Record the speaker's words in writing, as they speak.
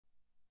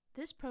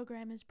This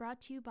program is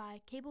brought to you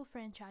by cable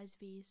franchise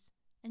fees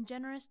and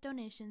generous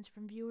donations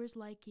from viewers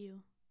like you.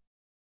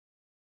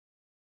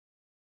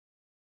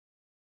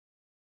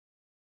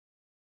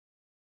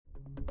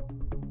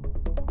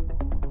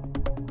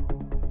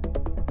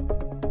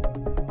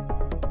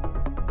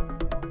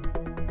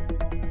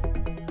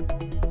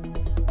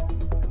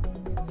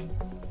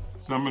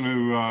 So I'm going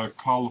to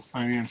call the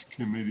Finance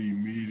Committee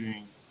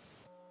meeting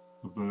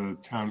of the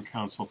Town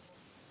Council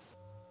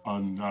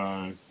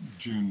on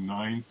June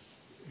 9th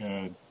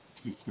at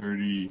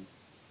 2:30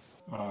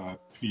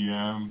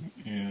 p.m.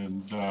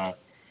 and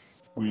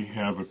we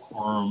have a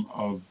quorum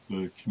of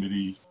the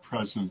committee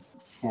present,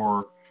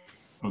 4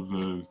 of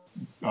the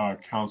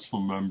council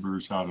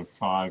members out of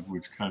 5,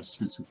 which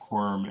constitutes a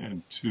quorum,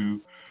 and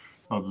 2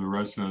 of the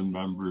resident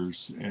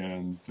members,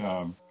 and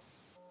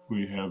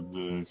we have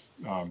the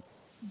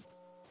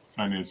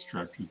finance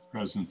director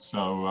present.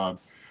 So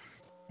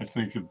I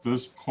think at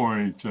this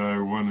point, I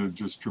want to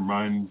just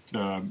remind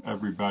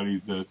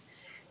everybody that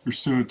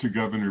pursuant to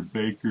Governor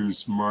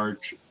Baker's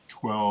March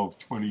 12,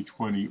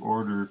 2020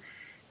 order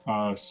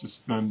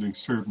suspending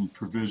certain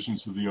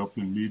provisions of the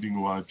Open Meeting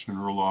Law,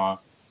 General Law,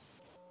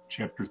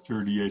 Chapter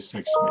 38,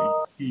 Section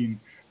 18,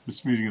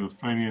 this meeting of the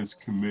Finance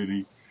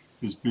Committee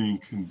is being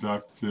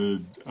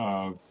conducted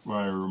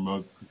via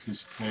remote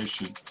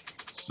participation.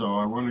 So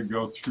I want to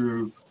go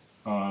through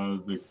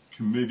the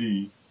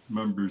committee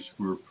members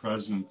who are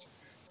present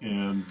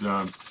and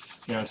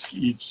ask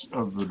each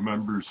of the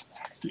members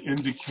to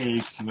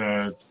indicate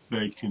that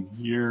they can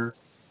hear,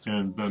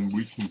 and then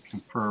we can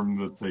confirm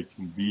that they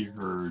can be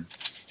heard.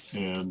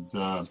 And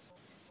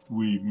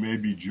we may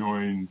be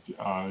joined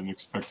and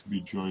expect to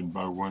be joined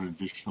by one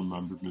additional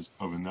member, Ms.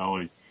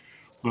 Pavanelli,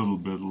 a little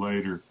bit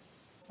later.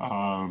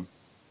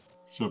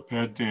 So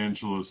Pat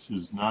DeAngelis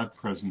is not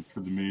present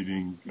for the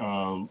meeting.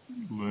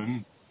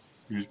 Lynn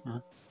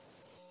Huesmer?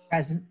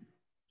 Present.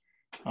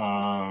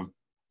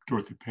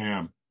 Dorothy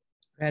Pam?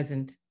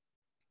 Present.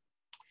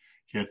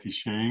 Kathy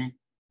Shane?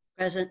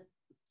 Present.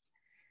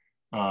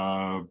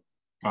 Bob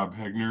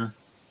Hegner?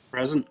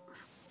 Present.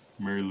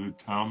 Mary Lou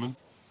Talman?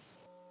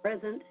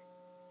 Present.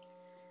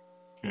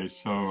 Okay,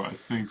 so I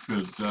think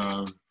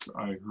that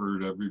I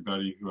heard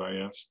everybody who I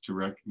asked to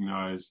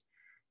recognize,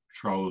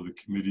 all of the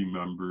committee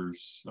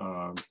members,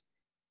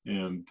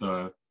 and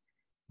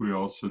we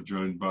also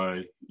joined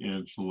by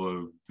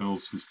Angela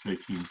Bills, who's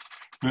taking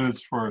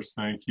minutes for us.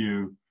 Thank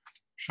you,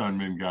 Sean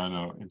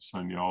Mangano and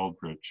Sonia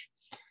Aldrich.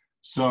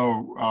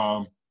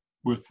 So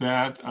with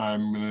that,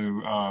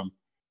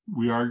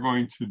 we are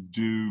going to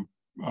do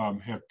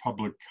have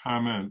public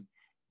comment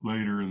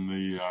later in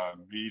the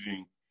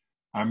meeting.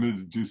 I'm going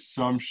to do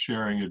some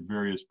sharing at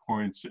various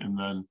points and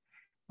then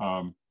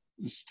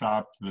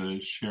stop the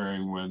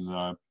sharing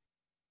when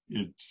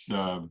it's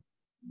no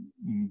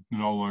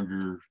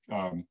longer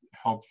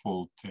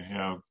helpful to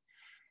have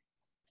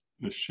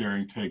the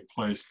sharing take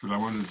place. But I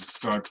wanted to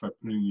start by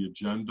putting the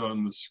agenda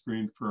on the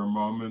screen for a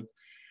moment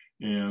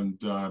and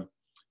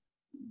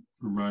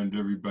remind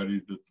everybody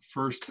that the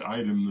first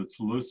item that's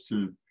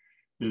listed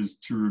is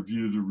to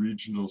review the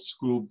regional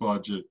school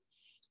budget.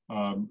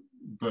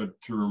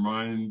 But to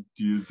remind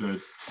you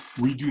that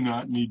we do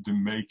not need to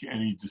make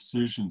any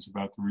decisions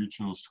about the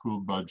regional school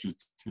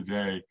budget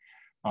today.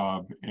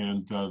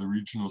 And the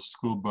regional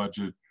school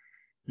budget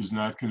is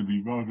not going to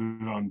be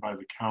voted on by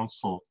the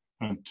council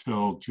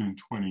until June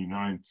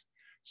 29th.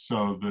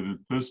 So that at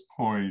this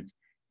point,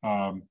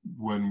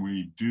 when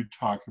we do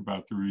talk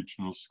about the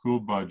regional school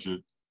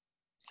budget,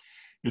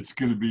 it's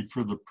going to be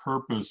for the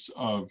purpose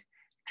of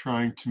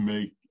trying to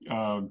make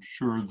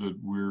sure that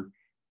we're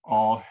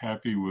all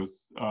happy with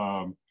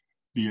the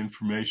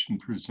information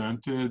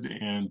presented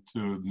and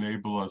to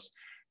enable us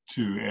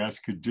to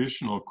ask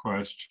additional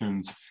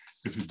questions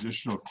if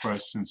additional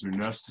questions are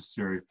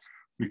necessary,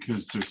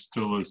 because there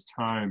still is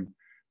time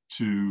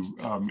to,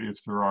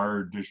 if there are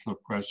additional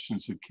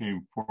questions that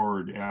came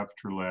forward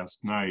after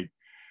last night,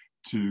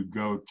 to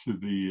go to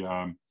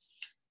the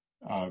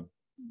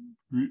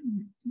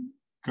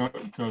go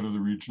to the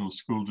regional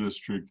school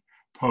district,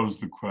 pose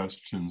the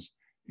questions,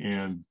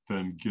 and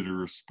then get a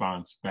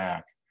response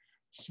back.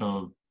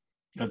 So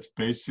that's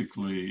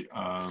basically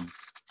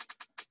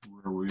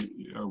where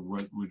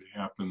what would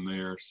happen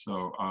there.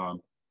 So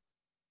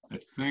I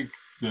think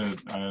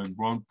that I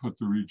won't put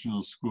the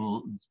regional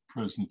school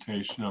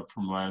presentation up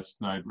from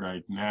last night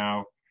right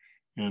now,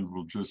 and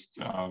we'll just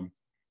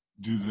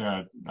do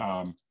that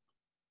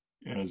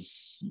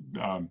as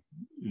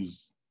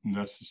is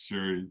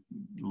necessary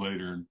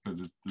later. But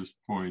at this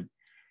point,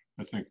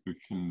 I think we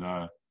can,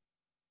 I'll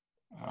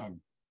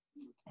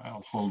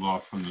hold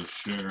off on the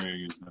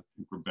sharing, and I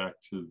think we're back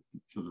to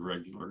the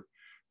regular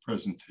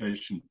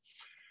presentation.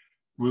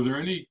 Were there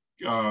any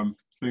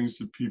things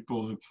that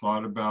people have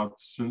thought about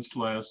since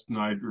last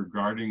night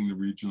regarding the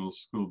regional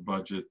school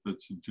budget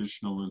that's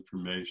additional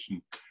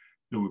information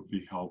that would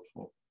be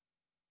helpful?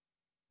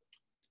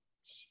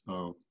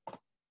 So,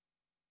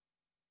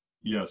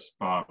 yes,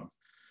 Bob.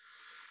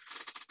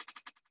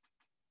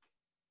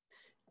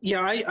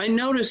 Yeah, I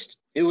noticed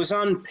It was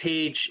on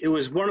page, it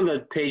was one of the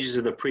pages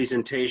of the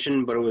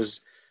presentation, but it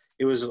was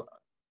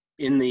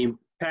in the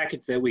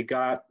packet that we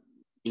got,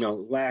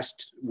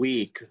 last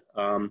week.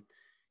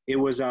 It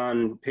was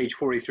on page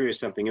 43 or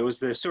something. It was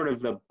the sort of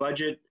the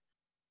budget,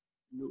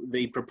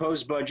 the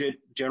proposed budget,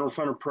 general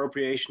fund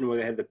appropriation, where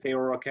they had the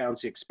payroll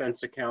accounts, the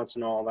expense accounts,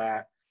 and all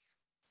that.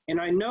 And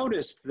I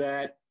noticed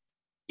that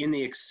in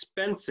the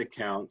expense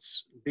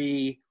accounts,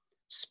 the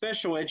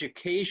special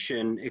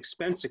education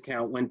expense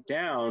account went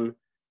down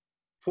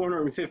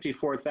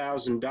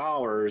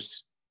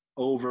 $454,000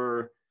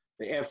 over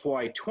the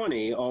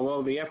FY20,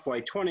 although the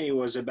FY20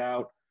 was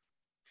about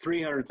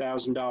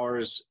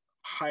 $300,000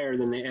 higher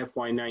than the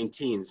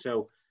FY19.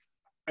 So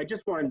I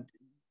think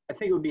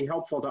it would be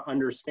helpful to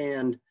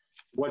understand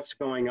what's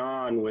going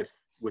on with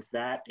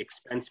that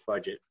expense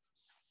budget.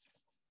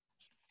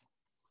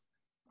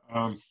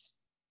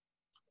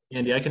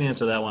 Andy, I can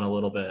answer that one a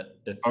little bit.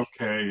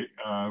 Okay,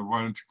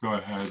 why don't you go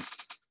ahead?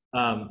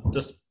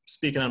 Just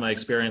speaking on my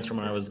experience from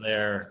when I was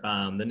there,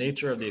 the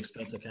nature of the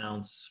expense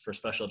accounts for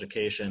special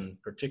education,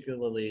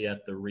 particularly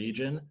at the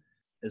region,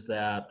 is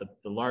that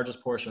the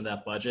largest portion of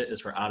that budget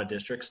is for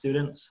out-of-district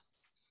students.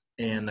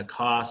 And the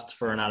cost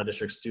for an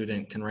out-of-district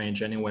student can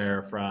range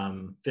anywhere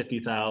from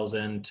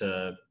 $50,000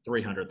 to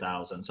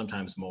 $300,000,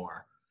 sometimes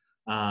more.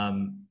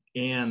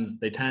 And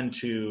they tend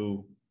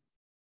to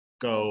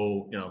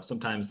go,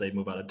 sometimes they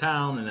move out of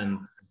town and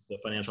then the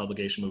financial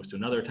obligation moves to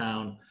another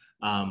town.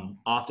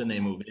 Often they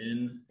move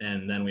in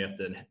and then we have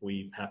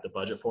to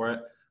budget for it.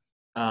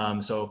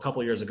 So a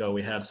couple of years ago,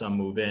 we had some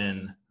move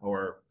in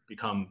or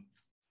come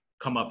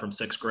up from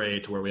 6th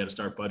grade to where we had to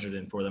start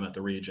budgeting for them at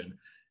the region.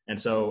 And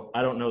so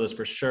I don't know this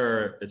for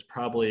sure. It's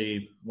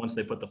probably once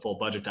they put the full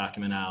budget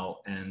document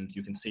out and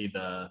you can see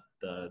the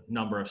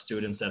number of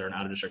students that are in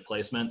out-of-district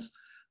placements.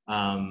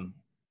 I'm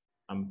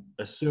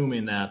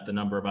assuming that the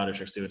number of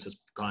out-of-district students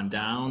has gone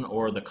down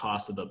or the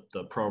cost of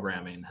the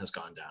programming has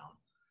gone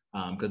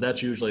down. Because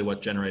that's usually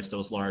what generates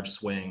those large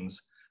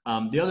swings.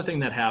 The other thing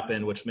that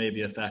happened, which may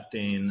be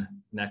affecting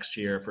next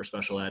year for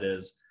special ed,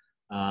 is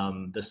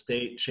the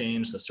state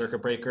changed the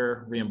circuit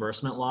breaker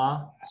reimbursement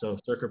law. So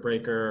circuit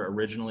breaker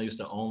originally used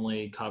to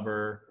only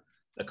cover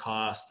the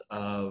cost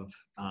of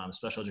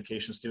special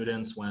education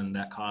students when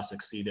that cost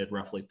exceeded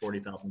roughly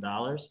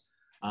 $40,000.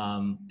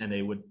 And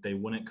they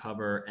wouldn't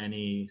cover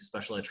any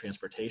special ed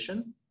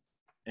transportation.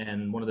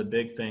 And one of the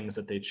big things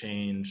that they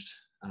changed,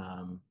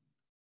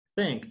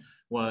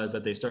 was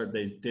that they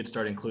did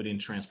start including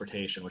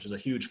transportation, which is a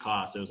huge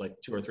cost. It was like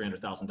 $200,000 or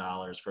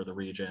 $300,000 for the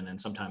region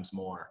and sometimes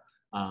more.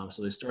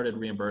 So they started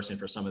reimbursing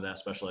for some of that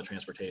special ed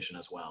transportation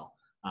as well.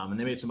 And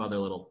they made some other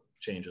little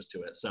changes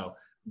to it. So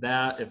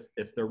that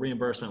if the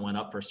reimbursement went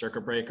up for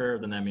circuit breaker,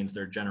 then that means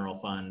their general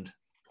fund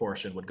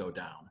portion would go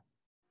down.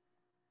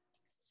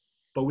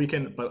 But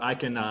I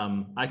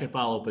can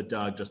follow up with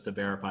Doug just to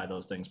verify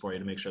those things for you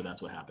to make sure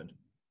that's what happened.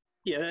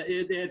 Yeah,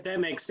 that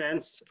makes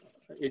sense.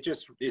 It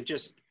just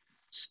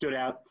stood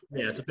out.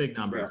 Yeah, it's a big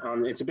number.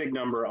 It's a big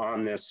number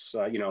on this.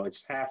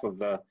 It's half of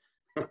the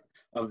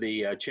of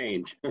the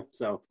change.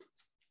 So,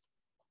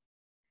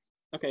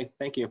 okay,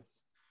 thank you.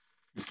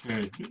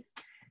 Okay,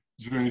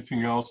 is there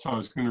anything else? I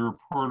was going to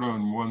report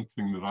on one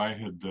thing that I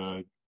had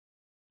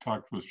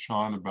talked with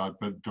Sean about,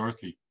 but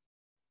Dorothy.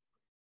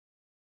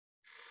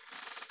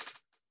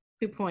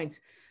 2 points.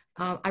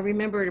 I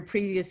remember at a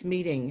previous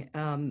meeting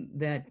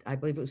that I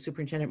believe it was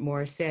Superintendent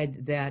Moore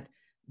said that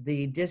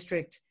the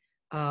district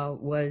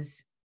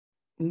was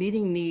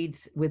meeting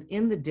needs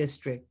within the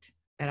district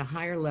at a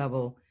higher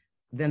level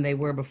than they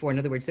were before. In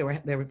other words, there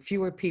were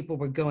fewer people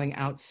were going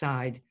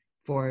outside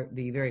for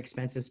the very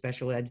expensive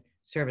special ed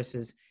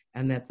services,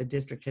 and that the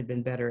district had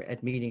been better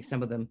at meeting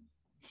some of them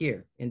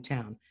here in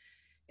town.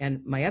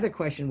 And my other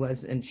question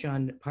was, and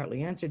Sean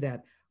partly answered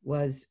that,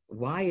 was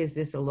why is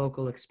this a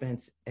local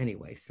expense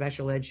anyway?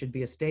 Special ed should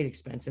be a state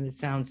expense. And it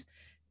sounds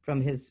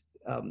from his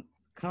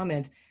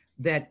comment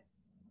that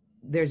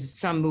there's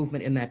some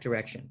movement in that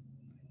direction,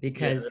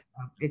 because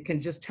it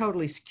can just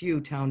totally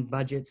skew town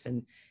budgets,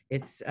 and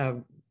it's,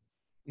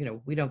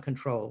 we don't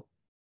control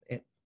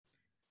it.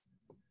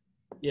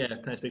 Yeah,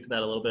 can I speak to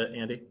that a little bit,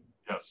 Andy?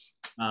 Yes.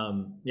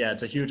 Yeah,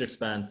 it's a huge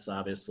expense,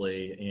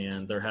 obviously,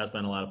 and there has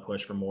been a lot of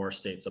push for more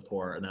state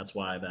support, and that's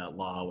why that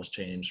law was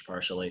changed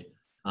partially.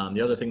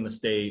 The other thing the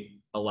state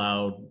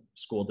allowed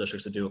school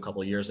districts to do a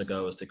couple of years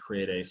ago is to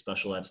create a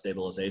special ed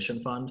stabilization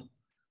fund.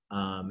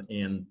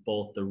 And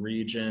both the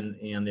region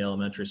and the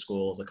elementary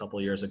schools a couple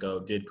of years ago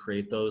did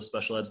create those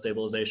special ed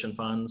stabilization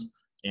funds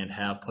and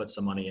have put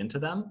some money into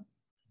them.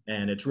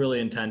 And it's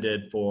really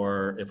intended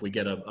for if we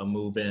get a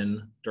move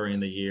in during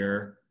the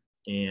year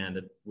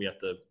and we have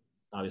to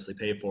obviously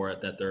pay for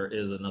it, that there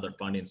is another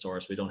funding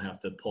source. We don't have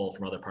to pull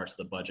from other parts of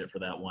the budget for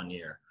that 1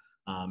 year.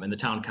 And the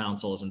town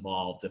council is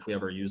involved. If we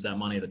ever use that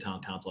money, the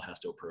town council has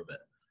to approve it.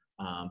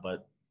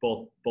 But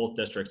both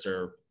districts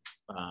are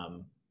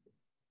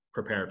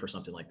prepared for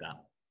something like that.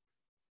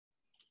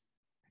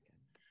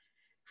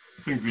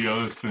 I think the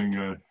other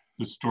thing,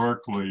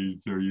 historically,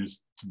 there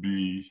used to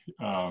be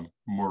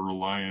more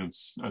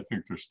reliance. I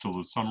think there still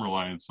is some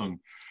reliance on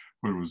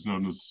what was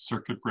known as the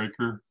circuit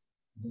breaker.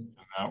 And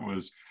that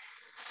was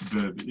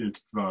that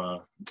if a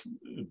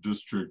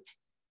district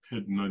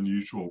hit an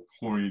unusual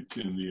point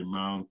in the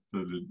amount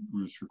that it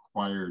was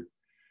required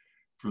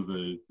for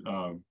the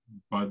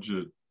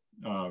budget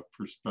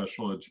for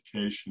special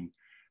education,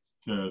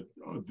 that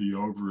the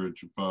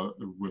overage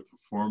with the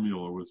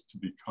formula was to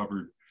be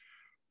covered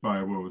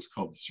by what was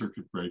called the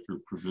circuit breaker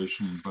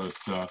provision. But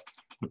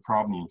the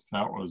problem with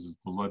that was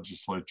the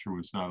legislature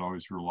was not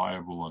always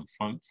reliable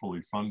on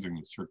fully funding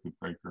the circuit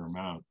breaker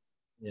amount.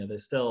 Yeah,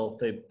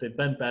 they've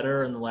been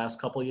better in the last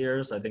couple of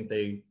years. I think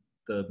they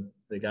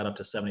got up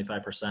to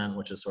 75%,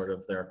 which is sort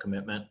of their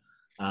commitment.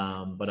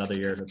 But other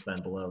years it's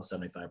been below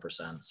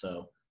 75%.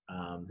 So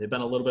they've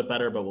been a little bit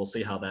better, but we'll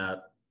see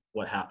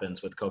what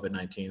happens with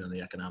COVID-19 and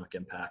the economic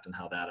impact and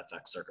how that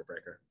affects circuit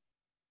breaker.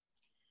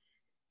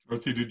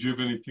 Dorothy, did you have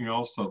anything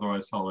else?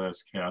 Otherwise, I'll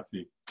ask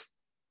Kathy.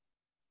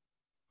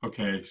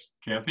 Okay,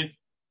 Kathy,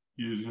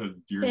 you had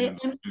your hand.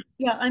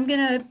 Yeah, I'm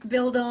going to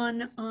build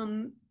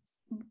on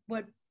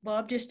what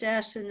Bob just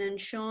asked, and then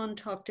Sean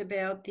talked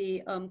about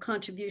the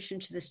contribution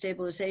to the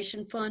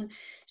stabilization fund.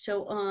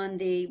 So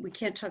we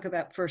can't talk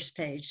about first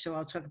page, so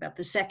I'll talk about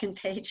the second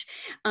page.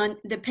 On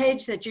the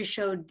page that just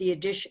showed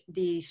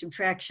the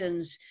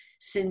subtractions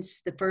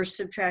since the first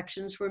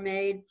subtractions were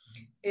made,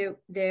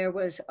 there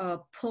was a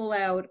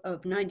pullout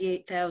of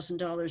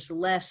 $98,000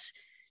 less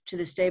to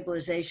the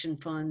stabilization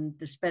fund,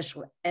 the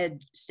special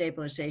ed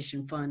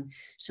stabilization fund.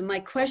 So my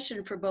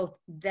question for both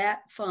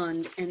that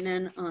fund and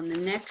then on the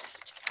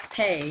next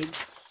page,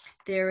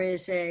 there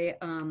is a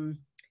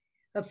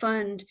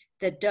fund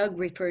that Doug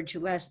referred to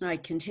last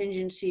night,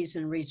 contingencies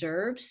and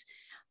reserves.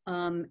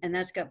 And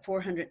that's got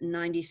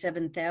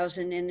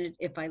 497,000 in it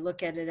if I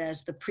look at it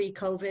as the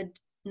pre-COVID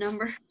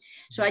number.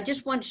 So I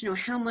just want to know,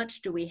 how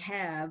much do we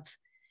have,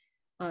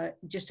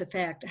 just a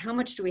fact, how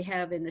much do we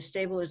have in the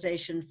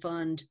stabilization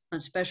fund on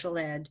special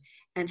ed,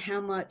 and how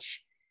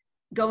much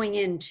going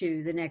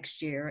into the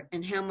next year,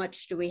 and how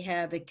much do we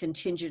have in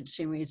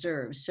contingency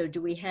reserves? So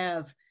do we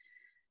have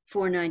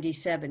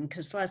 497?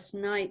 Because last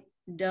night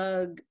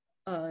Doug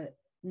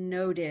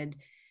noted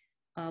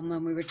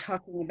when we were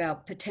talking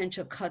about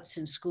potential cuts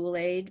in school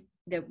aid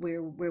that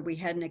where we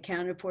hadn't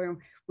accounted for them,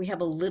 we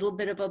have a little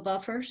bit of a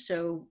buffer.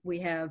 So we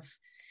have,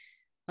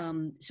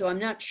 so I'm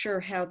not sure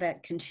how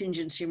that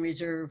contingency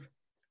reserve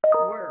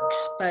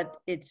works, but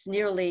it's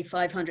nearly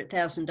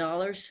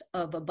 $500,000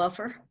 of a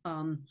buffer.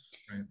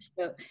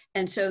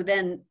 Right. So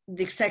then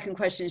the second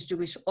question is, do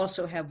we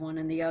also have one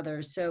in the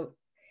other? So,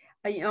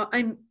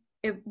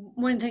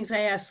 one of the things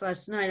I asked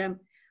last night,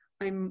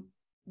 I'm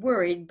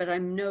worried, but I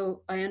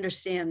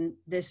understand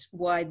this,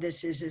 why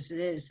this is as it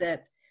is,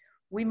 that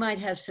we might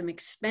have some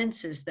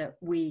expenses that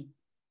we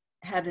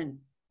haven't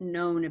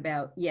known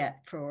about yet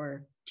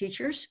for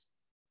teachers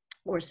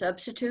or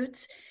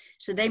substitutes.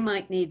 So they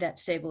might need that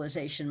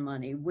stabilization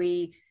money.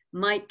 We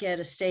might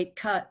get a state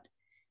cut.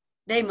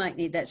 They might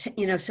need that,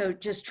 so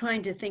just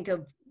trying to think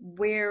of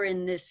where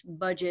in this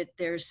budget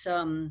there's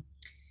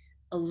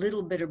a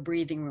little bit of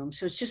breathing room.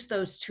 So it's just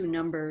those two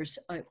numbers.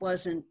 It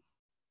wasn't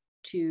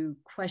to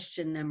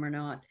question them or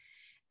not.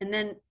 And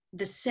then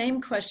the same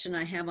question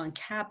I have on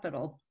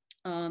capital,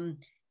 and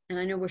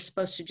I know we're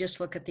supposed to just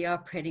look at the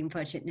operating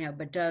budget now,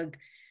 but Doug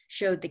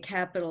showed the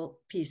capital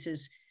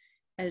pieces.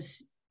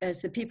 As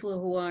the people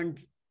who are on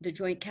the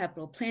Joint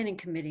Capital Planning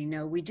Committee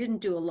know, we didn't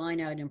do a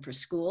line item for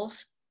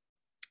schools.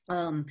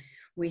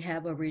 We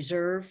have a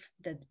reserve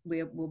that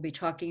we will be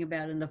talking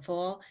about in the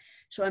fall.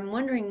 So I'm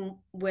wondering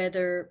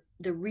whether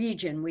the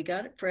region, we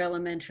got it for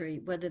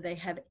elementary, whether they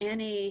have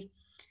any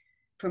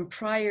from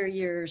prior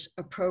years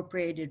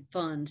appropriated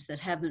funds that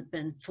haven't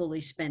been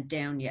fully spent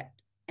down yet.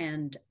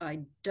 And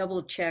I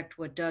double checked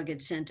what Doug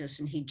had sent us,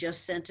 and he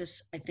just sent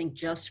us, I think,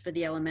 just for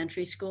the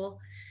elementary school.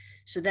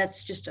 So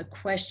that's just a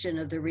question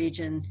of the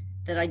region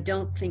that I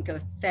don't think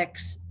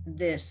affects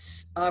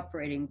this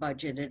operating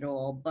budget at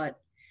all, but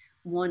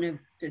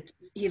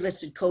he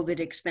listed COVID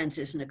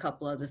expenses and a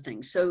couple other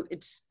things. So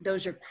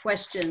those are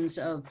questions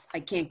of, I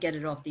can't get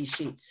it off these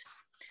sheets.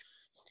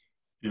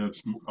 Yeah,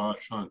 it's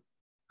Sean.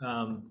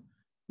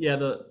 Yeah,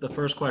 the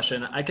first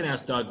question, I can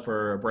ask Doug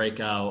for a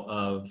breakout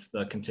of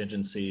the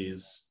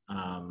contingencies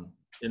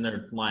in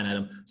their line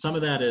item. Some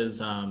of that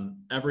is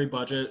every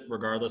budget,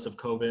 regardless of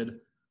COVID,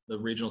 the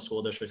regional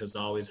school district has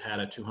always had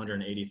a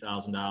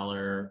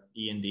 $280,000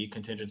 E&D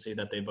contingency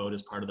that they vote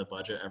as part of the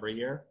budget every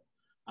year.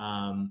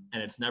 And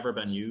it's never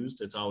been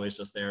used. It's always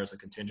just there as a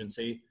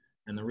contingency.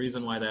 And the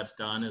reason why that's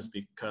done is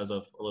because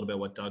of a little bit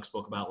what Doug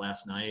spoke about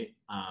last night.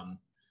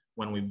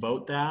 When we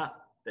vote that,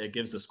 it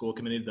gives the school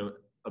committee the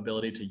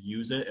ability to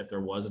use it if there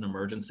was an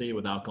emergency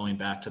without going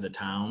back to the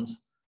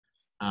towns.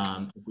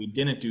 If we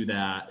didn't do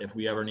that, if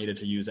we ever needed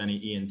to use any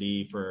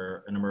E&D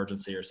for an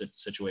emergency or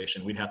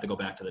situation, we'd have to go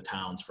back to the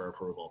towns for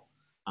approval.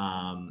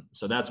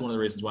 So that's one of the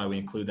reasons why we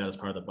include that as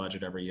part of the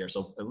budget every year.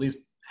 So at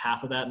least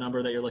half of that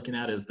number that you're looking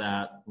at is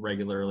that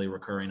regularly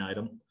recurring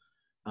item.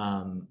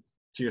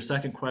 To your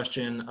second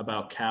question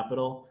about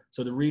capital,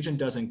 so the region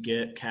doesn't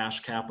get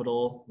cash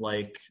capital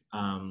like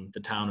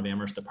the town of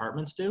Amherst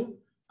departments do.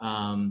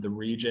 the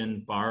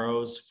region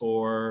borrows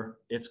for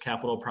its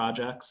capital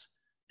projects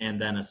and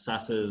then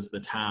assesses the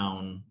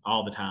town,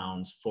 all the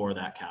towns for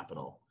that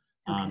capital.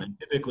 Okay. And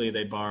typically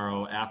they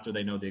borrow after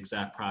they know the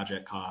exact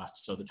project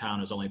costs. So the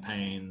town is only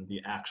paying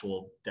the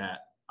actual debt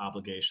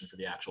obligation for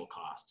the actual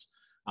costs.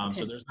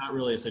 So there's not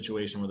really a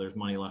situation where there's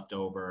money left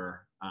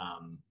over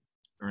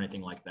or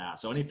anything like that.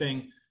 So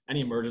any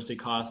emergency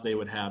costs they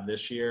would have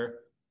this year,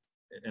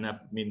 and I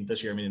mean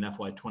this year, I mean in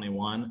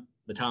FY21,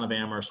 the town of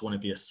Amherst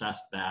wouldn't be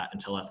assessed that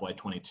until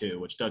FY22,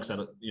 which Doug said,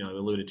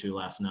 alluded to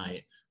last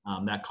night.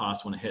 That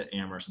cost wouldn't hit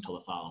Amherst until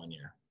the following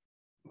year.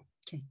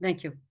 Okay,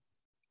 thank you.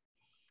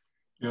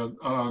 Yeah,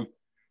 I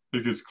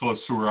think it's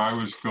close to where I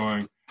was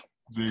going.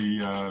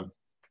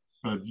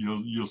 But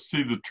you'll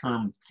see the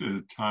term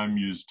time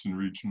used in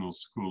regional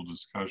school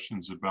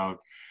discussions about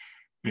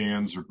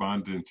bands or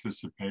bond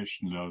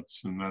anticipation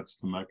notes, and that's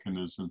the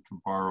mechanism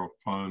to borrow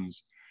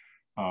funds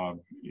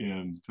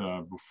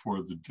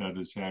before the debt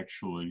is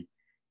actually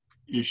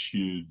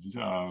issued.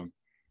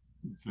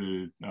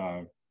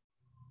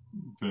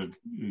 That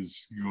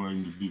is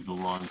going to be the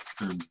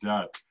long-term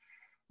debt.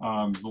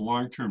 The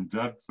long-term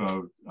debt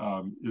vote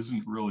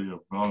isn't really a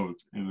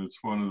vote, and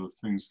it's one of the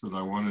things that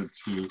I wanted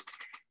to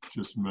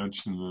just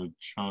mention that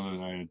Sean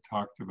and I had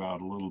talked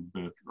about a little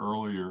bit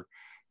earlier,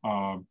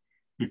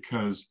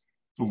 because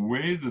the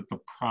way that the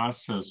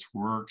process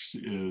works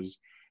is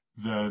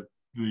that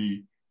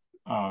the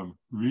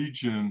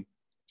region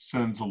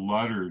sends a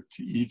letter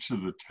to each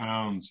of the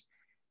towns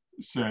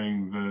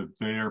saying that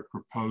they are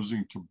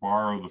proposing to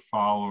borrow the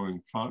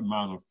following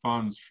amount of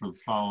funds for the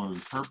following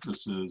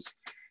purposes.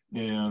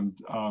 And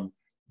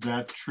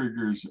that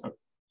triggers a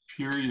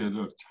period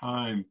of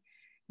time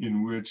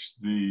in which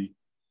the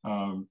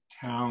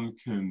town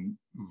can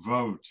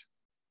vote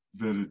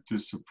that it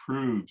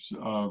disapproves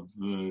of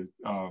the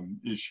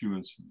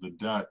issuance of the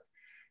debt.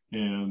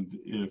 And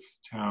if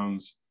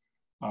towns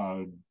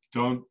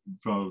don't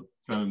vote,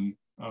 then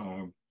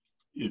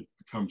it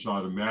becomes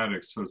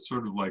automatic. So it's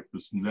sort of like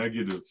this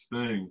negative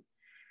thing.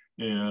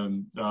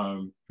 And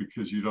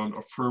because you don't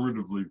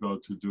affirmatively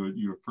vote to do it,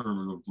 you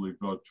affirmatively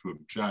vote to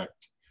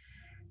object.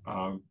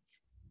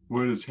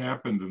 What has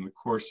happened in the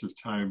course of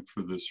time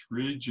for this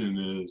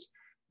region is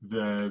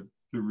that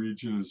the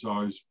region has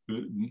always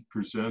been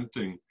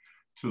presenting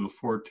to the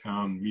 4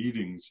 town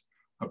meetings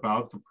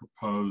about the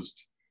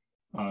proposed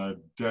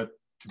debt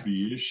to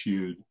be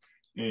issued,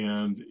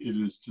 and it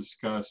is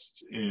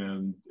discussed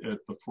at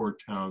the 4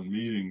 town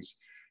meetings,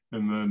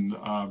 and then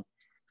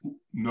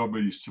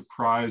nobody's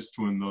surprised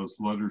when those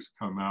letters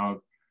come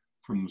out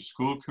from the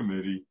school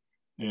committee,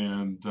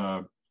 and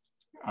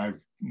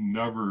I've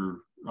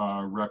never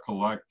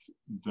recollect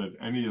that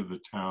any of the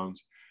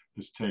towns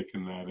has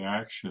taken that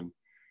action.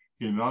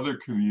 In other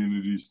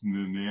communities and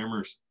in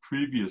Amherst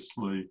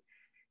previously,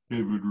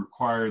 it would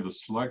require the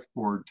select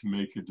board to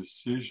make a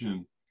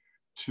decision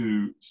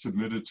to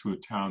submit it to a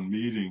town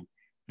meeting,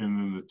 and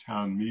then the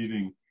town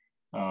meeting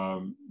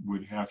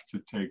would have to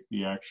take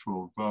the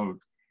actual vote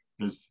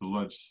as the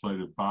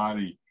legislative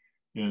body,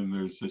 and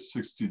there's a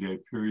 60-day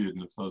period,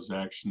 and if those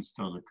actions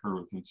don't occur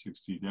within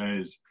 60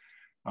 days,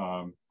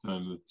 then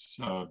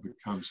it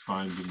becomes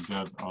binding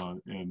debt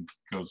and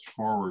goes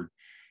forward.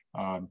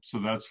 So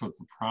that's what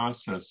the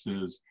process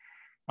is.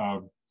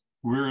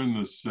 We're in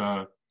this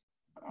thing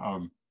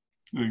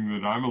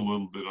that I'm a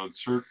little bit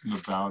uncertain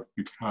about,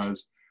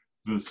 because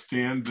the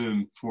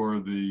stand-in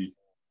for the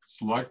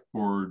select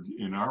board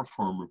in our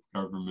form of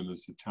government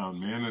is the town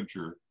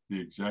manager, the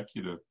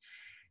executive.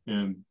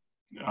 And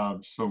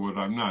so what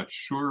I'm not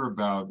sure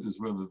about is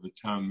whether the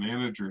town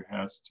manager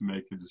has to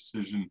make a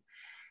decision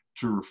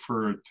to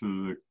refer it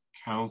to the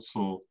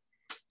council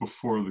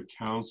before the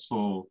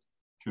council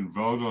can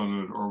vote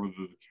on it, or whether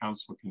the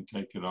council can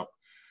take it up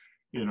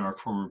in our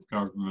form of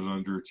government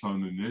under its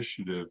own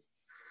initiative.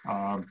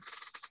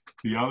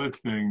 The other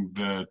thing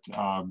that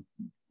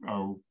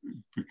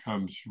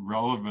becomes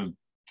relevant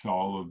to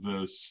all of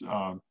this,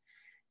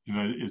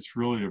 it's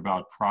really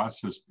about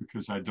process,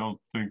 because I don't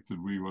think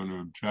that we want to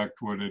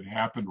object. What had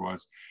happened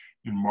was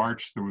in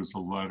March, there was a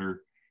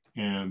letter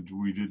and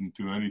we didn't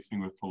do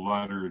anything with the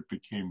letter. It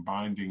became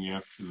binding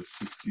after the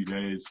 60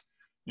 days.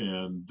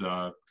 And,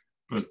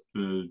 but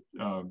the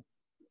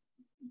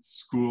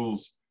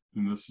schools,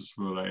 and this is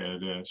what I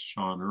had asked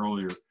Sean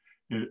earlier,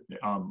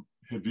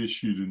 have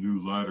issued a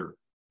new letter.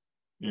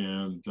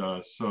 And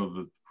so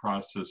the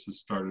process has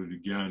started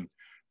again.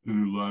 The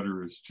new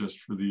letter is just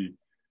for the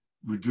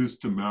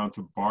reduced amount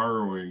of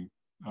borrowing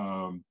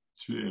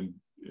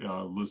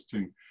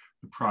listing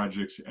the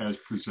projects as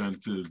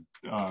presented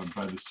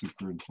by the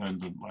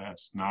superintendent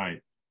last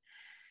night.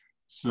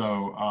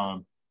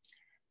 So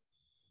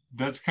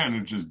that's kind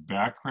of just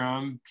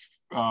background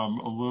a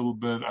little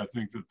bit. I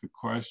think that the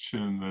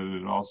question that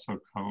had also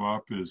come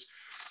up is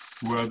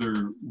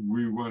whether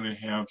we want to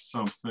have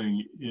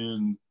something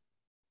in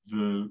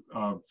the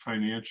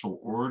financial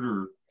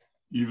order,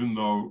 even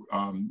though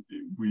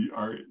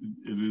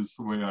it is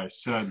the way I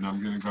said, and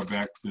I'm going to go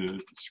back to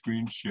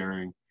screen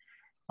sharing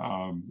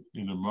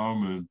in a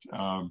moment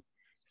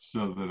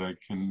so that I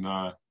can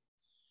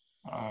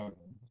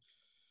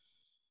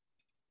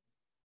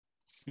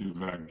see if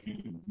I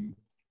can.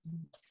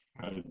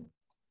 I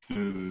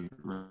did it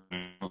right.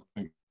 I don't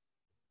think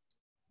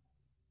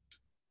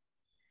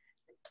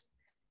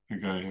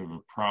I have a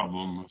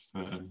problem with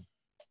that.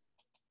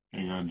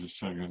 Hang on just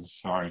a second.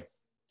 Sorry.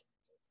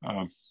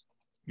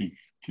 We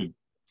could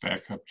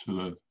back up to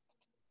the.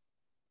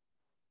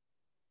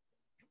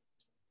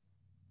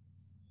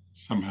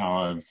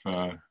 Somehow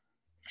I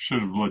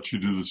should have let you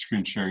do the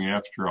screen sharing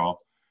after all.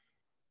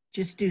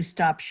 Just do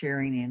stop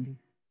sharing, Andy.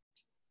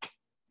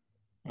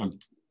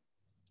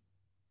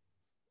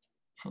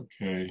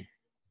 Okay.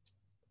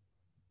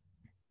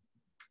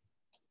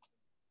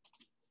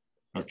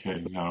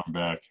 Okay, now I'm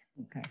back.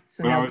 Okay.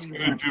 So What now I was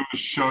going to do is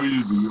show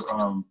you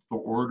the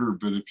order,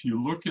 but if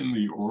you look in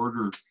the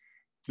order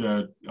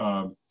that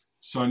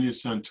Sonia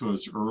sent to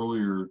us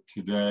earlier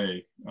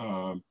today,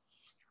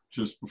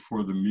 just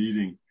before the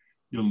meeting,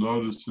 you'll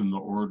notice in the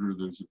order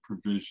there's a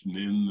provision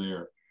in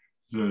there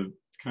that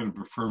kind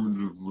of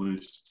affirmatively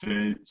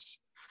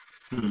states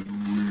that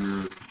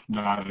we're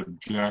not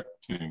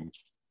objecting,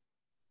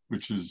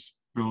 which is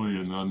really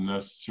an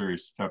unnecessary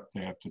step to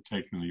have to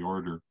take in the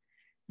order.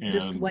 Is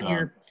this the one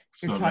you're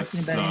so talking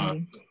about,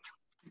 Andy?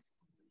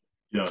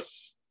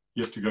 Yes,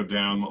 you have to go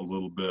down a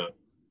little bit.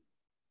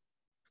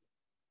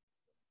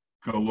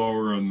 Go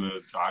lower in the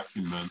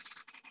document.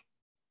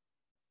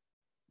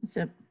 That's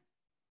it.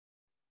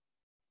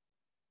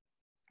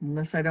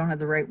 Unless I don't have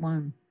the right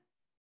one.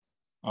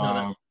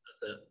 No,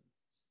 that's it.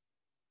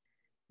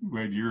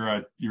 Wait, you're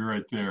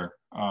right there.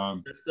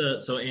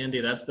 So Andy,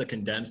 that's the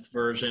condensed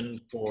version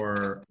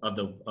of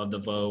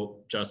the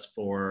vote just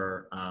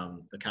for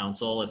the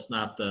council. It's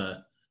not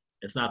the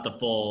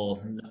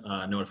full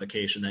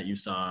notification that you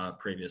saw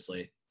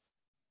previously.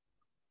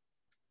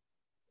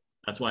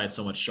 That's why it's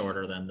so much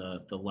shorter than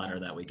the letter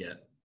that we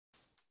get.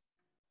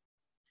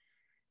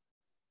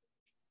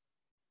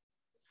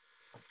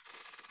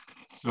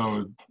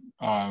 So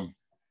I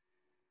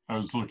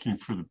was looking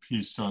for the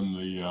piece on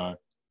the.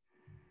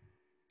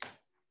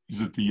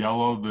 Is it the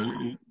yellow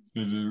that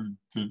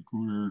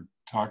we're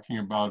talking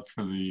about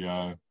for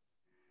the?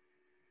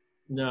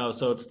 No,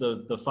 so it's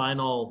the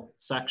final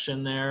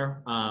section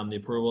there, the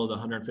approval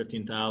of the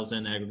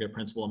 $115,000 aggregate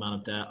principal amount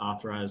of debt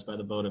authorized by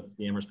the vote of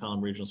the Amherst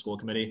Pelham Regional School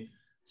Committee.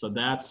 So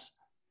that's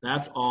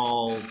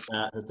all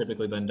that has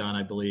typically been done,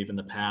 I believe, in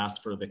the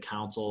past for the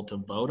council to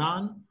vote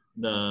on.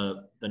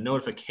 The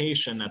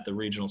notification that the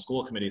regional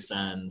school committee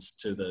sends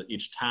to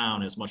each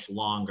town is much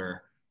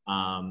longer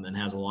and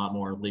has a lot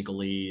more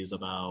legalese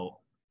about,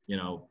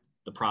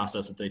 the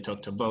process that they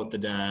took to vote the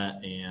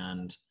debt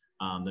and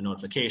the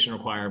notification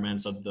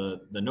requirements of the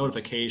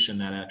notification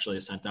that actually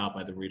is sent out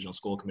by the regional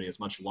school committee is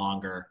much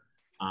longer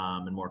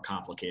and more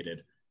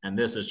complicated. And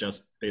this is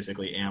just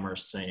basically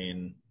Amherst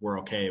saying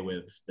we're okay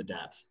with the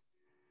debt.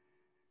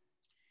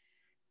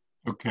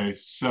 Okay,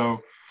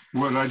 so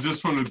what I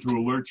just wanted to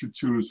alert you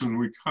to is when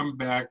we come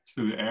back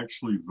to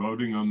actually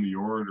voting on the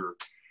order,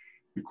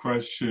 the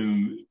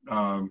question,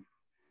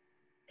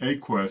 a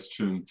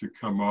question to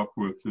come up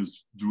with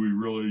is, do we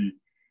really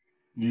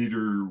need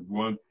or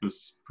want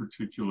this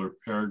particular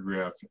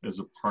paragraph as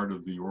a part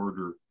of the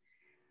order?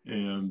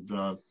 And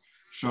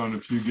Sean,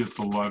 if you get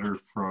the letter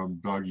from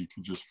Doug, you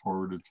could just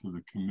forward it to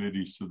the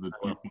committee so that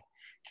people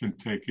can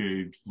take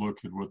a look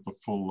at what the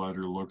full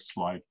letter looks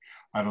like.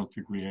 I don't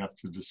think we have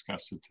to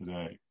discuss it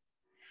today.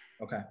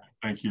 Okay.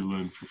 Thank you,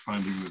 Lynn, for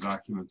finding the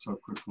document so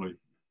quickly.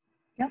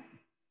 Yep.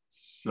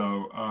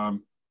 So,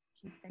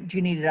 do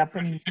you need it up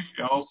anything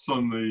else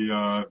on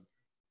the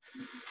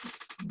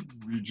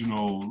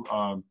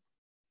regional?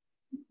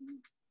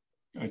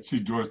 I see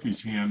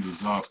Dorothy's hand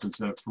is up. Is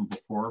that from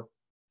before?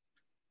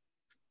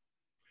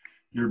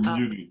 You're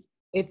muted.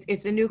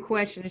 It's a new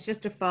question. It's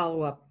just a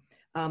follow-up.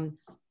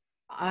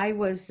 I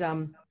was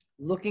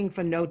looking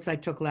for notes I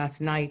took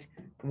last night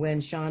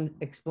when Sean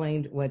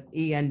explained what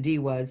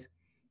END was.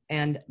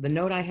 And the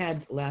note I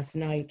had last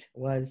night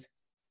was,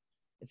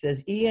 it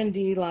says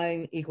END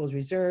line equals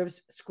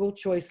reserves, school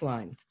choice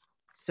line.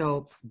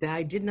 So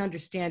I didn't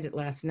understand it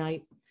last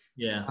night.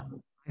 Yeah.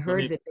 I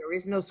heard that there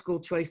is no school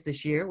choice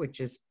this year,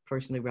 which is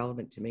personally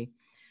relevant to me.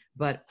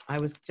 But I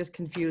was just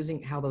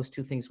confusing how those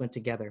two things went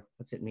together.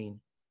 What's it mean?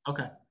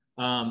 Okay.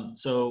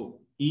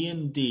 So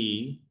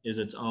E&D is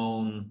its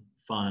own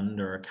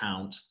fund or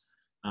account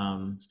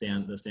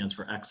that stands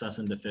for excess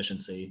and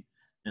deficiency.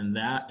 And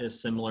that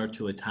is similar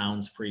to a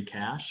town's free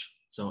cash.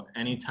 So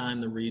anytime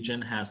the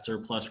region has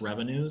surplus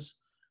revenues,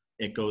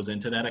 it goes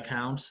into that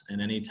account. And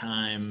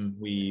anytime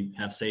we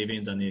have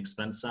savings on the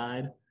expense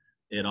side,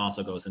 it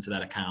also goes into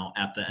that account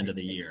at the end of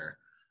the year.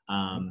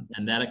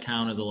 And that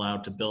account is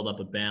allowed to build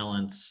up a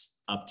balance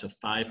up to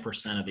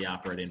 5% of the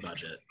operating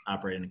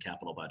and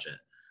capital budget.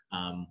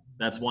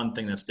 That's one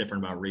thing that's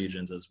different about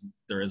regions is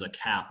there is a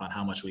cap on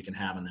how much we can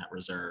have in that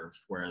reserve,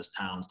 whereas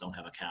towns don't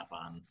have a cap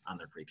on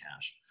their free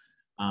cash.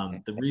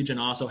 The region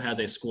also has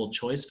a school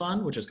choice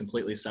fund, which is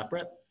completely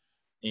separate.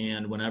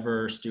 And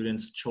whenever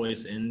students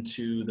choice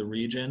into the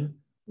region,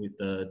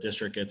 the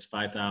district gets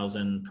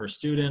 $5,000 per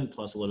student,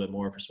 plus a little bit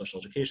more for special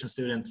education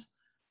students.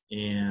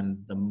 and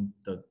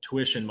the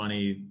tuition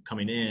money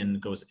coming in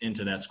goes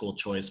into that school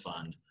choice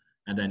fund.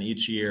 And then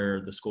each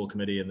year, the school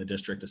committee and the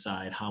district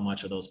decide how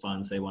much of those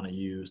funds they want to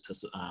use to,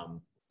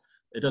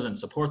 it doesn't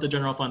support the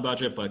general fund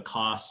budget, but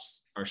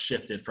costs are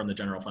shifted from the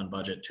general fund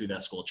budget to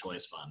that school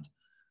choice fund.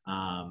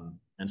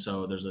 And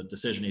so there's a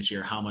decision each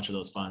year how much of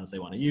those funds they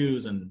want to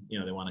use, and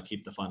they want to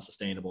keep the fund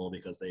sustainable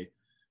because they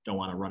don't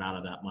want to run out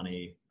of that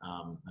money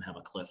and have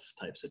a cliff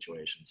type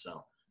situation.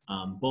 So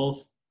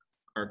both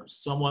are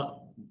somewhat,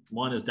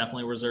 one is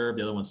definitely reserved,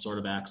 the other one sort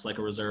of acts like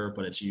a reserve,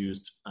 but it's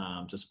used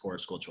to support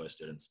school choice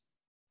students.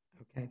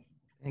 Okay,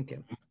 thank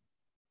you.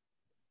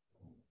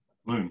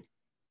 Lynn.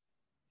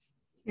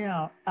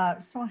 Yeah,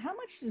 so how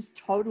much is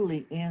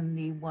totally in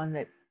the one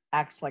that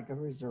acts like a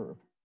reserve?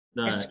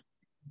 Yes,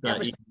 that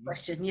was the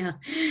question, yeah.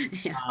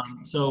 Yeah.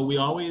 So we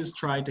always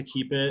try to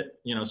keep it,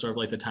 sort of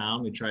like the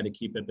town, we try to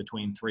keep it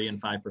between 3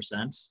 and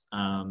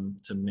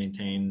 5% to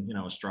maintain,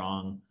 a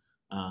strong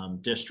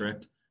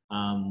district.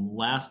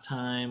 Last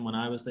time when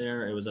I was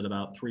there, it was at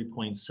about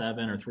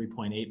 3.7 or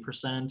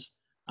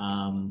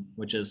 3.8%,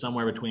 which is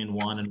somewhere between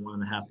 1 and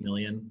 1.5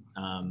 million.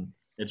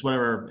 It's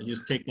whatever, you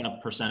just take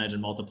that percentage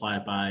and multiply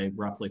it by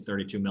roughly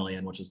 32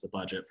 million, which is the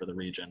budget for the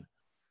region.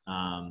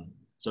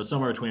 So it's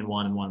somewhere between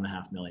 1 and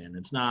 1.5 million.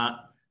 It's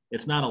not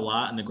a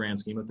lot in the grand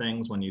scheme of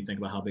things when you think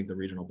about how big the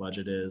regional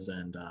budget is.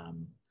 And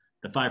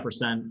the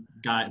 5%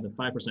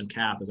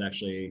 cap is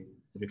actually,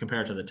 if you compare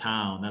it to the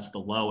town, that's the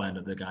low end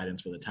of the guidance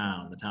for the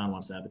town. The town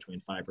wants to have between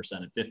 5%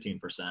 and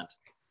 15%,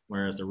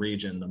 whereas the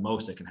region, the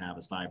most it can have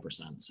is 5%.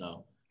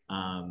 So,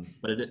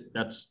 but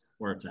that's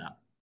where it's at.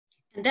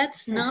 And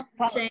that's not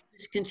the same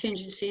as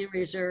contingency and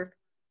reserve?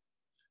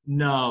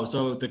 No,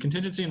 so the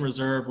contingency and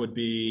reserve would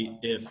be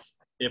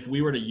if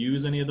we were to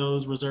use any of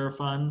those reserve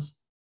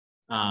funds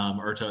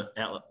or to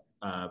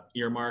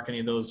earmark any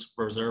of those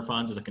reserve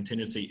funds as a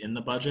contingency in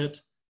the budget,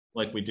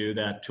 like we do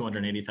that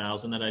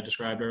 280,000 that I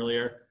described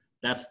earlier,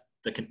 that's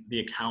the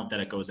account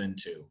that it goes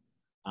into.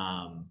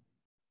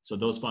 So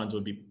those funds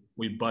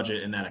we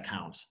budget in that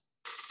account.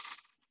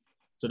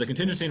 So the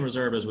contingency and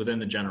reserve is within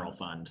the general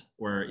fund,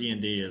 where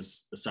E&D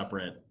is the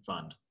separate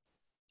fund.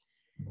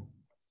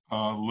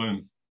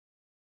 Lynn.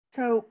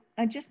 So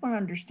I just want to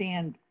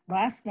understand,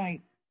 last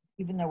night,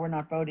 even though we're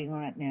not voting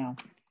on it now,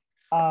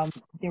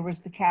 there was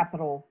the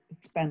capital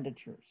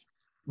expenditures.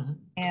 Mm-hmm.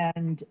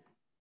 And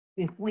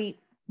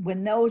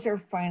when those are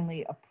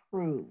finally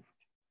approved,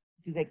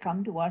 do they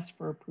come to us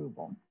for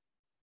approval?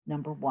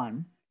 Number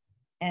one.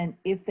 And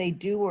if they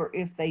do or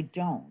if they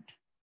don't,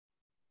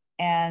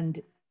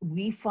 and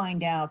we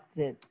find out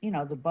that,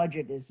 the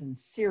budget is in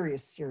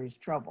serious, serious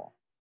trouble,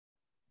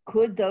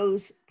 could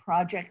those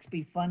projects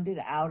be funded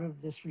out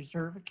of this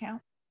reserve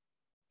account?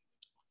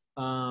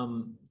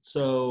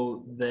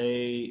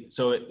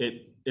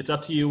 It's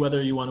up to you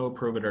whether you want to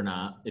approve it or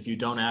not. If you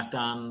don't act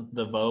on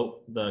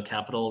the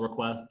capital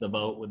request, the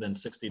vote within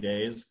 60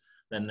 days,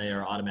 then they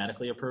are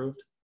automatically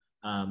approved.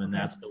 And okay.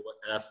 That's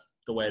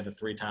the way the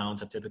 3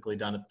 towns have typically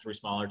done it, 3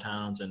 smaller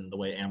towns, and the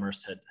way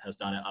Amherst has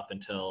done it up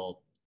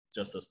until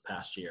just this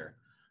past year.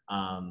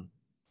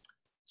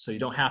 So you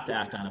don't have to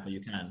act on it, but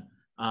you can.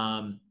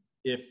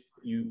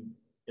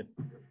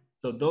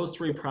 So those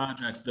 3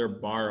 projects they're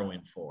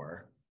borrowing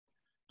for,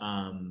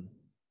 and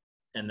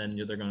then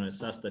they're going to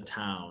assess the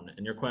town.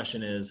 And your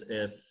question is,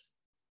 if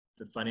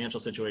the financial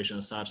situation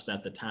is such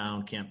that the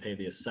town can't pay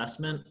the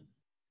assessment,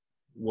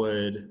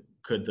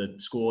 could the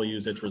school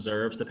use its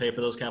reserves to pay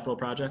for those capital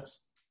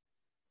projects?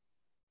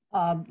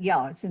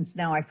 Yeah, since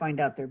now I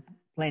find out they're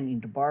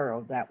planning to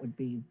borrow, that would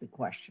be the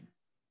question.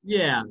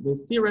 Yeah,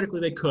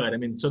 theoretically they could. I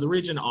mean, so the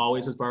region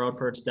always has borrowed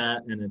for its debt,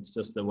 and it's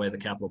just the way the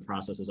capital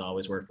process has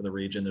always worked for the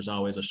region. There's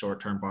always a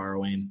short-term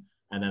borrowing,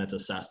 and then it's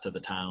assessed to the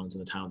towns,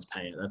 and the towns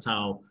pay it. That's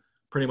how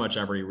pretty much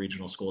every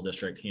regional school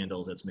district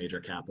handles its major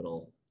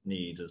capital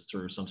needs, is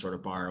through some sort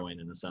of borrowing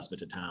and assessment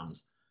to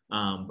towns.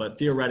 But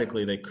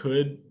theoretically, they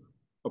could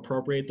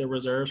appropriate their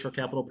reserves for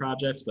capital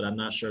projects, but I'm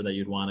not sure that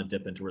you'd want to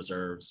dip into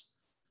reserves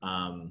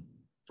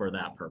for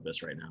that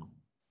purpose right now.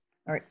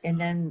 All right, and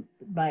then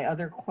my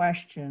other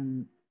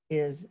question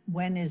is,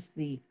 when is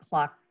the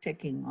clock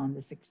ticking on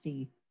the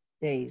 60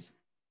 days?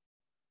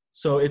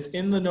 So it's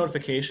in the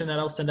notification that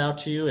I'll send out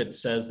to you. It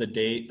says the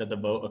date that the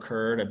vote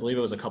occurred. I believe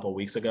it was a couple of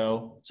weeks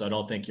ago. So I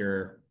don't think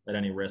you're at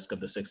any risk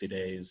of the 60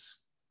 days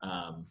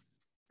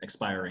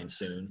expiring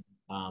soon.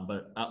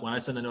 But when I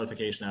send the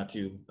notification out to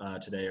you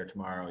today or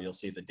tomorrow, you'll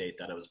see the date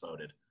that it was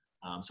voted.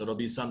 So it'll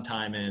be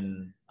sometime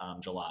in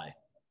July.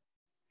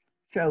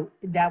 So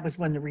that was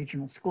when the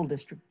regional school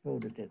district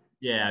voted it?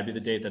 Yeah, it'd be the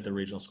date that the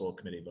regional school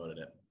committee voted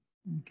it.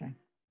 Okay.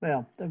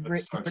 Well, the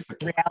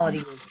reality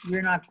is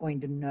we're not going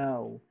to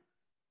know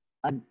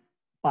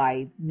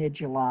by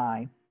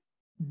mid-July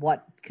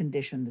what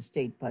condition the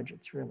state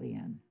budget's really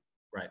in.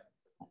 Right.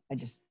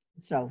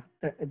 So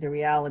the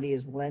reality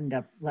is we'll end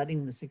up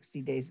letting the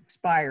 60 days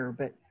expire,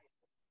 but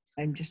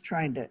I'm just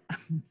trying to,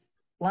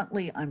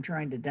 bluntly, I'm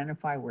trying to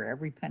identify where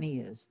every penny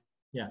is.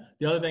 Yeah.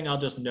 The other thing I'll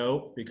just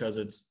note, because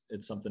it's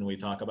something we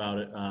talk about,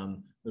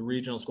 the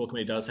regional school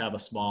committee does have a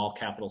small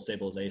capital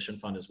stabilization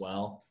fund as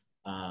well.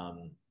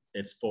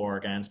 It's for,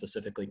 again,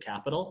 specifically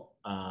capital.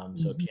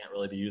 So it can't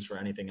really be used for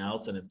anything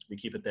else. And we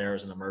keep it there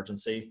as an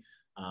emergency.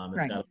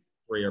 It's got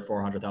 $300,000 or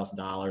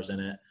 $400,000 in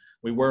it.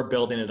 We were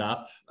building it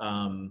up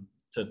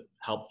to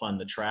help fund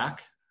the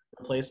track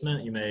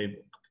replacement. You may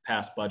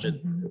pass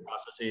budget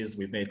processes.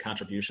 We've made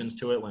contributions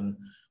to it when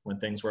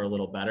things were a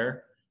little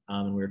better.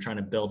 And we were trying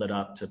to build it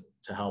up to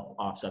help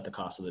offset the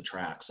cost of the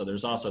track. So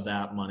there's also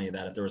that money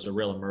that if there was a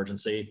real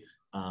emergency,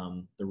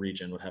 the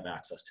region would have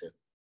access to.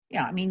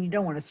 Yeah, I mean, you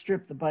don't want to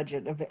strip the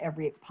budget of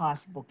every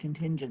possible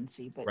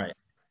contingency, but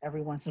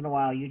every once in a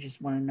while, you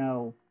just want to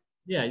know.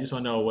 Yeah, you just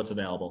want to know what's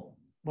available.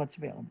 What's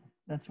available,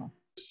 that's all.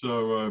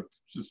 So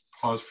just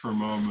pause for a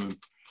moment.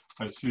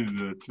 I see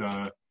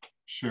that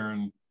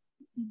Sharon,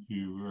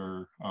 you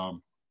are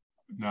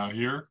now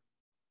here.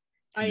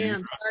 I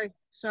am.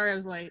 Sorry, I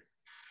was late.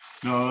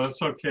 No,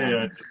 that's okay.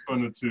 I just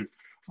wanted to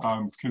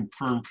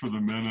confirm for the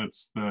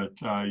minutes that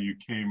you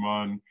came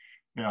on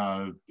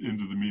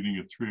into the meeting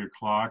at 3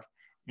 o'clock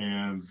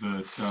and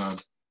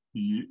that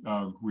we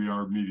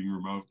are meeting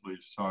remotely.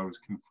 So I was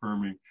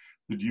confirming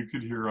that you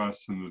could hear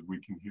us and that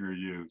we can hear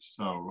you.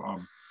 So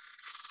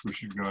we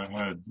should go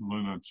ahead.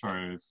 Lynn, I'm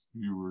sorry if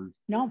you were.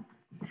 No.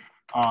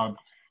 I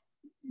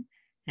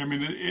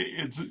mean,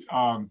 it's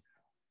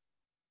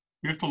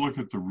we have to look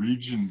at the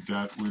region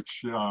debt,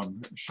 which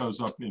shows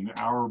up in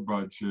our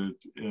budget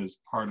as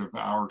part of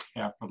our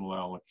capital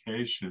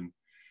allocation,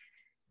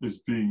 as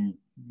being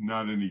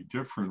not any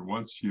different.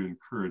 Once you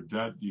incur a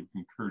debt, you've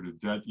incurred a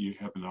debt, you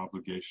have an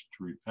obligation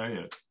to repay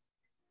it.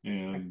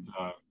 And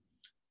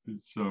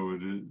so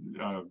it is,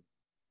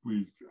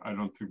 I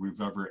don't think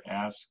we've ever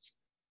asked,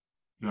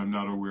 and I'm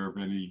not aware of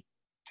any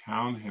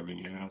town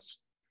having asked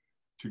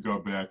to go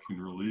back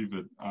and relieve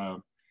it.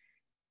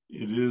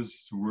 It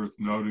is worth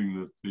noting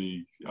that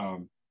the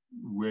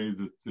way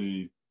that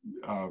the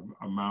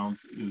amount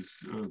is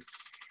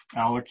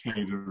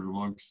allocated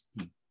amongst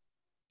the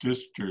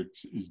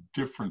districts is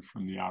different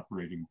from the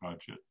operating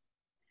budget.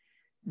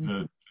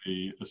 That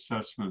the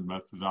assessment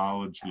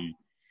methodology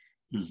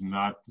is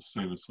not the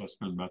same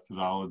assessment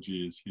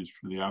methodology as used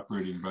for the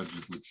operating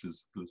budget, which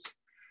is this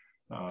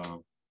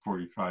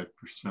 45%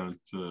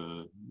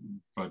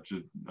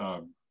 budget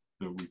that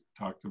we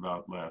talked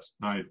about last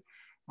night.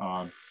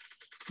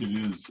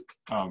 It is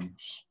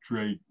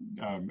straight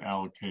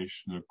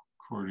allocation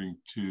according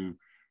to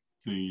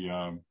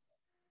the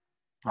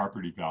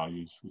property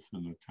values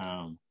within the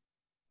town.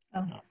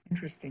 Oh,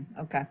 interesting.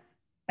 Okay.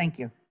 Thank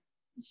you.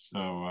 So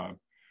I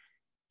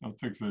don't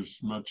think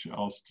there's much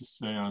else to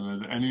say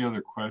on it. Any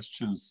other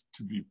questions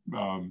to be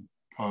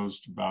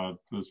posed about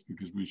this?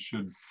 Because we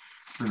should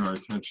turn our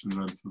attention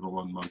then to the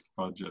 1 month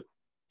budget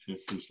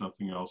if there's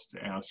nothing else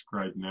to ask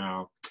right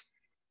now.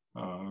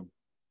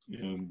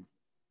 And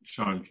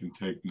Sean can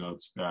take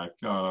notes back.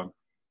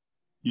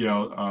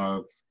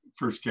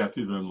 First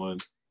Kathy, then Lynn.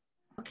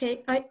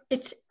 Okay,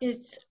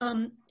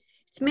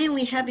 it's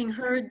mainly having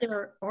heard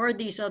there are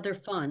these other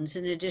funds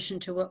in addition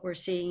to what we're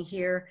seeing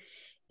here.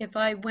 If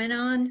I went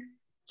on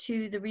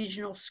to the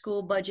regional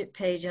school budget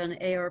page on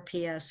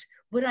ARPS,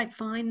 would I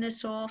find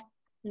this all?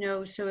 You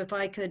know, so if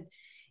I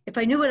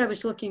knew what I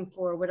was looking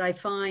for, would I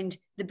find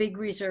the big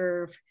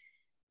reserve,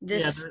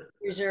 this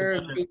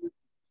reserve? The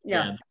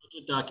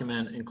budget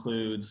document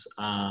includes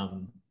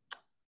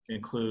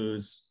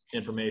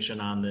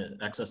information on the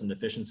excess and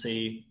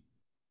deficiency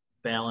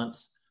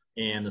balance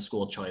and the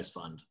school choice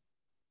fund.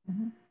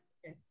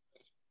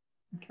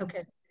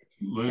 Okay.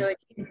 Lynn?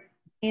 So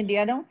Andy,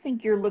 I don't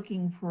think you're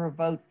looking for a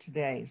vote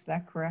today. Is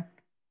that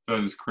correct? That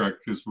is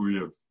correct, because we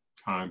have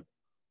time.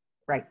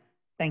 Right.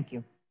 Thank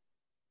you.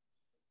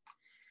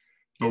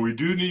 But we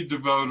do need to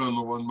vote on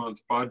the 1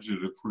 month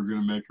budget if we're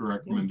going to make a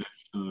recommendation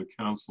to the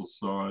council.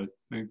 So I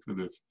think that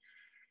if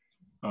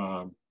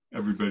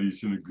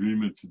everybody's in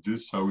agreement to do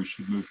so, we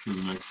should move to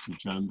the next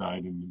agenda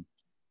item and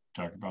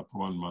talk about the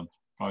 1 month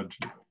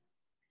budget.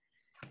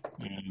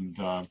 And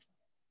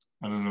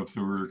I don't know if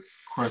there were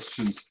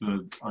questions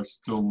that are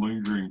still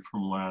lingering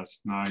from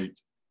last night.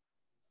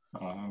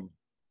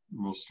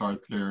 We'll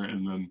start there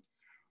and then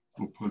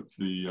we'll put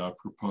the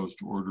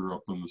proposed order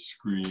up on the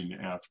screen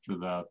after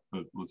that.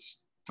 But let's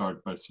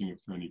start by seeing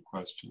if there are any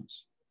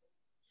questions,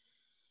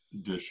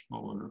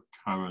 additional or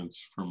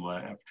comments from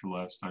after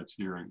last night's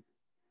hearing.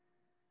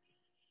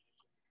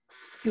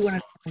 You want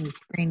to on the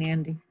screen,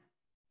 Andy?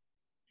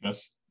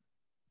 Yes.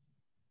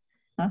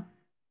 Huh?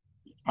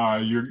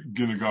 You're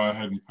going to go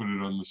ahead and put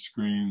it on the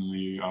screen,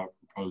 the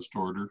proposed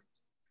order?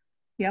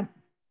 Yep.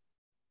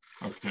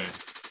 Okay,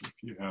 if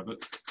you have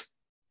it.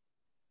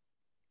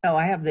 Oh,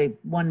 I have the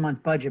 1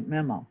 month budget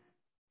memo.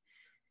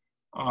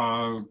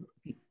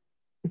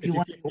 If you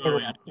want the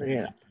order, I'll put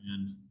it up.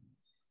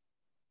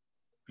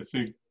 I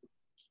think,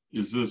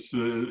 is this,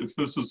 if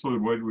this is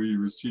what we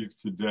received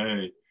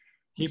today,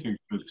 Keep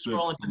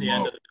scrolling to the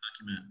end of the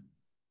document.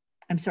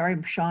 I'm sorry,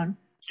 Sean?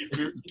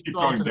 Keep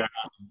going down.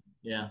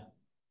 Yeah.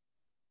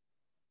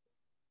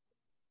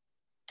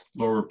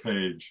 Lower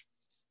page.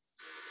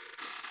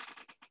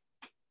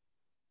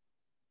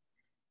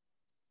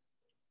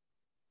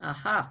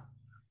 Aha.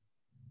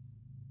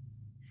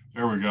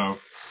 There we go.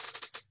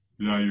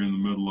 Now you're in the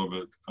middle of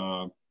it.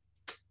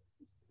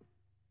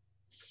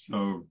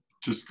 So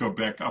just go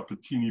back up a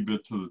teeny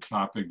bit to the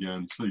top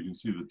again so you can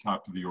see the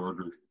top of the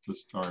order to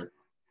start.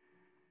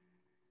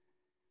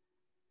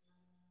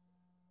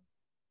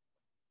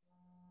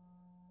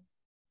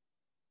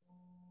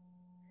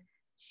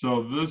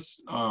 So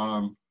this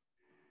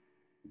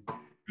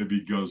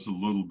maybe goes a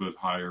little bit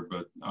higher,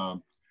 but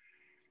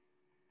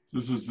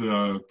this is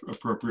the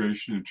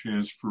appropriation and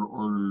transfer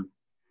order,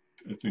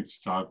 I think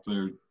stop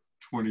there,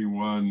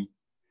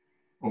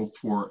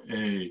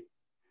 2104A.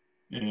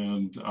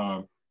 And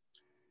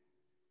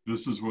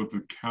this is what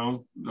the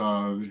count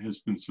has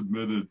been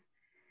submitted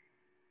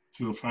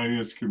to the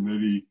Finance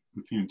Committee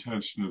with the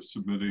intention of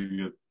submitting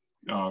it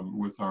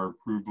with our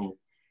approval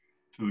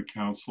to the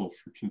Council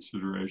for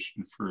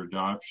consideration for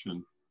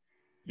adoption.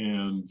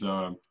 And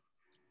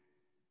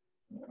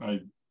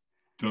I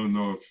don't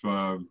know if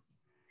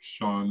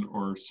Sean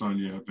or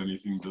Sonia have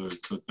anything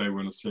that they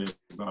want to say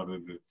about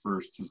it at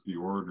first as the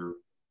order.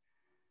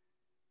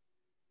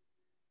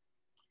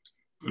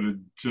 But it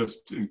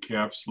just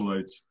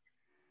encapsulates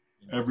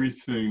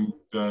everything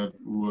that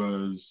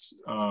was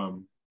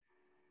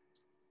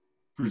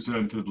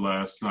presented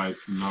last night.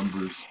 The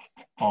numbers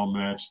all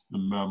matched the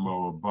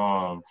memo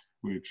above,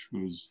 which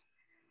was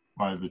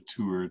why the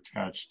two are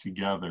attached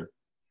together.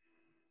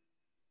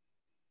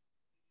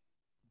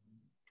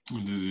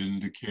 And it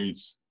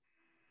indicates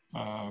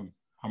how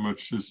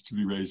much is to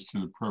be raised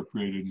and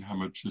appropriated and how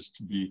much is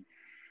to be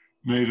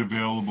made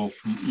available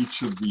from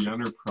each of the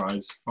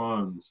enterprise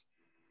funds.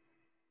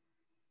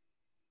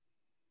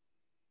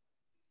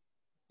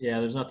 Yeah,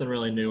 there's nothing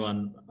really new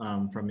on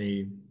from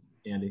me,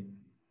 Andy.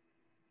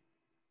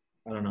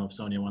 I don't know if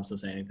Sonia wants to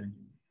say anything.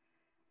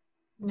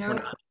 No.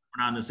 We're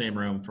not in the same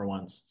room for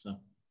once, so.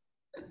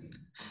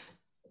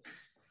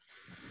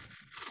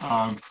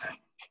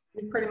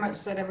 You pretty much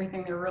said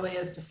everything there really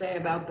is to say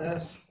about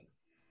this.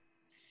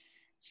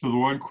 So the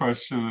one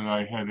question that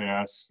I had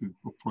asked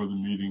before the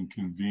meeting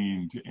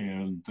convened,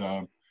 and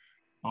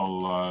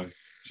I'll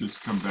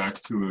just come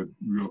back to it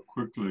real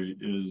quickly,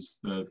 is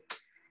that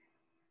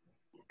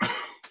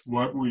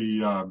what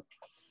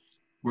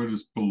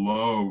is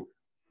below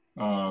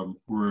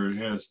where it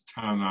has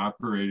town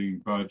operating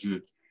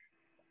budget,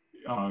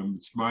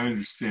 it's my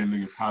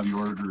understanding of how the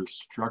order is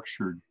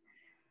structured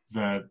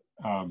that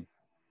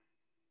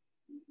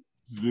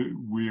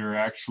we are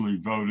actually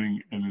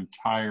voting an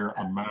entire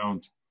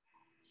amount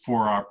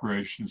for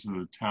operations of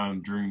the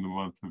town during the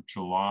month of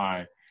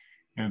July,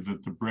 and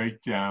that the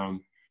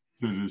breakdown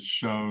that is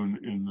shown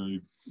in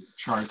the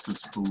chart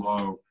that's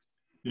below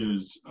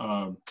is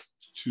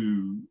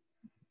to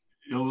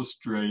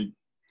illustrate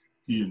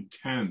the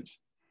intent,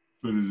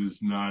 but it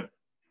is not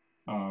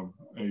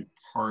a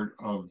part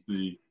of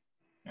the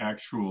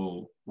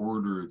actual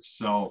order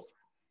itself,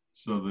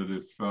 so that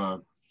if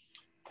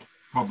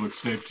public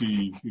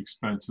safety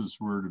expenses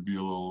were to be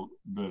a little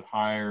bit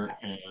higher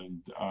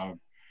and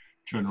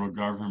general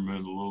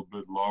government a little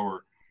bit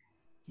lower,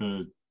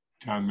 the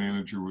town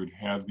manager would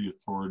have the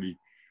authority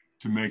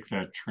to make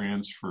that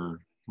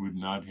transfer, would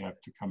not have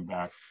to come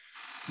back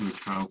to the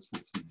council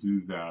to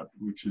do that,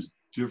 which is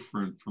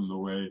different from the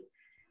way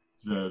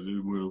that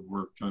it would have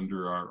worked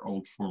under our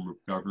old form of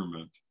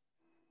government.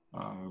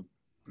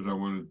 But I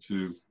wanted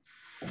to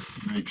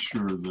make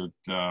sure that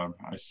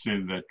I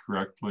stated that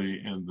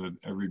correctly and that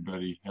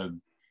everybody had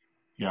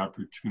the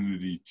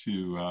opportunity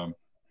to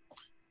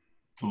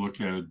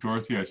look at it.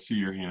 Dorothy, I see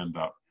your hand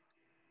up.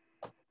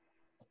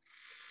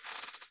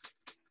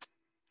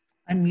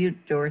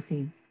 Unmute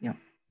Dorothy. Yep.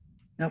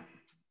 Nope.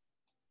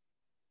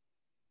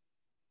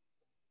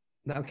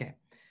 Okay.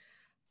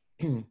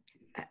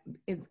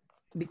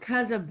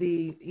 Because of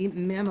the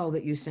memo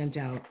that you sent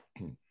out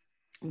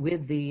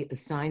with the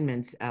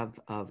assignments of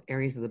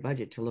areas of the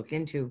budget to look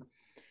into,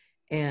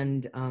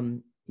 and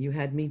you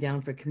had me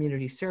down for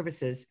community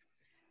services,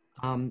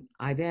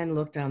 I then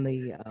looked on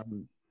the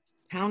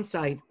town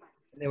site.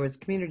 There was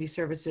community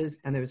services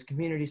and there was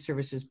community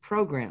services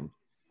program.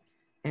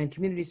 And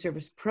community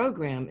service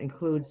program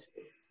includes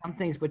some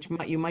things which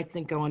you might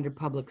think go under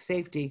public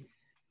safety.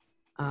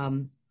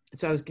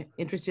 So I was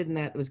interested in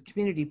that. It was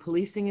community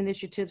policing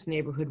initiatives,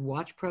 neighborhood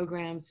watch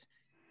programs,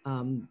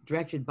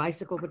 directed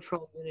bicycle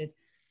patrol unit.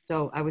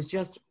 So I was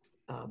just,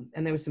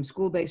 and there was some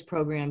school-based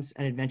programs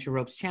and Adventure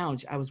Ropes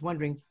Challenge. I was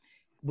wondering,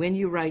 when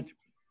you write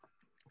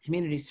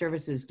community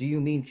services, do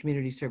you mean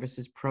community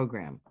services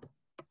program?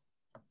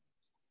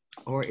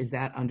 Or is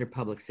that under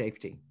public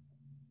safety?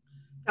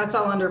 That's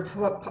all under,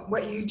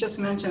 what you just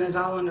mentioned is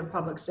all under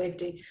public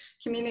safety.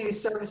 Community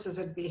services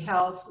would be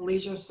health,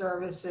 leisure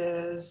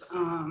services,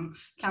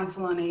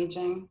 council on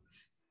aging.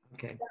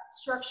 Okay. That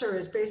structure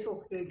is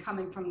basically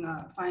coming from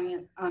the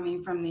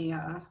from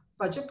the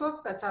budget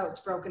book. That's how it's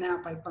broken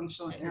out by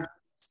functional areas.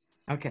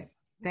 Okay,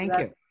 thank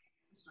you.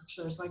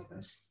 Structure is like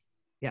this.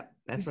 Yep,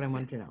 that's what I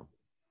wanted to know.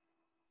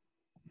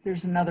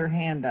 There's another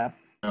hand up.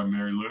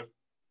 Mary Lou?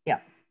 Yeah.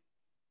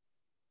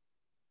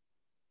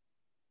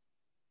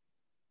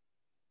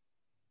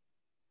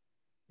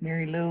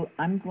 Mary Lou,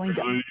 I'm going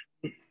to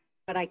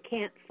but I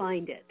can't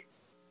find it.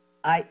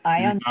 I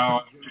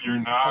You're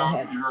now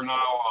on.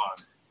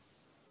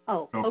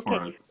 Oh, Go okay.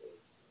 for it.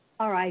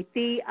 All right.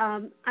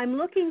 I'm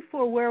looking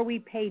for where we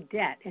pay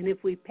debt and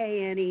if we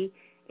pay any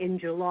in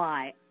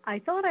July. I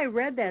thought I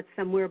read that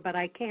somewhere, but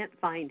I can't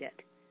find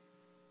it.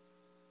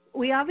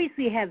 We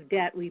obviously have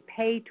debt. We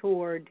pay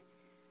toward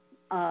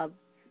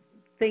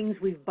things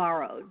we've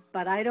borrowed,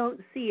 but I don't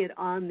see it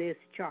on this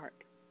chart.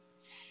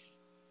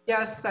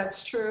 Yes,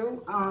 that's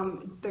true.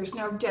 There's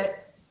no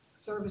debt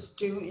service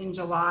due in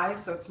July,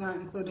 so it's not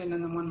included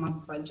in the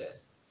 1-month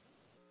budget.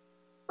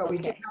 But we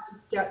do Okay. have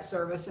a debt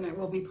service, and it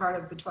will be part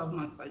of the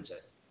 12-month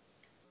budget.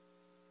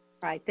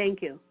 All right.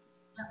 Thank you.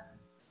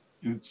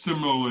 And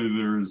similarly,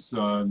 there's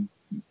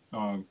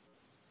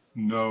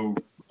no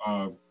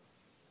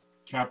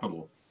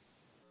capital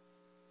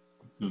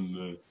in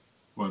the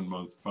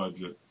 1-month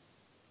budget.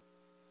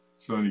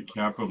 So any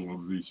capital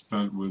to be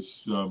spent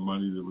was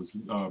money that was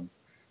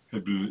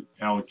had been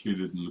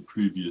allocated in the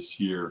previous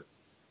year.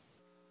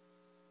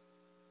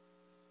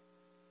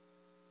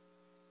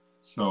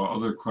 So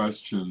other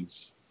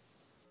questions?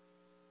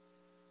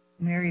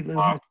 Mary Lou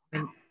has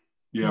been,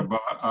 Yeah, but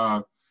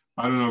I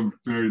don't know,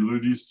 Mary Lou,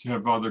 do you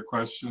have other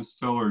questions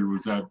still, or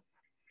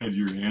had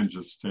your hand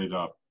just stayed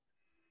up?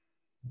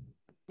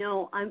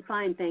 No, I'm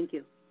fine. Thank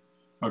you.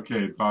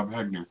 Okay, Bob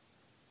Hegner.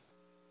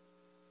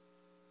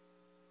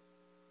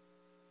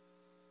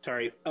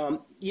 Sorry.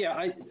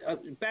 Yeah,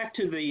 back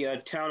to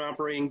the town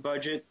operating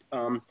budget.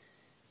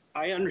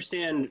 I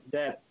understand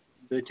that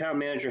the town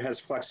manager has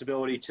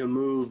flexibility to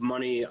move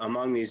money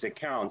among these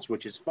accounts,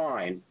 which is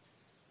fine.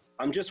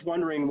 I'm just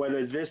wondering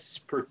whether this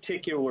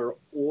particular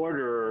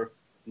order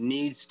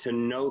needs to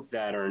note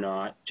that or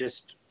not,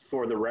 just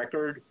for the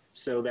record,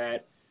 so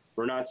that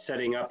we're not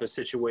setting up a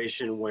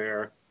situation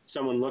where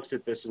someone looks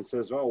at this and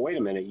says, oh, wait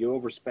a minute, you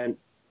overspent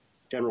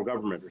general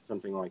government or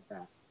something like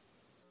that.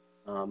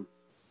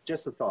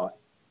 Just a thought.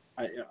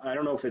 I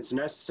don't know if it's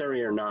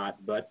necessary or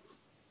not, but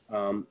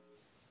Not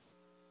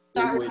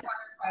required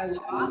by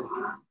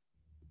law.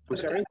 I'm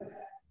sorry?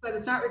 But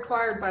it's not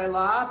required by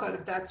law, but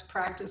if that's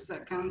practice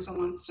that council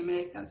wants to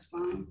make, that's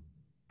fine.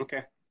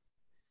 Okay.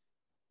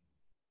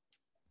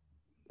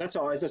 That's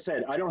all. As I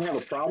said, I don't have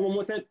a problem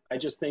with it. I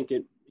just think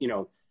it,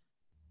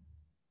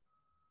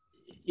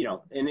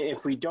 and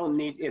if we don't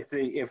need, if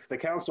the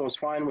council is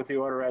fine with the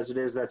order as it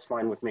is, that's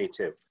fine with me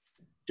too.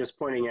 Just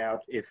pointing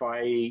out, if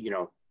I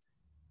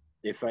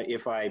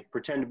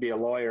pretend to be a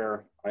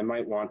lawyer, I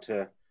might want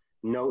to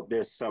note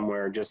this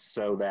somewhere just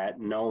so that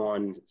no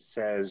one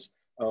says,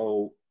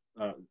 oh,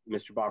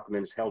 Mr.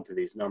 Bachman is held to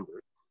these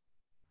numbers.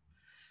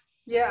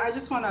 Yeah, I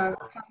just want to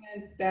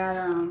comment that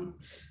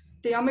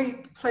the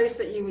only place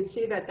that you would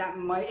see that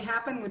might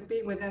happen would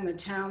be within the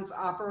town's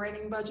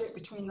operating budget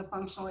between the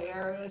functional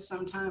areas.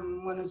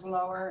 Sometime one is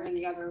lower and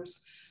the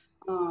others,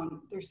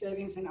 there's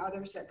savings in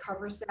others that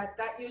covers that.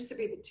 That used to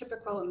be the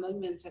typical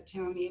amendments at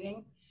town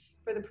meeting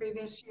for the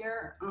previous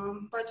year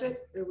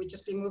budget. It would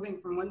just be moving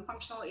from one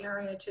functional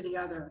area to the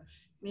other,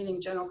 meaning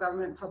general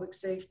government, public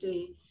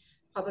safety,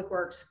 public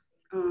works,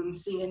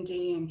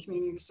 C&D, and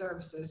community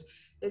services.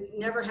 It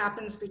never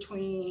happens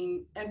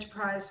between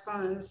enterprise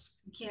funds.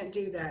 You can't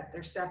do that.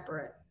 They're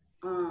separate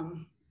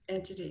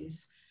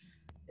entities.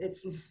 It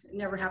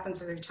never happens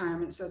with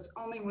retirement. So it's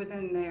only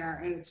within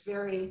there, and it's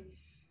very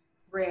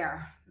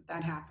rare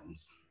that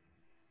happens.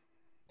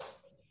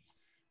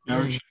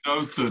 Now, we should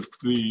note that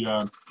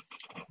the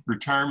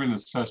retirement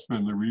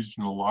assessment and the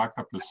regional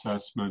lockup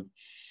assessment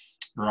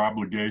are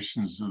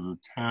obligations of the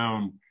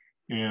town,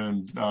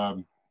 and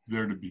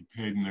they're to be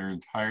paid in their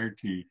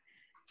entirety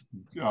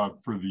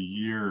for the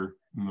year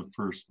in the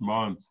first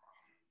month.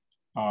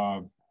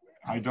 I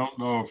don't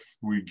know if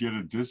we get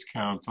a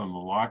discount on the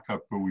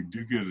lockup, but we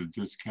do get a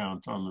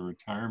discount on the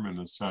retirement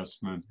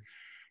assessment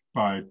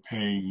by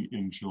paying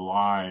in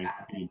July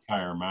the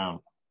entire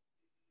amount.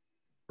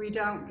 We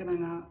don't get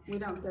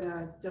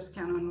a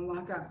discount on the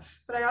lockup.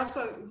 But I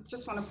also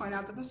just want to point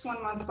out that this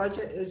 1-month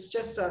budget is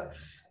just a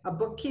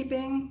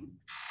bookkeeping.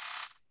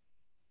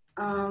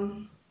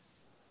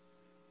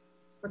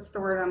 What's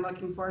the word I'm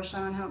looking for?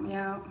 Sean, help me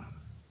out.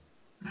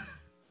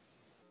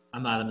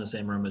 I'm not in the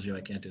same room as you.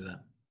 I can't do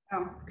that.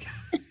 Oh.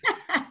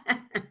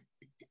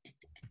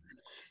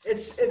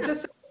 It's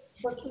just a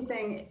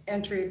bookkeeping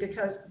entry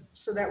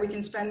so that we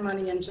can spend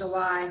money in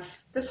July.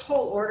 This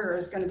whole order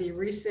is going to be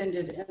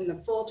rescinded and the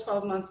full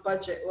 12-month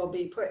budget will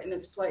be put in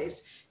its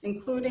place,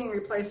 including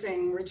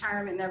replacing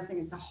retirement and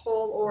everything. The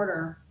whole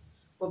order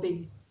will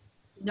be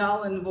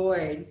null and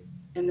void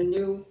and the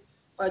new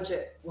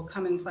budget will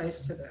come in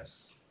place to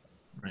this.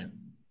 Right.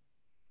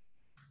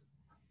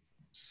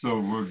 So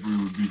what we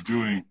would be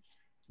doing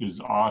is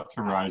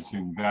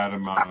authorizing that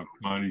amount of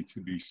money to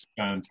be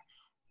spent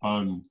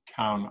on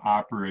town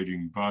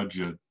operating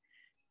budget.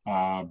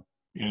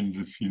 And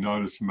if you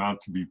notice,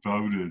 amount to be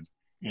voted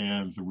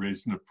and the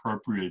raise and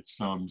appropriate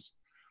sums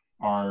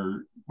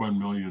are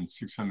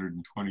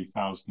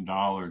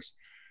 $1,620,000.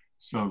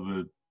 So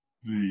that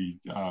the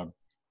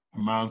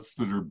amounts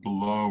that are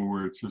below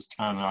where it says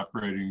town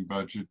operating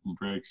budget and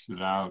breaks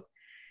it out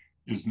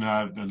is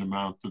not an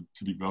amount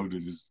to be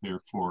voted, is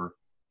there for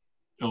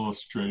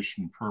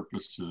illustration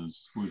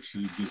purposes, which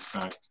gets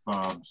back to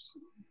Bob's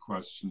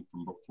question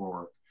from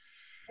before.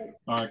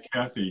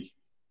 Kathy,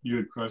 you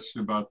had a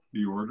question about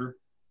the order?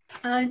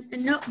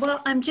 No,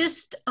 well, I'm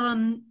just,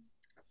 I'm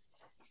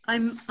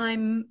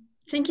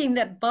thinking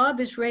that Bob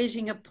is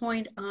raising a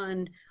point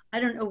on, I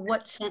don't know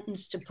what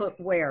sentence to put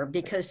where,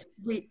 because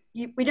we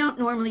don't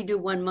normally do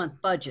 1 month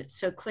budget.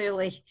 So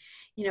clearly,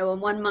 you know, a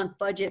 1 month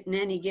budget in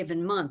any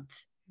given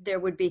month, there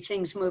would be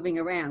things moving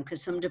around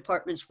because some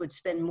departments would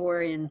spend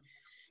more in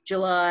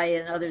July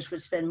and others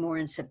would spend more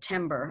in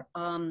September.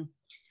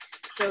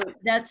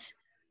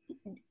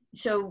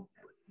 So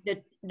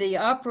the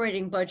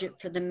operating budget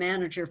for the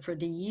manager for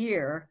the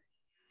year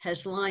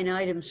has line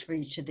items for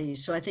each of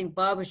these. So I think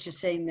Bob was just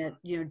saying that,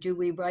 you know, do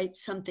we write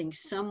something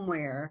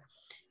somewhere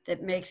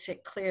that makes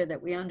it clear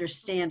that we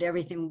understand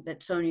everything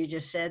that Sonia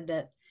just said,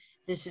 that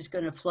this is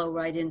going to flow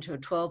right into a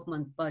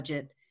 12-month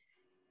budget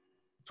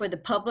for the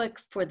public,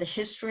 for the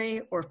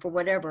history, or for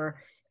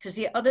whatever. Because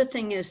the other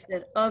thing is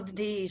that of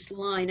these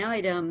line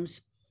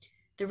items,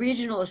 the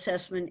regional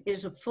assessment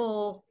is a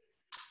full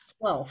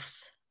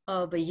 12th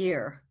of a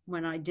year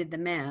when I did the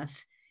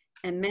math,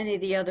 and many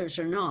of the others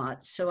are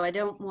not. So I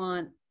don't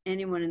want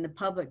anyone in the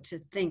public to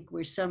think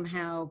we're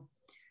somehow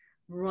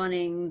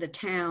running the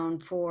town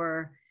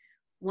for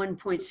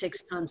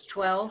 1.6 times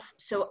 12.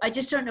 So I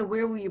just don't know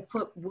where will you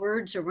put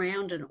words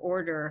around an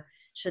order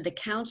so the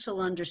council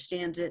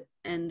understands it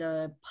and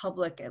the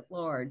public at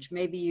large.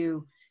 Maybe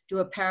you do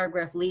a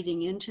paragraph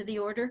leading into the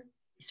order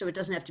so it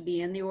doesn't have to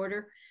be in the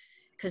order,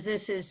 because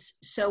this is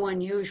so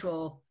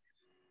unusual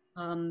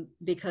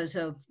because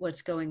of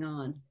what's going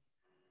on.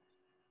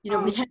 You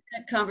know, we had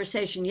that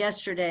conversation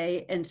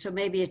yesterday, and so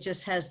maybe it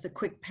just has the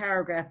quick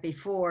paragraph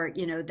before,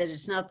 you know, that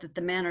it's not that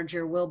the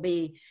manager will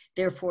be,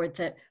 therefore,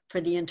 that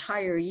for the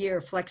entire year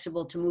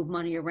flexible to move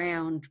money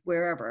around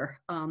wherever,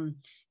 and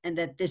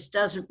that this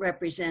doesn't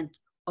represent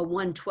a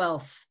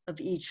 1/12 of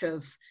each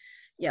of,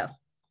 yeah.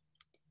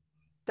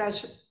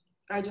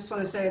 I just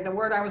want to say the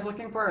word I was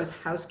looking for is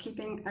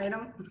housekeeping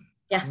item.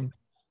 Yeah.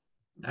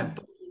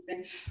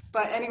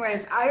 But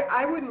anyways,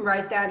 I wouldn't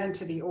write that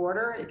into the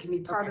order. It can be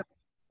part of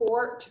the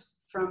report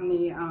from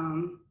the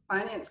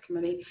finance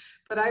committee,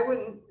 but I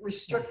wouldn't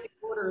restrict the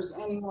orders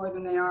any more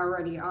than they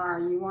already are.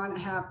 You want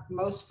to have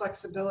most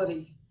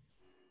flexibility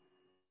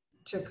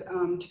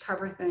to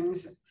cover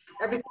things.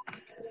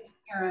 Everything's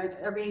transparent.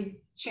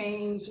 Every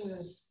change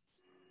is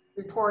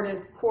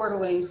reported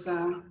quarterly.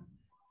 So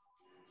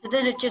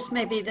then it just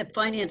may be that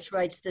finance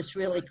writes this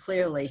really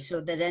clearly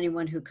so that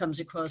anyone who comes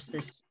across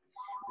this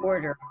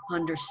order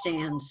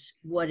understands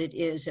what it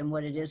is and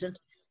what it isn't.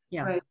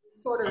 Yeah. Right.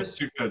 Sort I of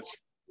think that's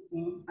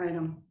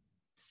item.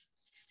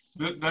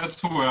 That's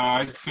the way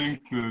I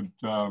think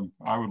that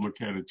I would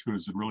look at it too,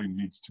 is it really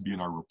needs to be in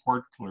our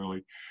report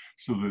clearly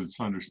so that it's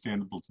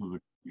understandable to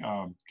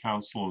the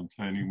council and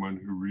to anyone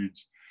who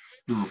reads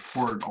the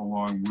report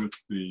along with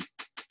the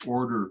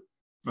order.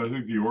 But I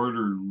think the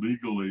order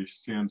legally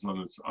stands on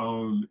its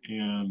own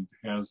and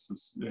has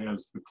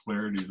the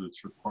clarity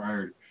that's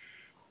required.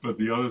 But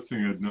the other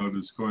thing I'd note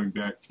is going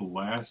back to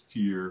last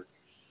year,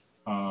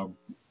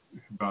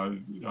 about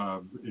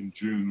in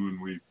June when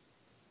we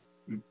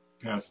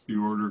passed the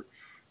order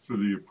for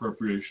the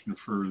appropriation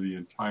for the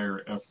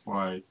entire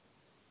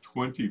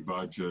FY20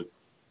 budget,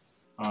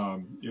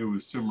 it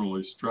was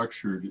similarly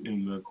structured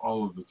in that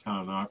all of the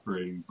town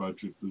operating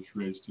budget was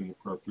raised and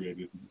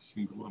appropriated in a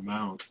single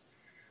amount.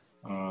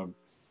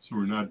 So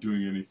we're not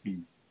doing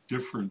anything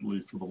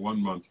differently for the 1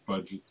 month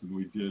budget than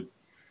we did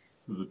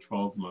for the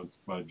 12-month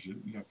budget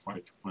in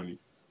FY20.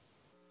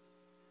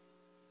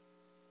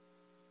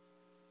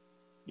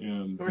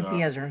 And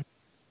Dorothy Ezra.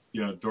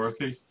 Yeah,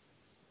 Dorothy?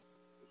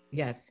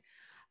 Yes.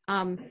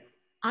 I'm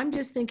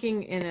just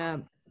thinking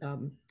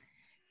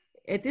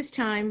at this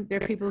time, there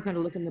are people who are going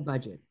to look in the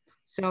budget.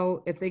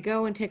 So if they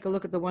go and take a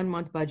look at the 1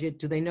 month budget,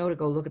 do they know to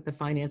go look at the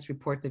finance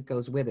report that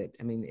goes with it?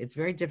 I mean, it's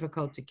very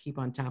difficult to keep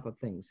on top of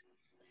things.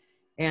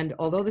 And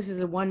although this is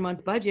a 1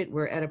 month budget,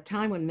 we're at a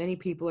time when many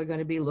people are going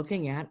to be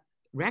looking at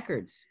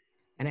records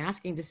and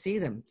asking to see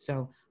them.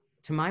 So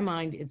to my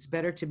mind, it's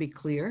better to be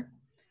clear.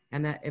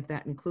 And that if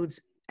that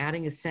includes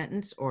adding a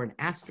sentence or an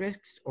asterisk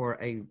or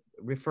a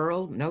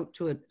referral note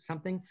to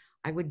something,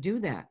 I would do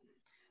that.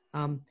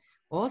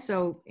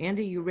 Also,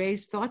 Andy, you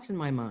raised thoughts in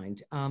my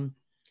mind.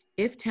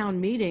 If town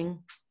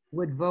meeting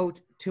would vote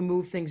to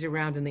move things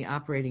around in the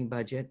operating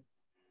budget,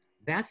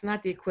 that's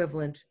not the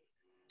equivalent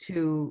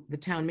to the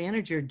town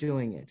manager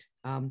doing it.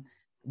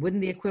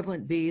 Wouldn't the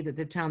equivalent be that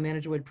the town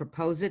manager would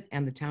propose it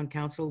and the town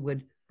council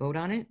would vote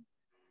on it?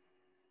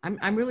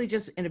 I'm really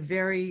just in a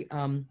very,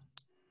 I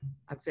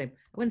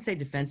wouldn't say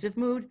defensive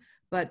mood,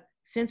 but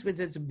since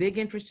there's a big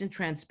interest in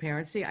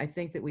transparency, I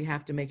think that we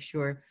have to make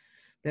sure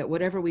that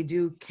whatever we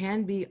do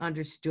can be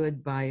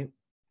understood by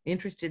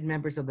interested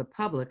members of the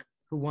public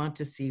who want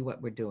to see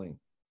what we're doing.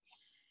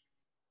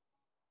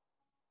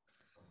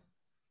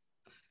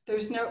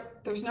 There's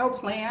no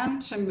plan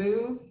to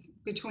move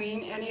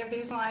between any of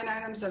these line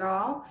items at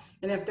all?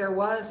 And if there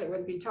was, it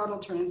would be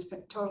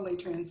totally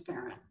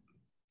transparent.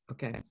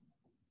 Okay,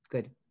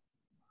 good.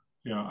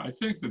 Yeah, I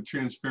think the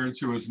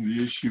transparency wasn't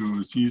the issue, it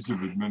was ease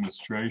of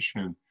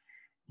administration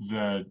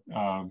that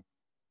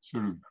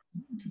sort of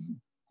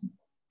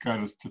got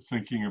us to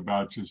thinking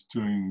about just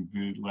doing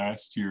the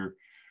last year,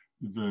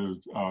 the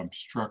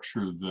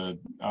structure that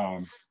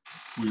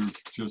we've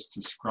just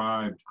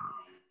described.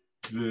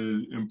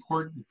 The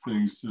important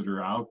things that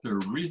are out there,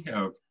 we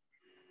have,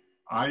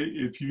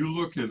 if you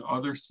look at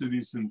other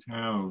cities and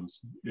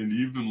towns, and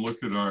even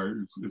look at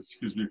our,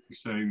 excuse me for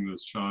saying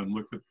this, Sean,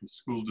 look at the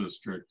school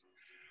district,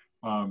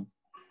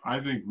 I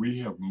think we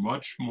have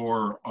much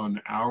more on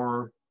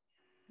our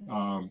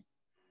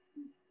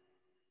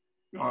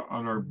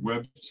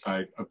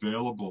website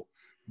available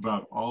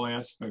about all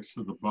aspects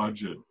of the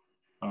budget,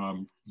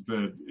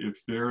 that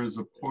if there is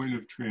a point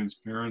of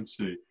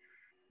transparency,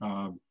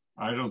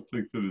 I don't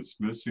think that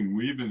it's missing.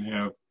 We even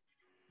have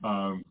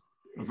a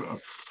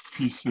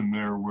piece in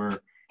there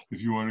where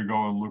if you want to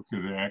go and look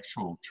at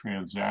actual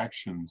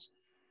transactions,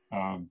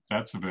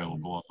 that's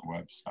available on the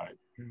website.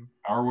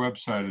 Our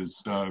website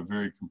is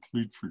very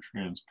complete for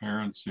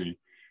transparency,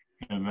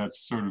 and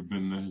that's sort of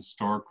been the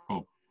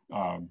historical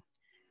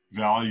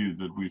value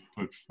that we've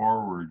put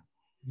forward.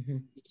 Mm-hmm.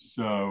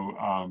 So,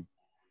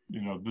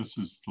 you know, this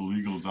is the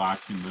legal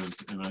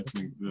document, and I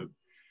think that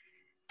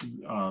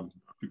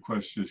the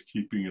question is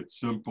keeping it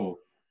simple.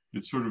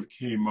 It sort of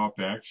came up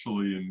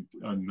actually in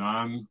a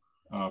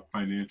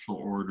non-financial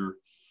order.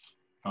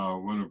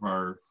 One of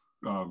our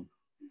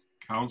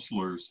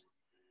counselors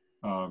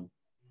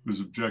was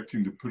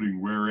objecting to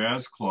putting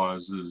whereas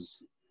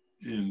clauses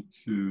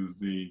into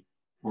the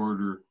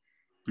order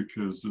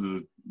because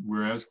the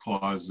whereas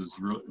clauses,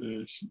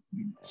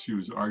 she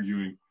was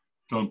arguing,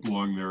 don't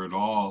belong there at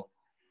all,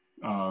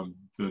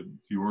 that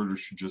the order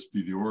should just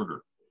be the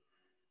order.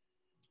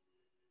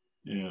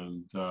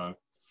 And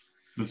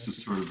this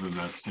is sort of in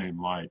that same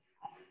light.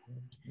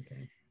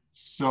 Okay.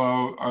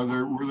 So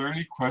were there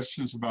any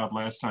questions about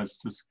last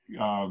night's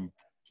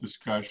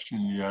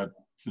discussion yet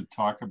to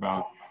talk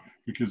about?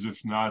 Because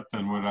if not,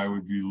 then what I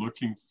would be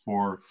looking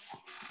for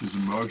is a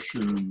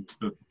motion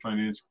that the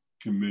Finance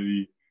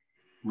Committee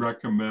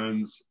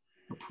recommends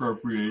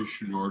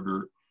appropriation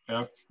order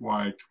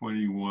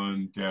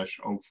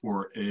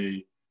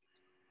FY21-04A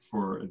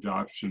for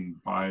adoption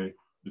by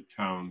the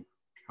town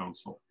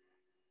council.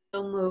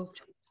 So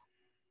moved.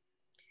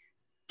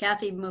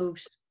 Kathy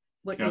moves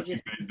what Kathy you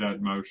just made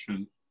that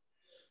motion.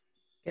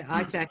 Yeah,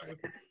 I second.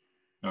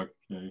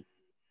 Okay.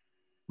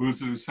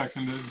 Who's it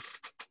seconded?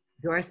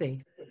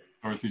 Dorothy.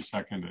 Dorothy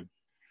seconded.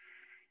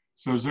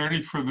 So is there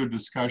any further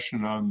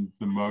discussion on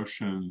the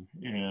motion?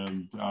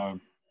 And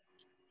I'm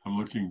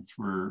looking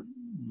for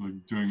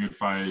doing it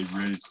by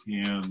raised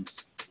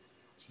hands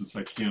since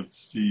I can't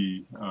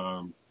see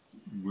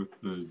with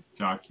the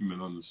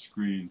document on the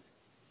screen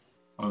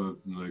other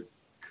than the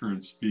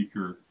current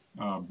speaker,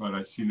 but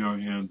I see no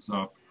hands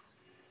up.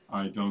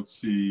 I don't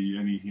see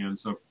any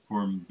hands up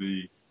from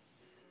the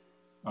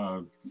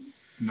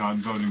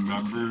non-voting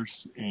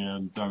members,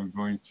 and I'm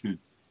going to,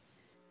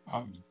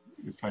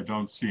 if I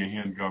don't see a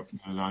hand go up from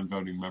the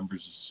non-voting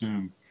members,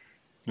 assume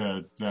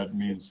that that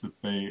means that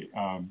they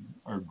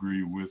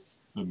agree with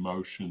the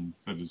motion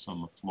that is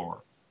on the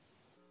floor.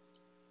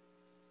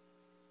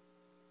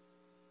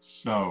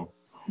 So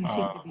You seem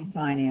to be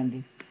fine,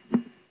 Andy.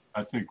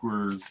 I think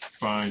we're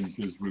fine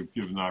because we've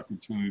given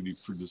opportunity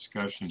for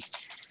discussion.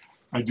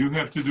 I do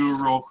have to do a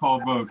roll call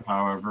vote,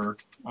 however,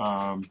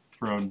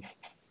 from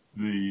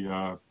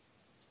the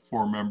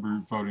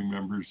 4 voting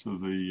members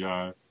of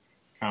the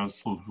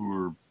council who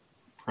are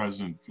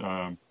present.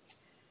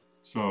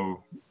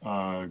 So,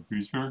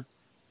 Griesmer?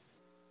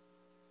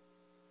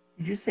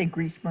 Did you say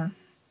Griesmer?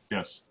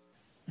 Yes.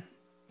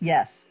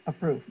 Yes,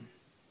 approve.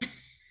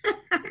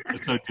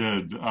 Yes, I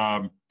did.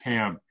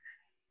 Pam?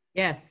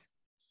 Yes.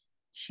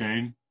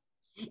 Shane?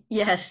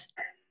 yes.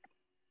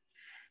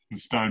 And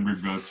Steinberg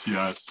votes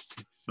yes.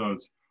 So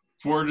it's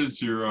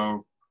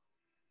 4-0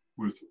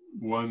 with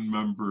 1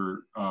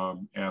 member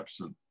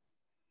absent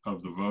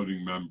of the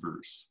voting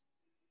members.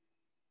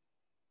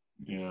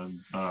 And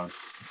I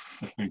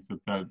think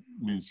that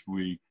means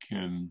we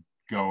can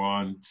go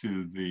on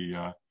to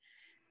the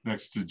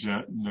next 2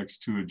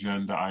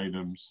 agenda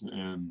items,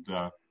 and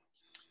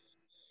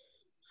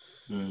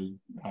the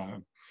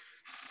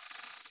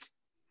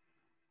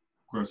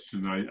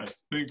question I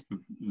think that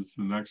is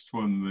the next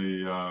one,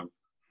 the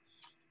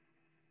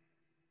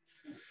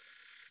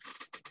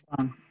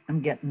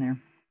I'm getting there.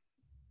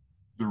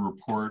 the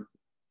report,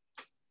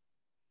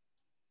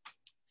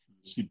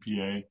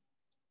 CPA.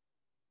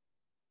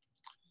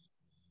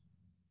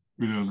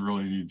 We don't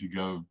really need to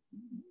go.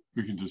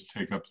 We can just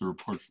take up the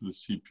report for the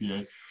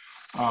CPA.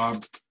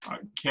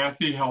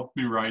 Kathy helped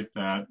me write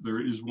that.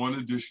 There is one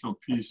additional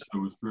piece that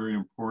was very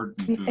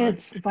important.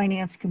 It's the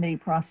Finance Committee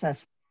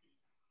process.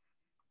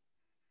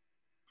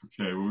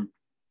 Okay. Well,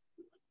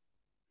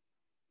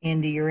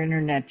 Andy, your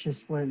internet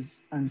just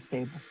was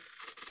unstable.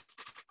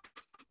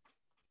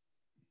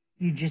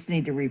 You just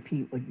need to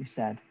repeat what you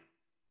said.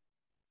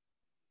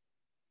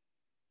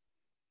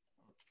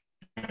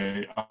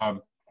 Okay.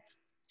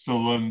 So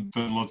then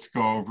let's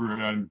go over,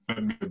 and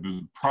there may have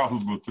been a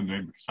problem with the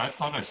name because I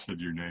thought I said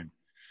your name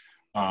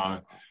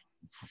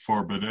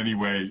before, but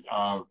anyway,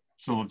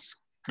 so let's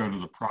go to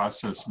the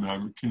process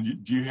now. Do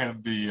you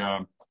have the,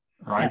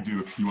 or I do,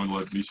 Yes. if you want to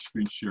let me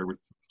screen share with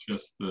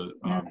just the.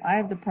 No, I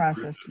have the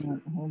process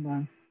note. Hold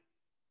on.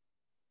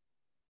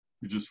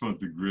 We just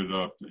want the grid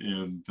up,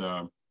 and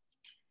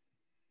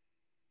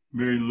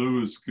Mary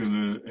Lou is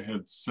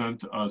had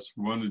sent us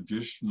one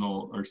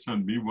additional, or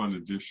send me one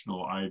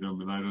additional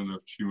item, and I don't know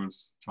if she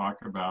wants to talk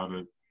about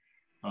it.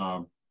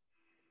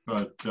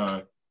 But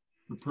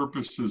the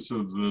purposes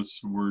of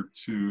this were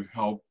to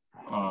help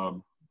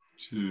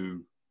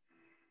to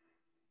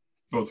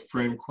both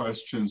frame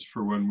questions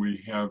for when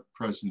we have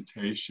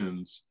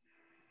presentations,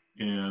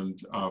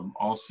 and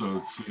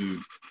also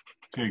to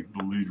take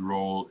the lead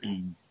role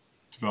in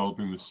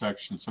developing the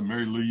section. So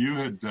Mary Lou, you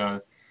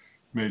had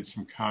made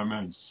some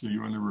comments. So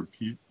you want to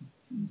repeat?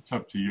 It's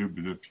up to you,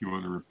 but if you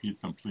want to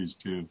repeat them, please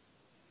do.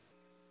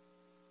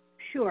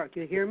 Sure.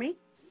 Do you hear me?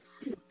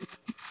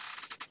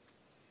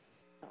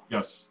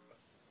 Yes.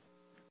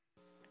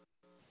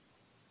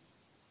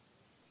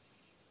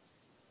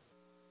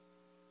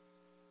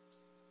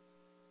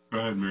 Go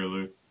ahead, Mary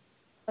Lou.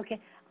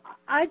 Okay.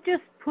 I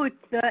just put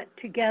that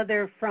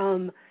together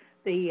from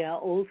the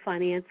old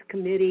finance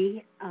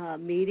committee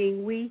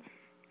meeting. We,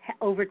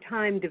 over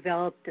time,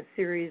 developed a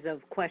series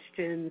of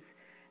questions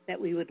that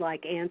we would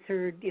like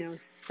answered, you know,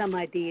 some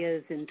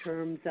ideas in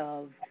terms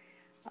of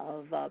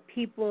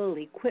people,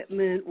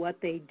 equipment, what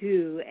they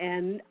do.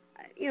 And,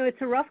 you know,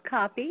 it's a rough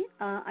copy.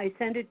 I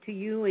send it to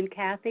you and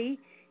Kathy.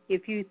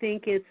 If you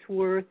think it's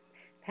worth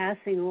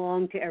passing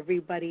along to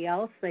everybody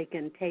else, they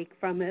can take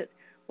from it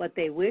what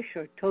they wish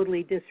or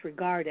totally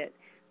disregard it.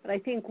 But I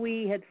think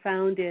we had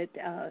found it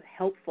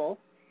helpful,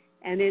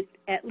 and it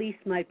at least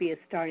might be a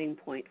starting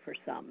point for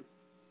some.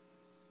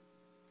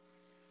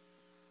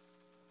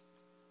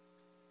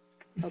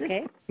 Is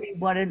Okay. this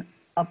what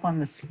up on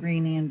the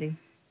screen, Andy?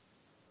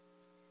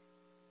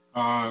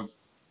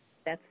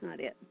 That's not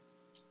it.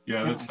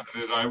 Yeah, that's not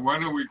it. Why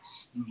don't we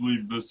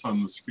leave this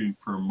on the screen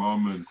for a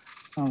moment?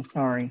 Oh,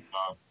 sorry.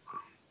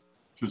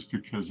 Just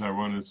because I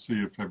want to see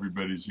if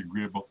everybody's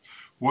agreeable.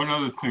 One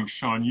other thing,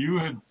 Sean, you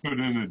had put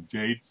in a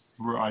date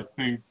for, I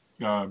think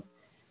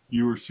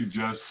you were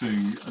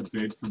suggesting a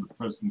date for the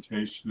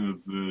presentation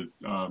of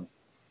the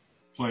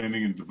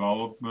planning and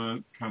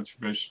development,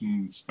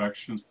 conservation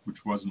inspections,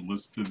 which wasn't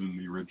listed in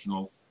the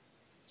original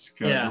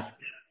schedule.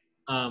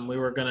 Yeah, we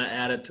were going to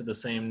add it to the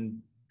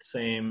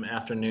same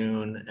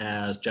afternoon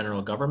as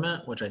general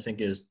government, which I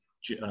think is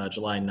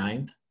July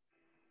 9th.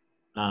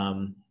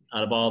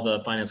 Out of all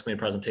the finance committee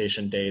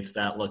presentation dates,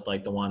 that looked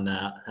like the one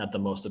that had the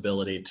most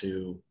ability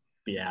to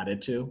be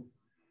added to.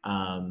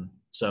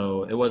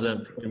 So it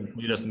wasn't,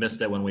 we just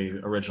missed it when we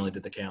originally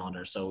did the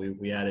calendar. So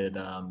we added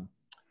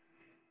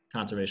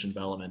conservation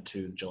development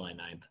to July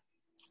 9th.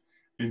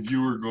 And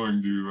you were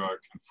going to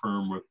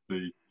confirm with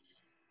the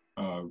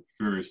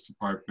various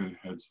department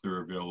heads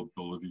their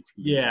availability for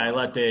the Yeah, I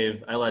let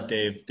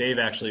Dave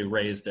actually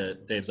raised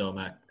it. Dave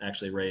Zomack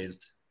actually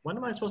raised, when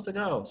am I supposed to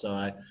go?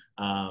 So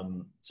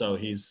so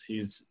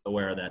he's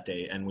aware of that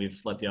date, and we've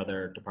let the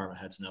other department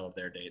heads know of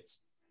their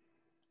dates.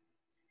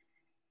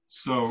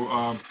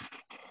 So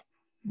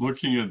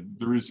looking at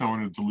the reason I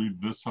wanted to leave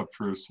this up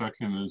for a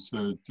second is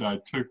that I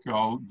took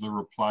all the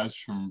replies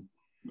from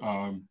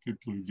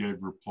people who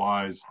gave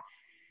replies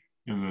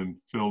and then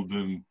filled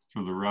in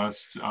for the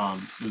rest.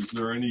 Is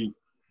there any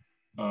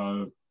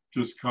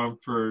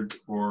discomfort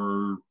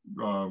or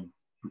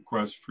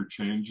request for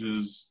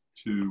changes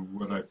to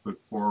what I put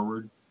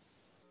forward?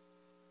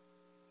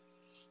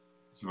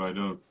 So I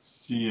don't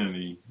see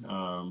any.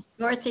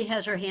 Dorothy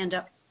has her hand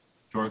up.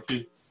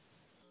 Dorothy?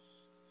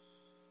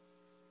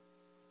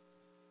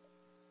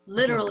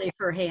 Literally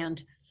her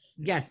hand.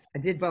 Yes, I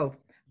did both.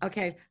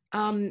 Okay.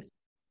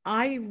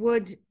 I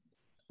would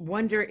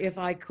wonder if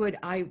I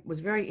was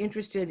very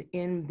interested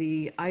in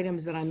the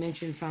items that I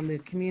mentioned from the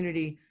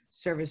community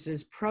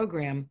services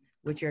program,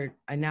 which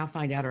I now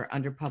find out are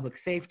under public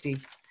safety.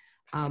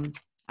 I'm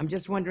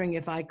just wondering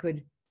if I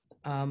could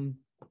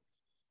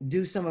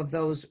do some of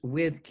those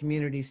with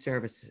community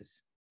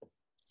services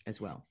as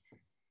well.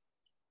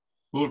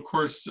 Well, of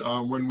course,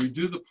 when we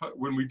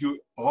do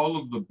all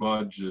of the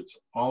budgets,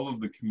 all of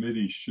the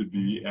committees should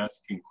be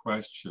asking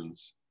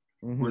questions.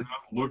 Mm-hmm. We're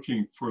not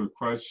looking for the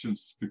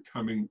questions to be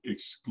coming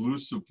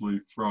exclusively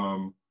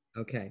from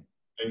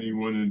any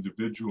one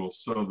individual,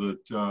 so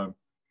that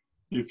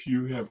if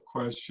you have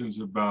questions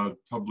about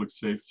public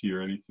safety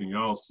or anything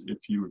else,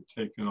 if you have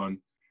taken on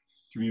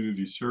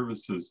community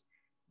services,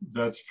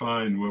 that's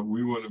fine. What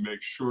we want to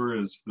make sure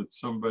is that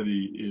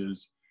somebody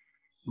is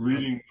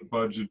reading the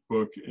budget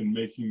book and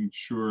making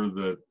sure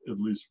that at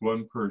least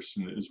one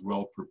person is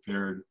well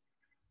prepared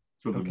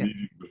for the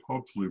meeting, but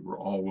hopefully we're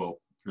all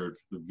well prepared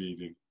for the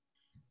meeting.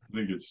 I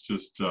think it's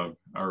just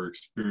our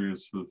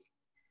experience with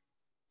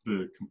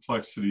the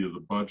complexity of the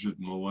budget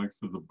and the length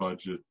of the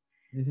budget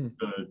you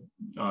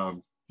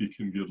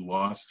can get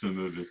lost in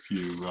it if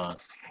you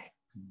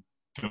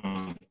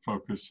don't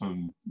focus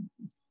on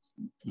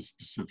the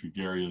specific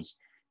areas.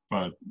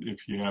 But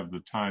if you have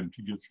the time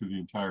to get through the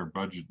entire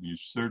budget, you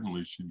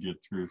certainly should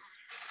get through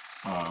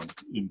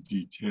in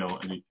detail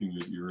anything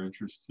that you're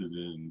interested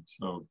in.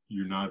 So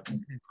you're not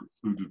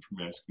precluded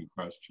from asking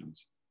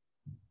questions.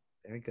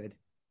 Very good.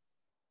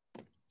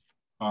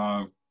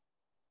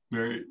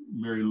 Mary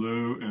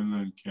Lou and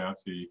then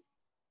Kathy.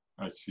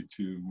 I see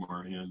two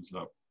more hands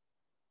up.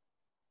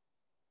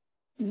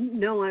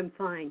 No, I'm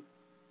fine.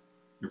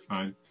 You're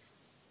fine?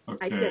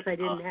 Okay. I guess I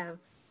didn't have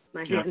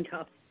my hand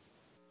up.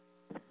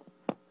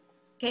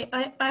 Okay,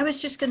 I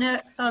was just going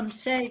to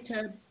say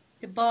to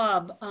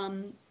Bob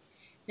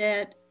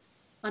that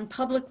on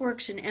Public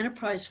Works and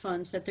Enterprise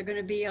Funds that they're going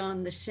to be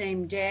on the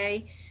same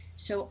day.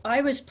 So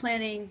I was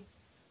planning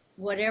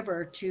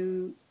whatever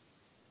to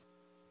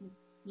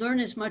learn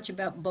as much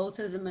about both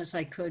of them as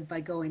I could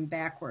by going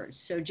backwards.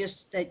 So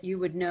just that you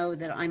would know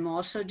that I'm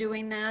also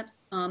doing that.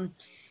 And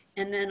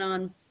then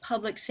on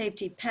Public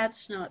Safety,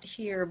 Pat's not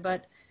here,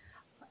 but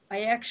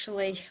I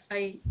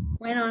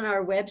went on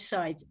our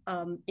website,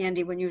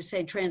 Andy, when you were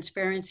saying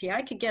transparency,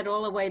 I could get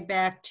all the way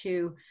back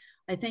to,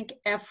 I think,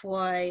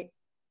 FY06.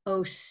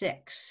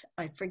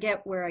 I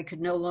forget where I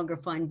could no longer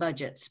find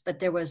budgets, but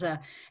there was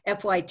a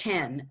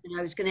FY10. And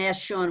I was going to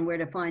ask Sean where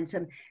to find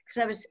some, because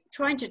I was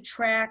trying to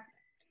track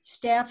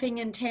staffing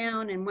in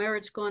town and where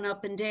it's gone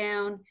up and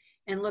down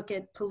and look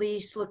at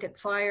police, look at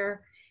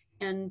fire.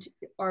 And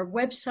our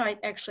website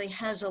actually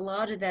has a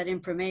lot of that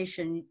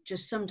information,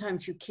 just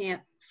sometimes you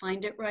can't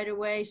find it right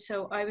away.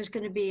 So I was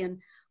going to be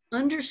an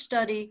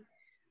understudy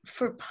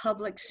for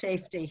public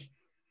safety,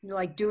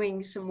 like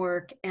doing some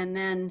work and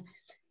then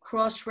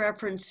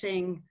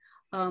cross-referencing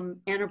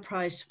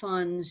enterprise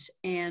funds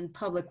and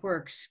public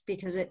works,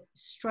 because it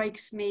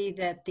strikes me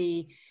that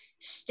the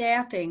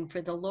staffing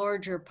for the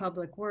larger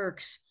public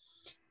works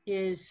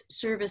is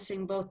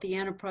servicing both the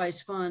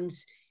enterprise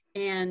funds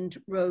and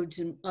roads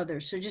and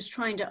others. So just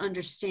trying to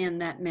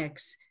understand that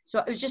mix. So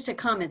it was just a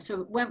comment.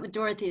 So it went with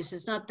Dorothy's.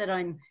 It's not that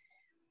I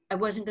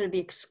wasn't going to be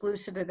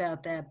exclusive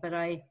about that, but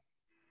I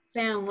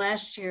found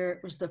last year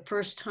it was the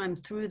first time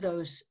through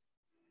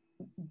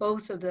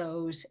both of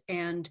those.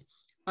 And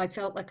I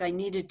felt like I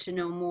needed to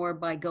know more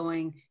by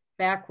going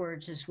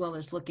backwards as well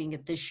as looking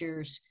at this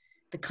year's,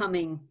 the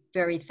coming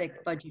very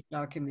thick budget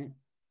document.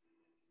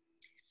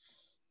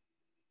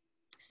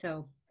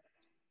 So.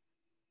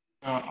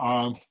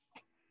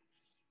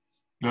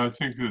 No, I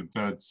think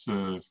that's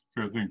a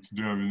fair thing to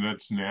do. I mean,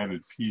 that's an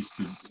added piece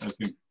that I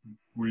think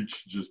we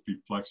should just be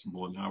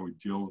flexible in how we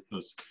deal with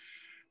this,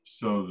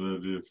 so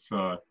that if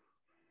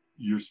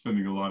you're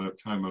spending a lot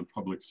of time on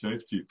public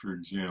safety, for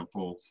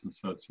example, since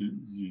that's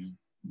the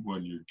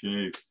one you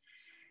gave,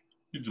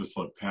 you just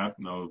let Pat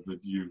know that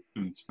you've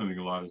been spending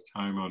a lot of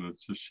time on it,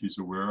 so she's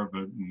aware of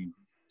it, and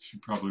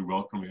she'd probably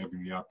welcome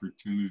having the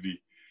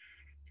opportunity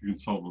to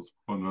consult with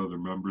one other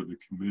member of the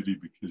committee,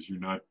 because you're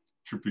not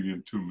tripping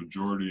into a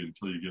majority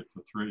until you get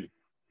to 3.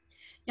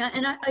 Yeah,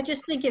 and I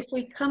just think if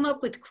we come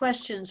up with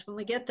questions when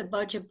we get the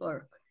budget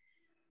book,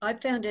 I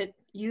found it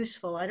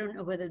useful, I don't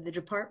know whether the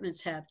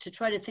departments have, to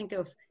try to think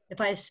of,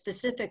 if I have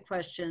specific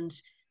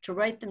questions, to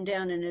write them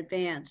down in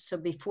advance. So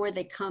before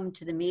they come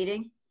to the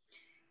meeting,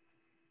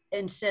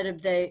 instead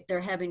of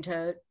they're having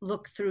to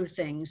look through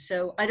things.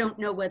 So I don't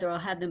know whether I'll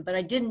have them, but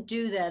I didn't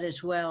do that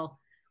as well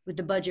with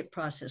the budget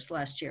process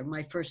last year,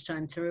 my first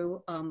time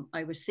through.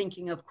 I was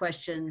thinking of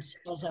questions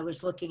as I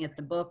was looking at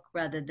the book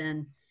rather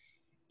than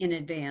in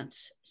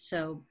advance.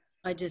 So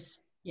I just,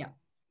 yeah,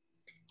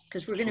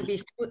 because we're going to be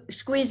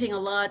squeezing a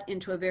lot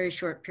into a very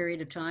short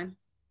period of time.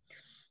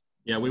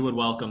 Yeah, we would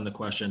welcome the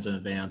questions in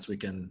advance. We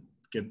can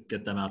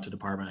get them out to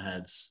department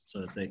heads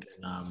so that they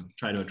can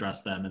try to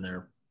address them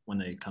when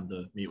they come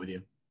to meet with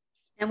you.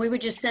 And we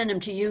would just send them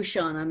to you,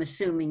 Sean, I'm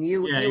assuming.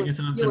 You can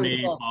send them to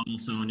me, Paul,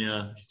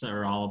 Sonia,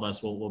 or all of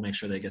us. We'll make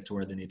sure they get to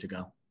where they need to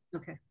go.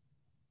 Okay.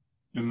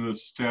 In the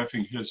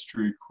staffing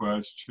history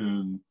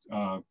question.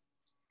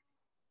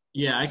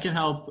 Yeah, I can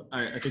help.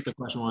 I think the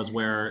question was,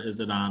 where is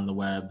it on the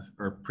web,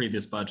 or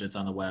previous budgets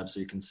on the web, so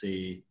you can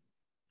see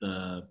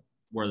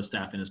where the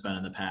staffing has been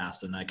in the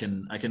past. And I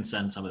can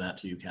send some of that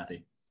to you,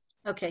 Kathy.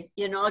 Okay,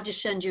 I'll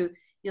just send you,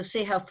 you'll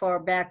see how far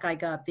back I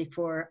got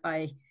before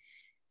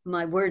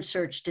my word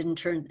search didn't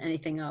turn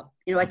anything up.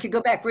 I could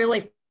go back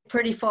really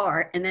pretty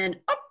far, and then,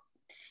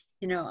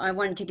 I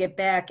wanted to get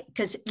back,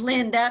 because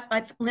Lynn,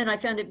 I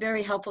found it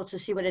very helpful to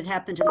see what had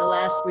happened in the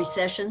last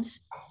recessions,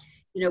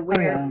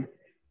 where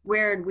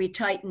had we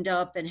tightened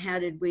up and how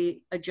did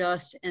we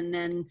adjust, and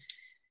then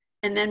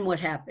what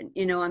happened?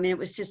 It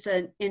was just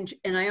and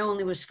I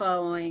only was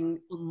following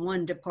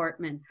one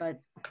department,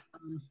 but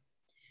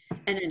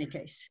in any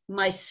case,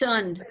 my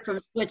son from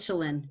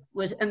Switzerland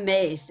was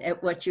amazed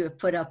at what you have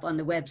put up on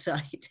the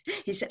website.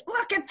 He said,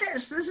 "Look at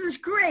this, this is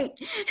great."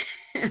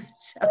 Can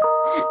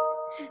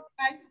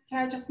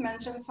I just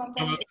mention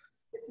something?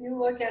 If you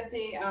look at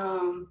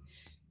the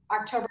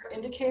October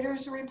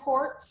indicators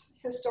reports.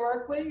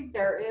 Historically,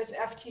 there is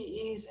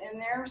FTEs in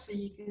there, so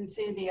you can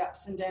see the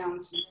ups and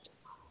downs and stuff.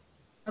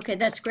 Okay,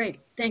 that's great.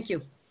 Thank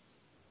you.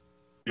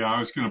 Yeah, I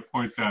was going to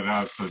point that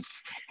out, that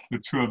the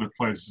two other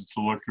places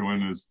to look at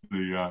one is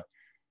the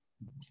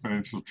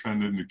financial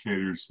trend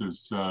indicators,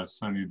 as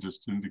Sonia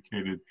just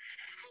indicated.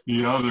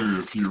 The other,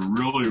 if you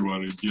really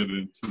want to get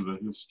into the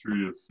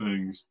history of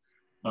things,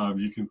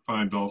 you can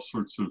find all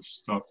sorts of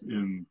stuff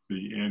in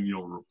the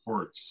annual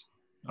reports,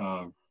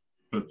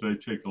 but they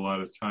take a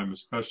lot of time,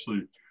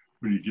 especially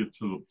when you get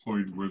to the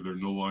point where they're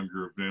no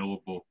longer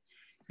available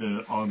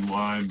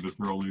online, but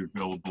they're only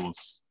available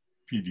as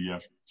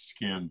PDF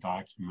scanned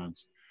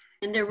documents.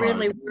 And they're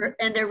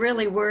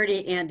really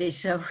wordy, Andy.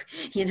 So,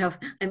 you know,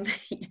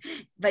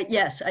 but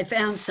yes, I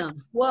found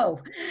some. Whoa.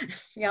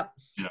 Yep.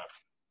 Yeah.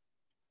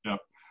 Yep.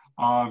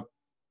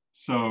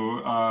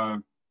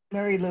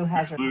 Mary Lou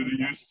has her. Lou, do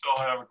you still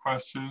have a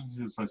question?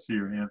 Yes, I see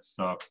your hand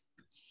up.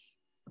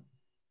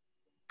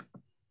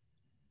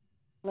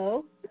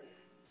 Hello?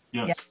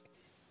 Yes.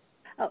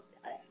 Yeah. Oh,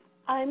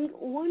 I'm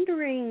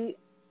wondering,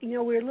 you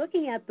know, we're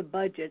looking at the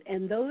budget,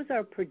 and those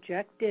are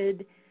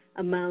projected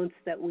amounts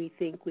that we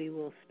think we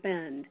will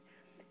spend.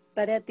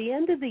 But at the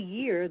end of the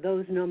year,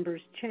 those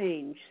numbers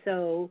change.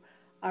 So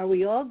are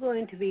we all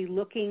going to be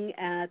looking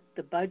at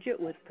the budget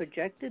with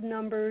projected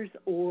numbers,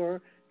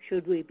 or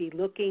should we be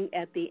looking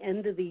at the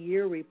end of the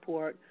year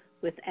report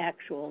with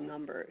actual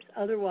numbers?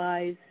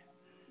 Otherwise,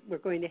 we're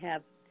going to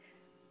have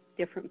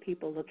different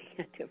people looking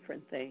at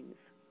different things.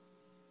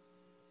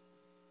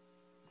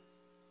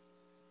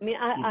 I mean,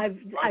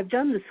 I've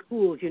done the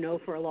schools, you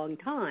know, for a long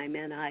time,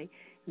 and I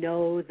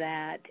know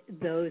that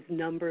those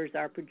numbers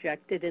are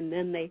projected, and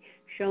then they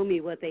show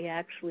me what they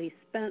actually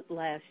spent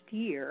last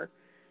year,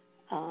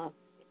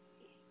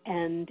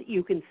 and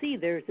you can see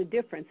there's a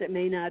difference. It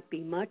may not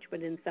be much,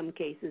 but in some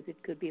cases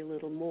it could be a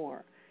little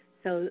more.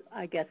 So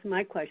I guess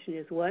my question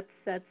is, what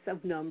sets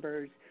of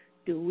numbers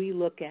do we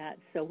look at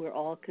so we're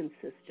all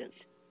consistent?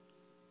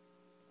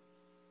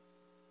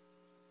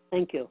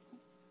 Thank you.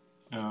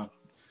 Yeah.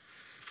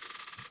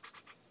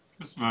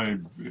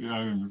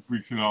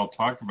 We can all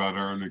talk about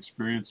our own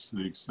experience to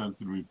the extent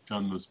that we've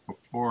done this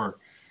before.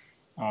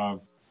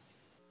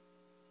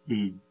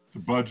 The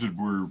budget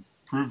we're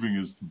approving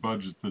is the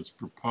budget that's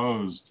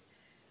proposed.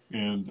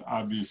 And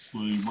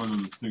obviously, one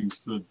of the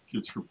things that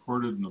gets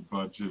reported in the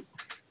budget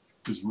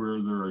is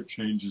where there are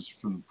changes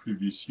from the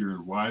previous year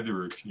and why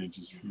there are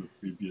changes from the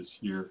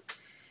previous year.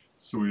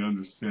 So we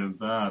understand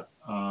that.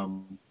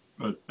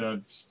 But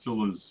that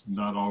still is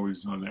not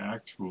always on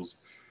actuals,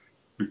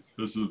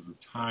 because of the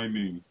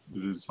timing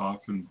that is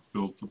often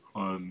built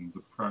upon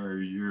the prior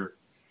year,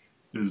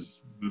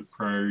 is the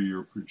prior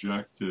year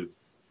projected.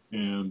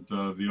 And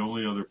the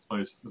only other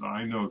place that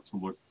I know to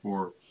look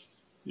for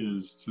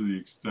is, to the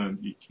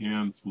extent you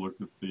can, to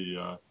look at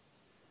the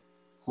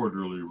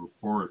quarterly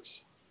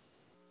reports.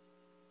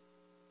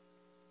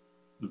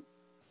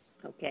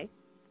 Okay.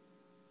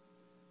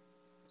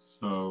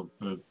 So,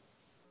 but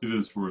it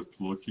is worth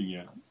looking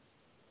at.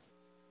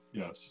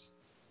 Yes.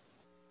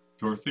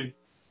 Dorothy?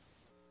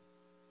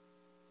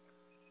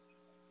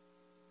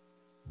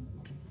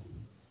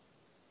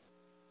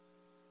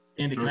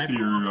 Andy, can Dorothy,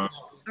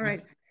 All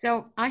right.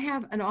 So I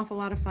have an awful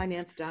lot of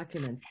finance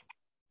documents,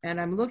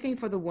 and I'm looking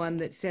for the one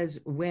that says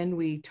when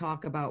we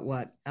talk about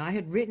what. I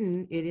had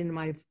written it in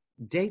my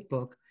date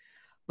book,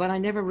 but I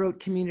never wrote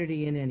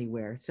community in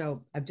anywhere.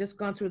 So I've just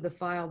gone through the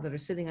file that are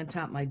sitting on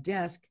top of my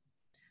desk.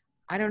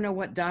 I don't know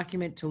what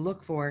document to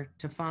look for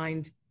to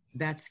find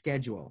that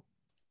schedule.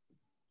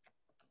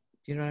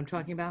 Do you know what I'm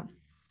talking about?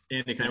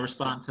 Andy, can I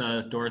respond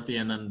to Dorothy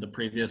and then the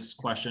previous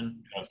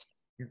question? Yes.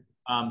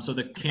 So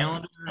the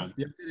calendar,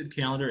 the updated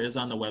calendar is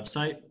on the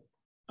website,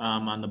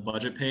 on the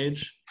budget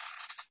page.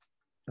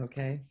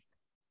 Okay.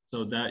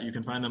 So that you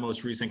can find the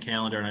most recent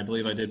calendar, and I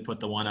believe I did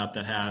put the one up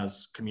that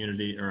has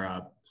community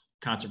or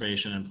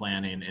conservation and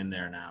planning in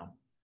there now.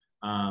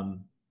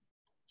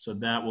 So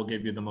that will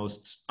give you the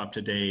most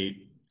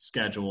up-to-date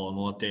schedule, and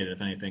we'll update it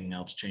if anything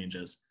else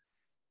changes.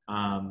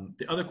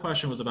 The other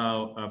question was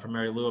about, from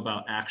Mary Lou,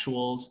 about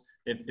actuals.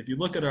 If you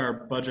look at our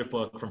budget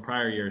book from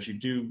prior years,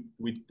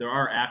 there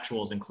are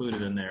actuals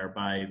included in there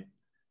by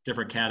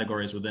different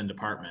categories within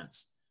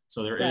departments.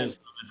 So there is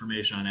some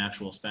information on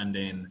actual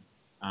spending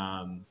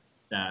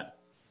that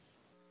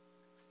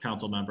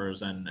council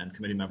members and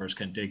committee members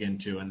can dig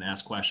into and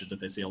ask questions if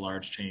they see a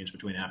large change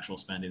between actual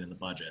spending and the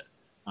budget.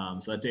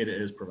 So that data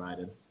is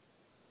provided.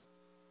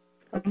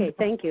 Okay,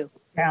 thank you.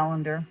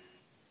 Calendar.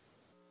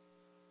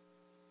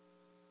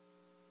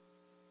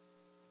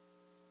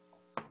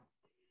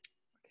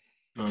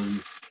 I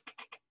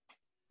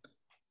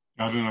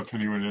don't know if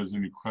anyone has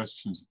any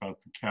questions about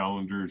the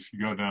calendar. If you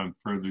go down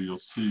further, you'll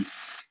see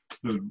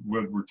that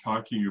what we're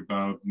talking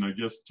about. And I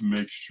guess to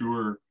make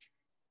sure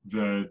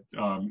that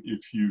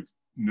if you've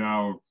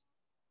now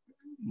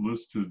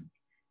listed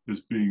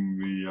as being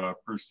the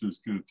person who's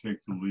going to take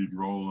the lead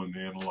role in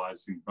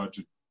analyzing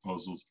budget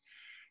proposals,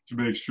 to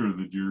make sure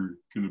that you're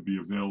going to be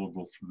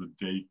available for the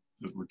date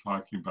that we're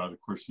talking about. Of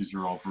course, these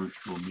are all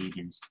virtual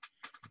meetings.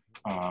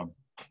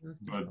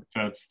 But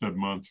that's the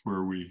month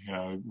where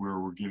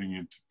we're getting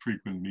into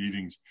frequent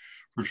meetings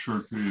for a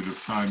short period of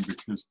time,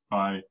 because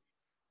by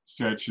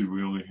statute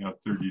we only have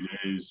 30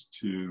 days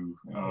to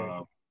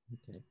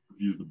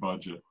review the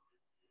budget.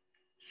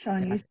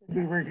 Sean, you said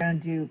we were going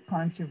to do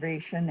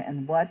conservation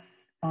and what?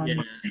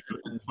 Yeah.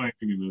 Planning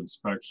and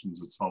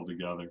inspections, it's all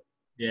together.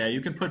 Yeah,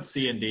 you can put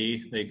C and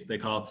D. They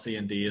call it C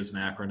and D as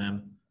an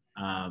acronym.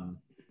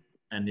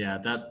 And yeah,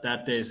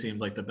 that day seemed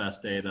like the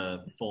best day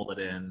to fold it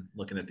in,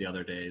 looking at the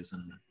other days,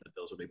 and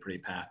those will be pretty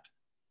packed.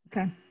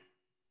 Okay.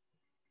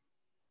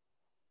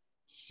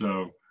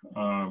 So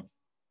I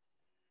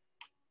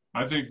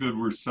think that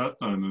we're set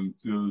then,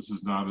 and this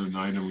is not an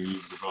item we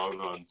need to vote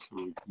on, so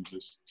we can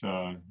just,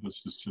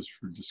 this is just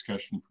for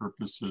discussion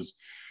purposes.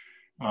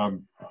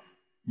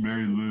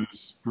 Mary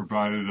Lou's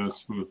provided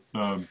us with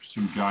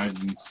some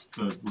guidance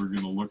that we're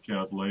going to look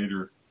at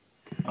later.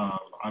 I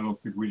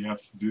don't think we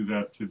have to do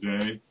that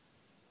today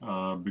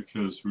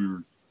because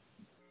we're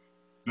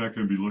not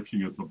going to be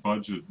looking at the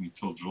budget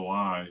until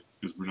July,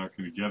 because we're not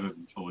going to get it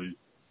until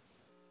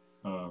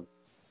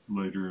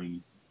later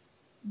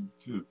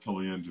till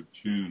the end of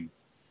June.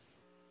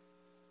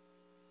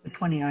 The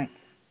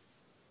 29th.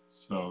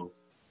 So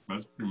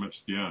that's pretty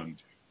much the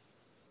end.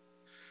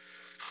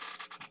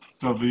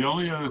 So the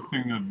only other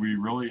thing that we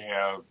really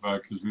have,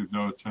 because we have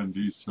no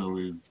attendees, so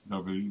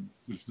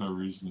there's no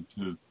reason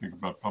to think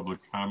about public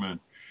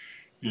comment,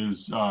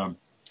 is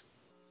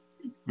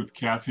with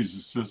Kathy's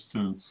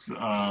assistance,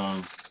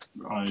 I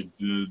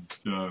did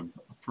a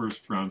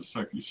first round,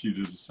 she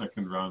did a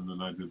second round,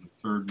 then I did a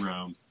third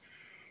round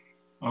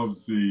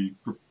of the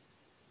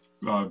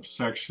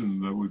section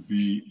that would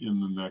be in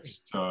the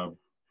next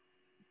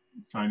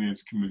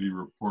Finance Committee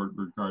report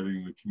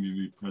regarding the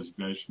Community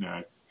Preservation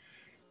Act.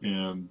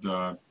 And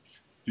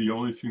the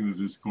only thing that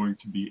is going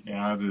to be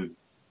added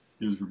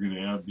is we're going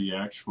to add the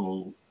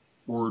actual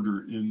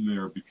order in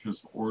there,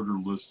 because the order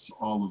lists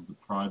all of the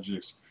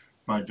projects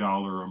by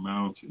dollar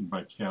amount and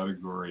by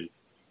category.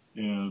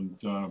 And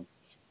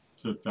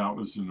that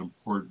was an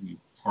important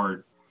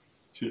part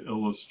to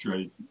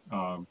illustrate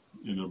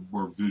in a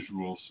more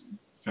visual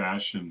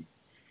fashion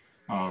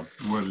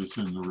what is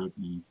in the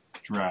written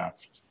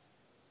draft.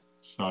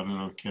 So I don't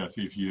know,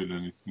 Kathy, if you had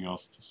anything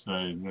else to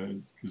say,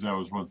 because that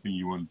was one thing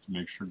you wanted to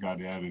make sure got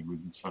added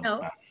within some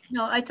fashion.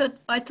 No, I thought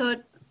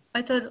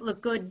it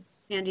looked good,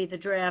 Andy, the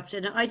draft,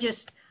 and I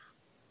just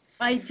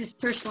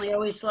personally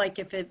always like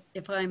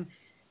if I'm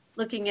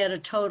looking at a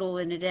total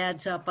and it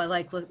adds up, I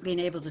like being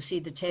able to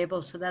see the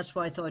table. So that's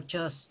why I thought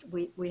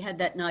we had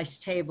that nice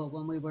table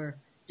when we were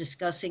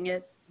discussing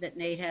it that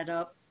Nate had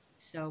up.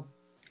 So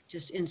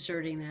just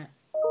inserting that.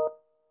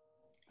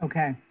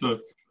 Okay.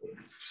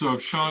 So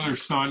if Sean or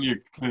Sonia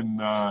can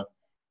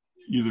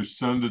either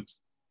send it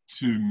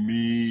to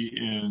me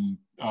in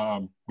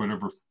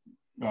whatever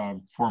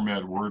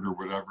format, Word or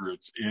whatever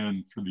it's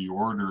in for the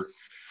order,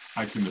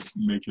 I can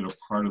make it a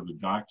part of the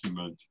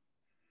document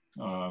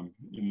and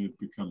it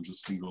becomes a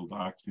single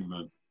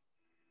document.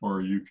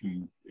 Or you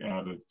can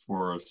add it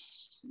for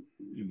us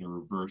in a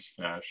reverse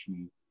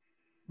fashion,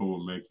 but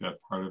we'll make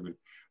that part of it.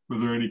 Were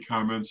there any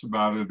comments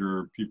about it, or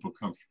are people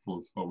comfortable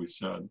with what we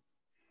said?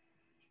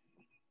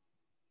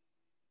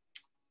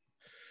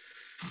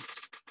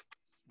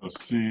 So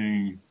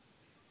seeing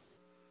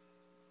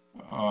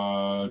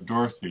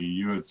Dorothy,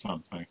 you had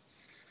something.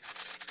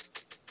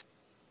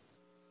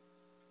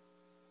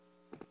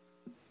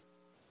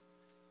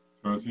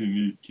 Dorothy,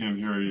 you can't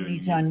hear you. You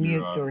need to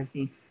unmute,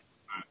 Dorothy.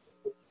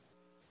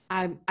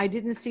 I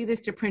didn't see this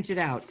to print it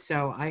out,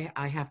 so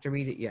I have to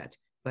read it yet,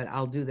 but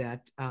I'll do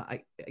that.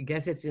 I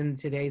guess it's in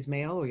today's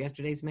mail or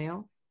yesterday's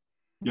mail?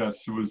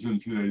 Yes, it was in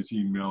today's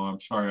email.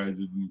 I'm sorry I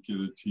didn't get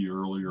it to you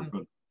earlier,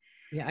 but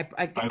yeah,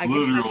 I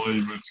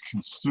literally was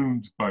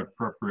consumed by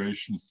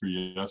preparation for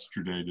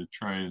yesterday to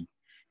try and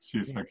see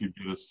if I could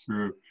get us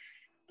through.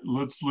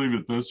 Let's leave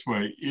it this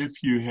way.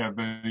 If you have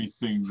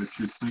anything that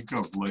you think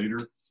of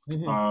later,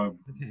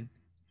 okay.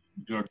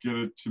 Get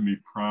it to me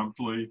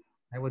promptly.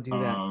 I will do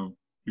that.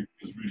 Because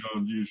we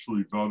don't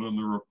usually vote on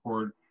the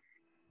report,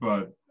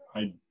 but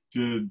I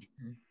did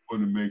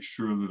want to make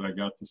sure that I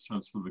got the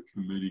sense of the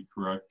committee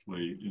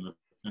correctly. And if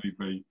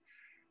anybody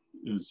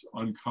is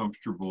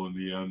uncomfortable in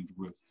the end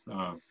with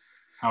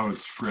how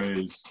it's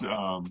phrased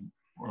or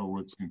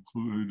what's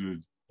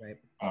included,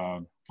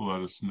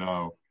 let us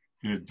know.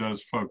 And it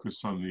does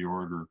focus on the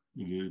order,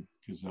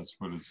 because that's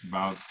what it's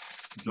about.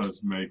 It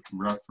does make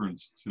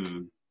reference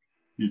to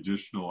the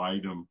additional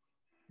item,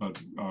 but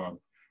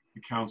the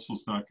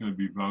council's not going to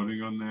be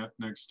voting on that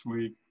next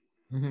week.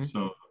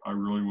 So I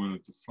really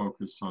wanted to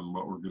focus on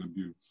what we're going to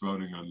be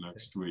voting on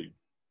next week.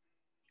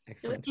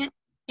 Excellent.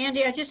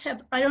 Andy, I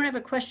don't have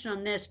a question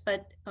on this,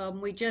 but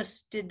we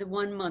just did the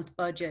 1 month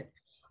budget.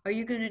 Are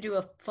you going to do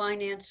a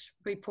finance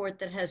report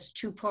that has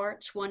two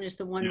parts? One is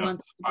the 1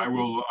 month. I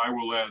will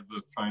add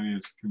the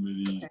finance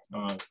committee,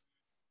 and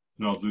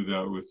I'll do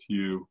that with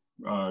you,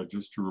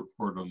 just to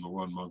report on the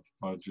 1 month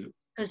budget.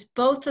 Because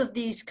both of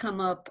these come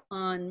up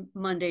on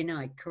Monday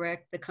night,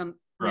 correct?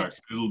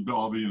 Correct. It'll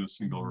all be in a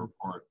single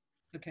report.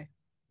 Okay.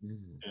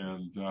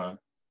 And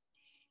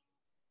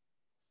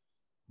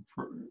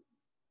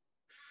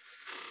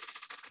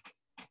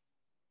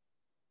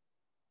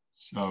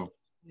so.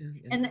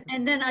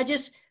 And then I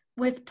just,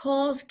 with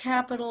Paul's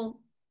capital,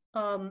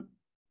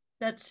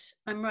 that's,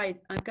 I'm right,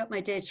 I've got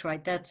my dates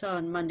right. That's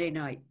on Monday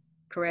night,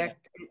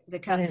 correct?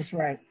 That is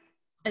right.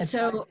 And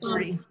so,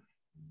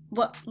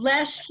 well,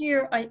 last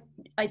year, I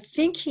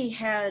think he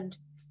had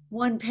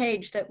one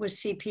page that was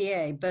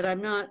CPA, but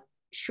I'm not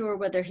sure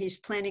whether he's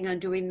planning on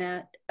doing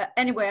that.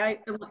 Anyway,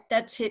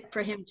 that's it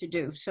for him to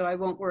do, so I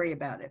won't worry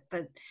about it.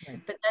 But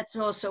that's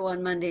also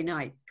on Monday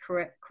night,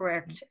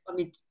 correct? I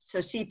mean, so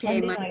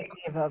CPA Monday night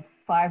we have a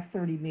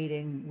 5:30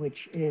 meeting,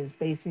 which is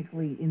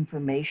basically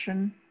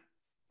information,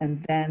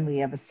 and then we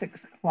have a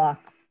 6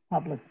 o'clock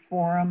public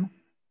forum,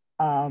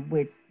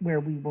 where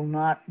we will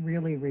not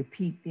really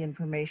repeat the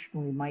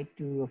information. We might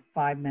do a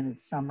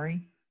 5-minute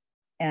summary,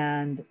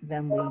 and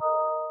then we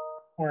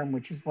forum,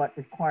 which is what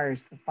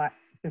requires the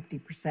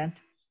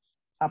 50%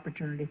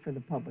 opportunity for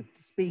the public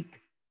to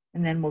speak,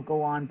 and then we'll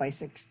go on by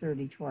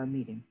 6:30 to our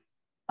meeting,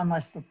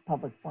 unless the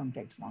public forum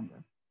takes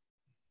longer.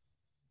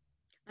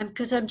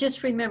 Because I'm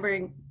just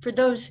remembering, for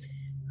those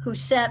who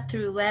sat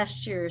through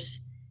last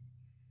year's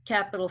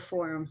Capital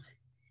Forum,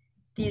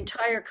 the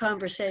entire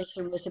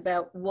conversation was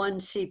about one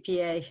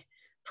CPA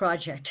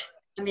project.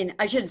 I mean,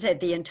 I shouldn't say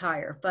the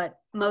entire, but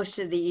most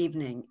of the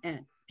evening,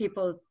 and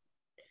people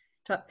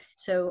talk.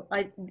 So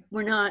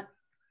we're not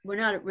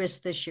at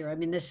risk this year. I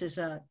mean, this is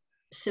a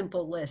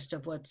simple list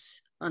of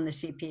what's on the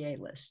CPA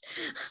list.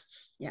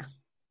 Yeah.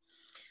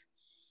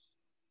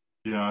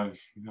 Yeah.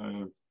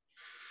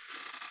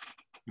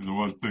 The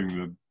one thing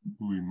that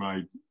we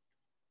might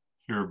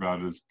hear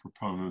about is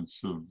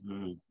proponents of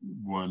the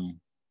one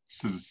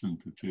citizen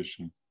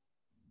petition.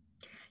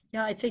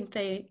 Yeah, I think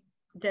that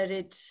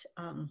it's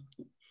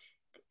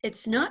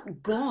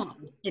not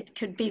gone. It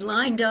could be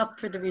lined up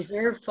for the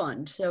reserve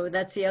fund. So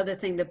that's the other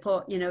thing that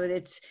Paul,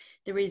 it's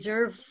the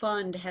reserve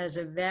fund has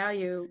a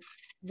value.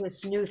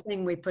 This new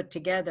thing we put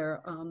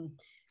together,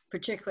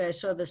 particularly I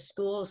saw the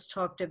schools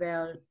talked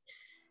about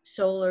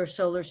solar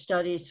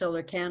studies,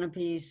 solar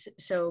canopies.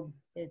 So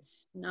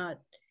it's not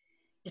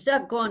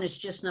gone. It's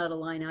just not a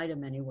line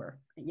item anywhere.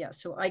 Yeah.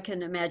 So I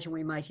can imagine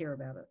we might hear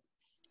about it.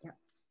 Yeah.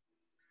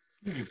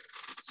 Okay.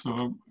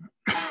 So,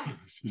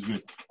 excuse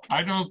me.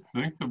 I don't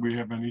think that we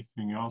have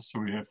anything else that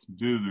we have to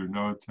do. There are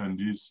no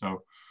attendees,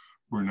 so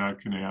we're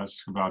not going to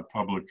ask about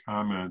public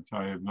comment.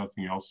 I have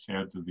nothing else to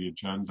add to the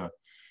agenda,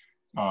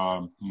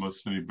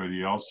 unless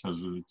anybody else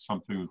has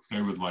something that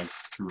they would like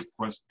to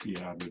request be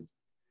added.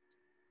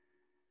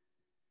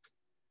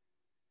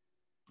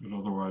 But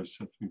otherwise,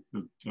 I think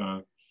that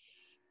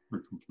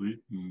we're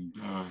complete. And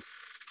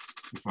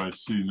if I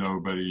see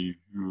nobody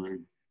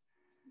who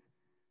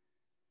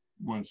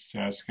wants to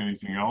ask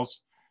anything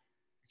else,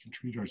 we can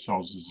treat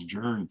ourselves as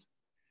adjourned.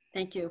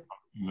 Thank you.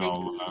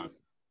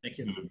 Thank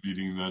you. The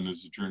meeting then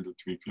is adjourned at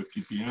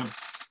 3:50 p.m.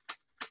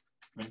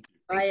 Thank you.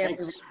 Bye,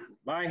 Thanks.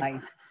 Bye.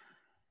 Bye.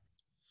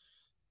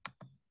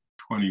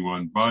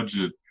 21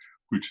 budget,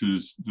 which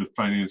is the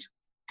Finance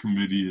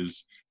Committee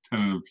is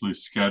tentatively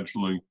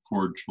scheduling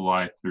for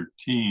July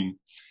 13.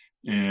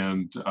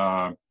 And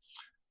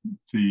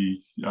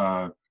in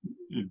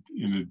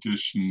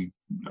addition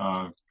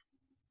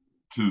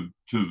to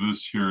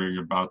this hearing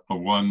about the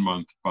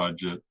 1-month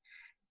budget,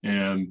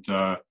 and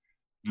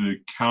the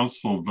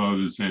council vote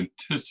is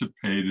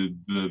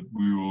anticipated that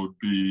we will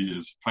be,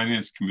 as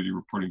Finance Committee,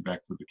 reporting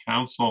back to the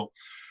council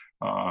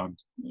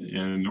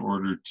in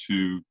order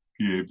to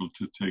be able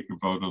to take a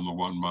vote on the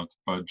 1-month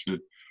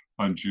budget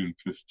on June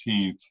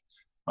 15th.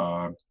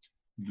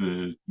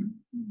 The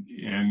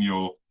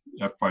annual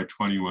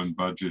FY21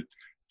 budget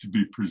to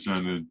be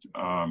presented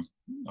on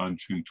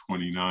June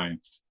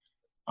 29th.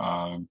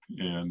 And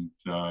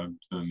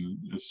then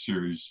a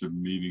series of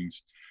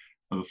meetings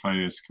of the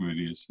Finance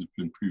Committee, as has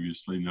been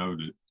previously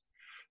noted.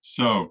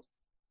 So,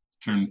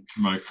 turn to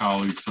my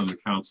colleagues on the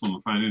Council and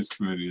the Finance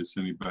Committee. Does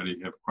anybody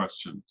have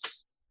questions?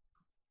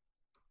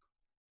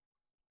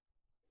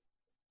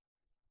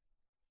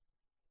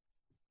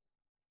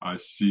 I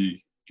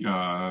see,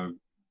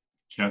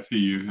 Kathy,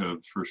 you have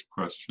the first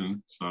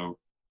question, so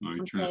let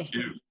me turn it to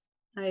you.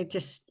 I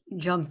just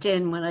jumped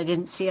in when I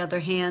didn't see other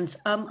hands.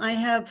 I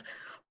have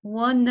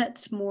one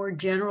that's more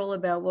general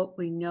about what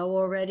we know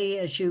already.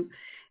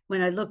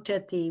 When I looked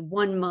at the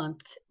 1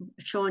 month,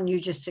 Sean, you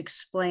just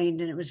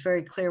explained, and it was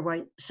very clear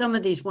why some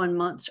of these 1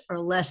 months are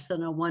less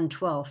than a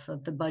 1/12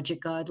 of the budget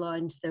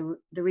guidelines. The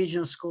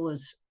regional school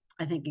is,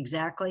 I think,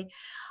 exactly.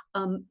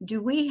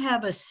 Do we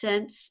have a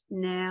sense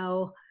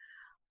now,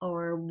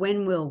 or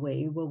when will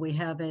we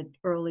have it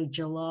early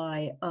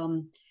July?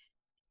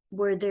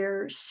 Were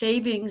there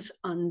savings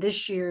on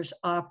this year's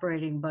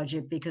operating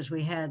budget because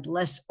we had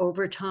less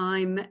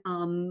overtime,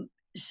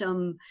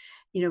 some,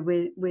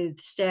 with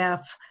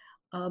staff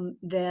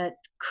that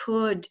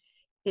could,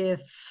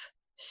 if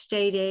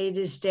state aid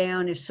is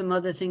down, if some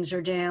other things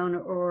are down,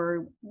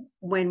 or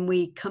when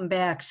we come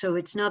back? So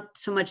it's not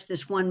so much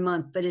this 1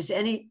 month, but was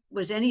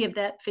any of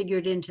that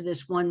figured into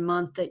this 1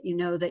 month that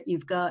that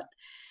you've got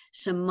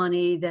some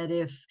money that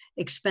if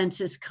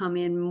expenses come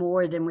in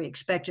more than we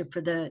expected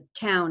for the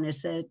town,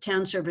 as the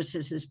town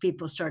services, as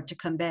people start to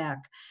come back,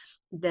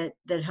 that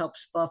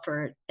helps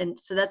buffer it. And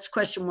so that's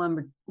question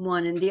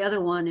one. And the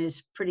other one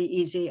is pretty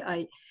easy.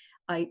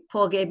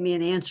 Paul gave me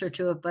an answer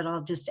to it, but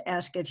I'll just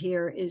ask it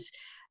here. Is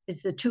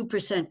the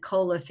 2%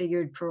 COLA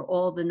figured for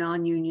all the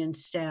non-union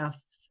staff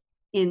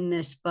in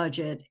this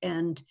budget?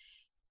 And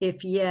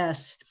if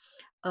yes,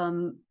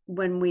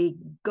 when we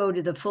go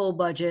to the full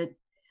budget,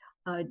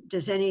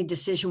 does any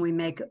decision we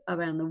make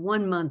around the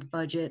 1 month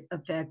budget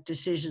affect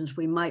decisions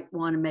we might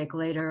want to make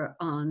later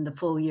on the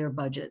full year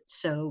budget?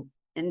 So,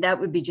 and that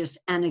would be just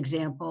an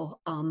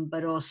example,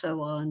 but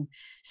also on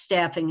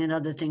staffing and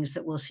other things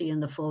that we'll see in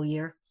the full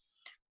year.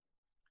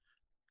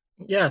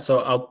 Yeah, so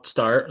I'll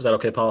start. Is that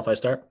okay, Paul, if I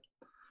start?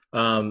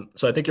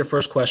 So I think your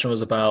first question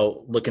was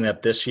about looking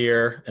at this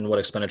year and what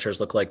expenditures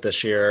look like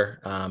this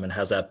year, and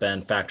has that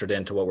been factored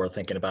into what we're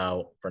thinking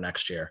about for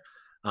next year?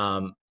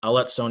 I'll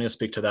let Sonia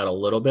speak to that a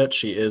little bit.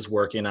 She is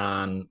working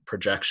on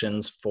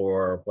projections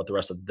for what the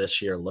rest of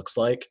this year looks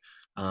like,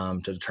 to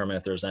determine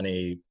if there's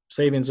any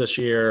savings this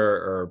year,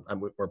 or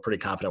we're pretty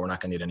confident we're not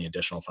going to need any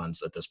additional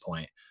funds at this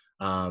point.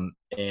 And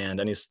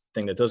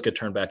anything that does get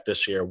turned back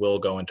this year will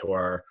go into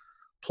our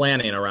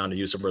planning around the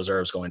use of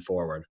reserves going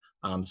forward.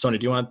 Sonia,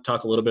 do you want to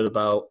talk a little bit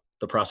about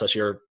the process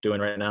you're doing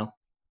right now?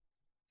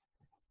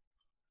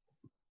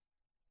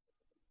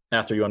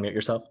 After you unmute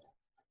yourself?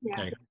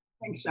 Yeah,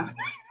 thanks, Sean.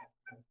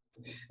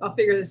 I'll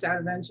figure this out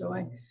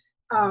eventually.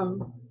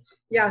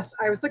 Yes,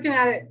 I was looking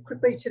at it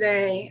quickly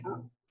today.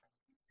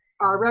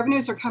 Our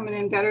revenues are coming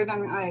in better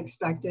than I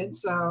expected,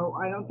 so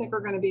I don't think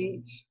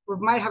we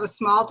might have a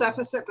small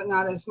deficit, but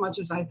not as much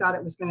as I thought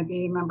it was going to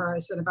be. Remember, I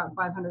said about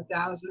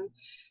 500,000.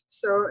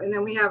 So, and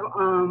then we have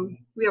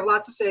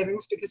lots of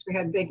savings because we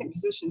had vacant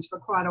positions for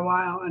quite a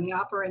while on the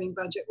operating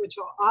budget, which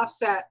will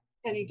offset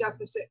any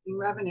deficit in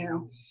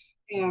revenue,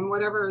 and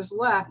whatever is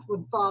left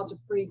would fall to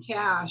free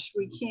cash.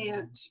 We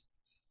can't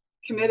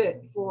commit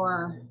it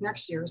for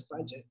next year's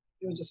budget.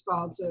 It would just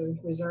fall to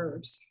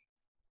reserves.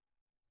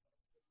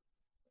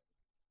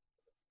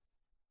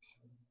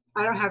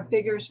 I don't have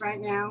figures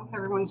right now.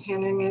 Everyone's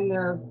handing in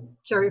their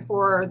carry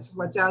forwards,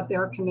 what's out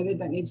there committed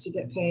that needs to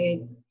get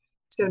paid.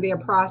 It's going to be a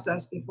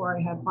process before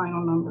I have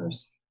final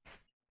numbers.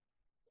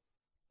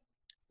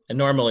 And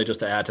normally, just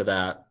to add to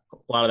that,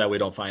 a lot of that we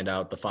don't find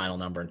out the final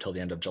number until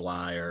the end of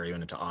July or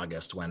even into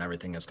August, when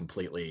everything is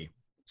completely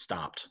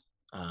stopped,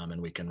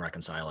 and we can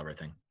reconcile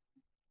everything.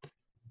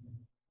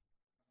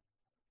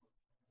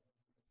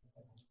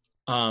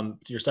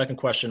 Your second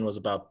question was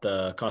about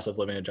the cost of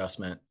living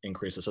adjustment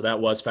increases. So that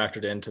was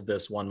factored into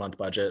this 1 month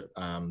budget.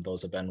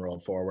 Those have been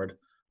rolled forward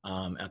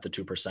at the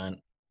 2%.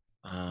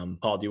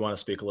 Paul, do you want to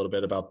speak a little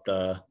bit about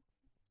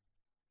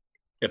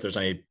if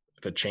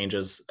it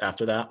changes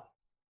after that?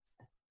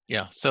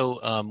 Yeah,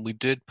 so we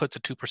did put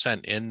the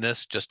 2% in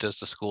this, just as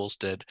the schools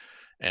did,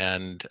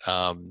 and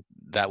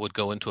that would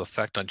go into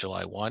effect on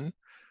July 1.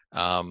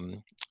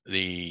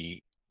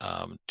 The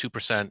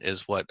 2%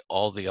 is what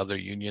all the other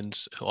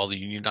unions, all the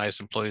unionized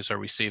employees are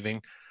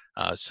receiving.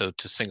 So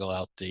to single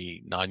out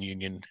the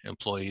non-union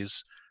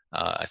employees,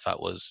 I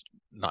thought was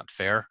not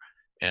fair.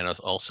 And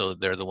also,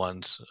 they're the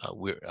ones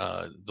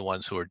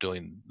who are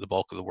doing the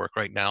bulk of the work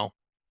right now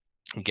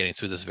and getting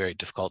through this very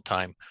difficult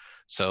time.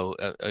 So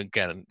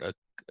again,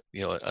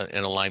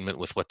 in alignment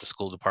with what the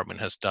school department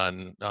has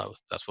done,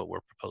 that's what we're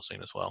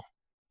proposing as well.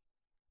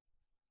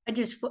 I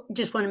just want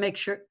to make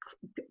sure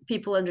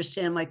people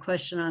understand my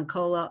question on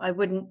COLA. I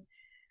would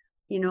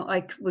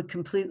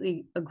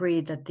completely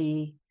agree that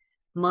the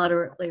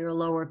moderately or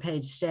lower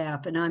paid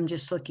staff, and I'm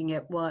just looking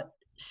at what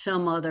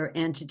some other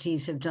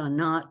entities have done,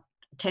 not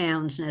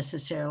towns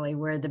necessarily,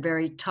 where the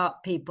very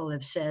top people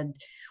have said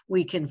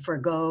we can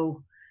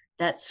forgo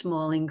that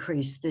small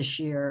increase this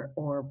year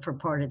or for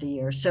part of the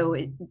year. So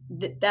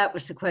that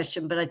was the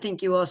question. But I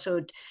think you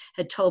also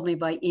had told me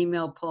by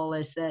email, Paul,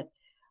 is that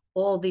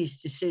all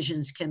these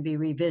decisions can be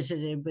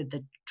revisited with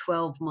the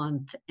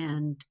 12-month,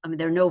 and I mean,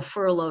 there are no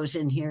furloughs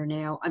in here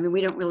now. I mean,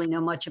 we don't really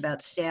know much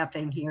about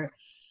staffing here.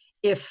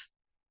 If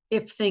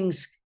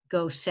things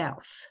go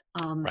south.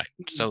 Right.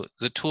 So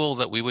the tool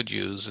that we would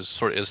use is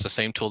the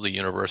same tool the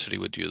university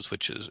would use,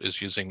 which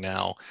is using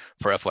now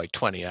for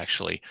FY20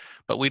 actually.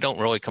 But we don't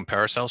really compare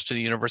ourselves to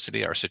the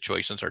university. Our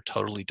situations are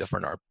totally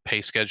different. Our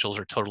pay schedules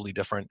are totally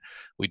different.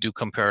 We do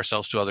compare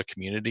ourselves to other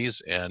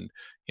communities, and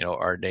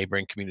our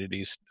neighboring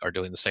communities are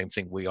doing the same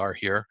thing we are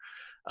here.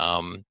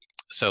 And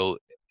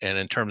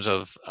in terms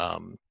of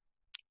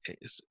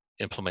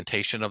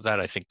implementation of that,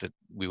 I think that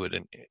we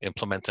would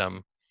implement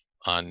them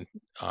on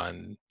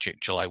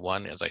July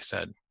 1, as I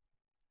said.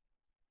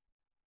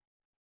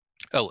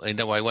 Oh, and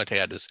then what I want to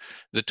add is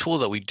the tool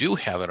that we do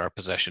have in our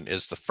possession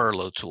is the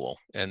furlough tool,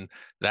 and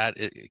that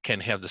it can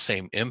have the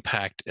same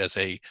impact as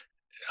a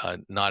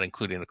not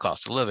including the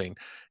cost of living,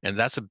 and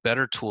that's a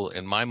better tool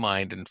in my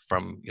mind, and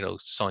from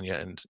Sonia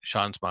and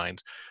Sean's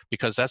mind,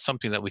 because that's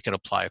something that we can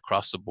apply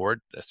across the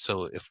board.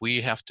 So if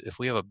we have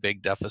a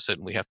big deficit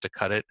and we have to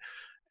cut it,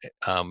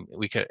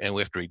 we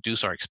have to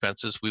reduce our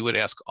expenses, we would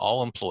ask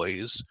all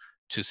employees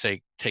to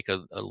say take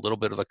a little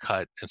bit of a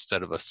cut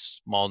instead of a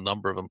small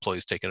number of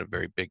employees taking a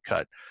very big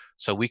cut.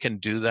 So we can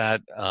do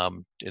that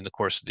in the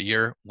course of the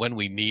year when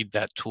we need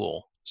that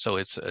tool. So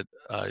it's the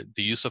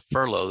use of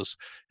furloughs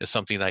is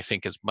something I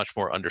think is much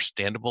more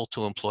understandable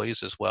to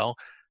employees as well.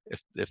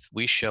 If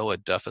we show a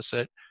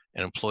deficit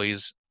and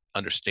employees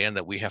understand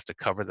that we have to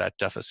cover that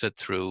deficit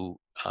through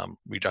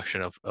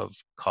reduction of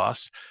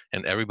costs,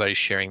 and everybody's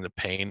sharing the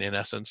pain in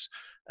essence,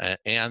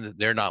 and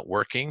they're not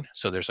working,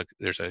 so there's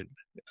a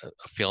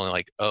feeling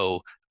like,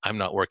 oh, I'm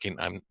not working,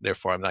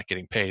 therefore I'm not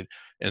getting paid.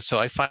 And so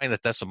I find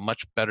that that's a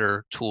much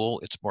better tool.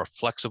 It's more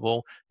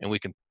flexible, and we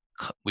can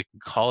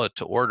call it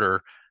to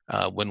order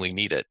when we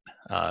need it.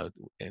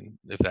 And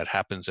if that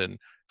happens, and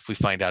if we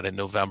find out in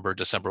November,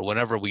 December,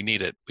 whenever we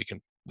need it, we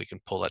can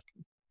pull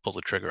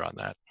the trigger on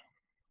that.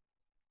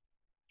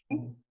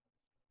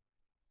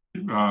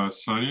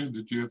 Sonia,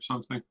 did you have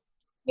something?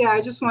 Yeah,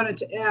 I just wanted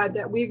to add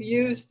that we've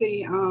used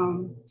the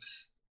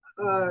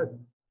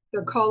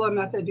COLA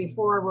method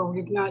before, where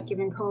we've not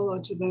given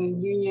COLA to the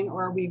union,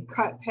 or we've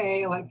cut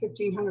pay like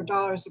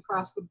 $1,500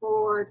 across the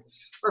board,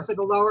 or for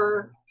the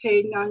lower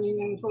paid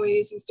non-union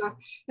employees and stuff.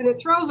 And it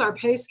throws our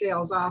pay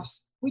scales off.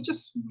 We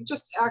just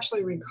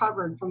actually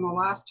recovered from the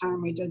last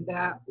time we did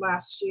that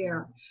last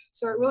year.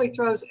 So it really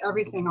throws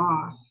everything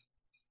off.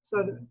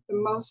 So the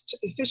most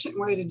efficient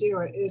way to do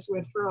it is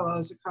with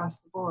furloughs across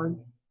the board.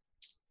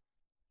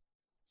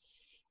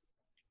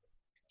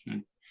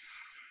 Okay.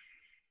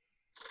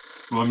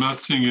 Well, I'm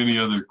not seeing any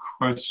other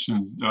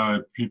questions,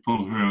 people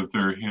who have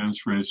their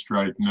hands raised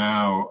right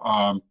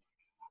now.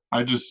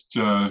 I just,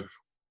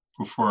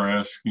 before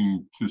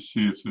asking to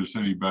see if there's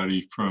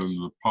anybody from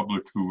the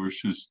public who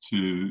wishes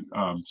to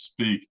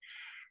speak,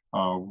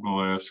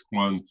 we'll ask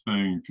one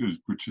thing,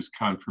 which is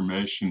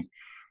confirmation.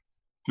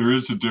 There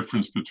is a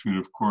difference between,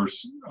 of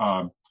course,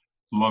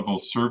 level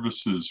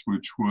services,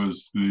 which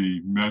was the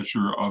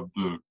measure of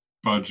the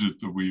budget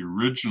that we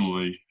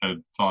originally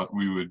had thought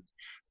we would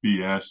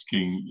be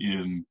asking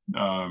in,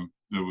 that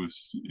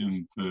was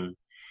in the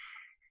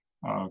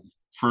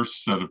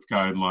first set of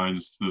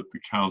guidelines that the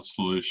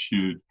council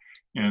issued,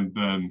 and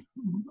then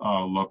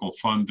level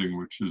funding,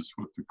 which is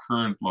what the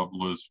current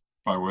level is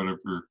by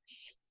whatever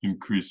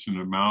increase in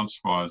amounts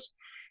was.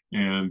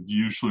 And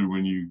usually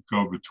when you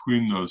go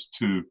between those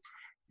two,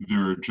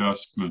 there are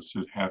adjustments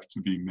that have to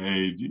be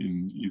made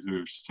in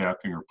either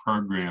staffing or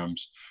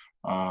programs.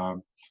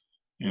 And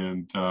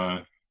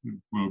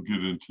we'll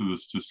get into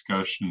this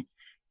discussion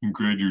in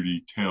greater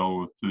detail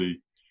with the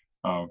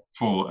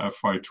full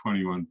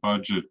FY21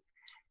 budget.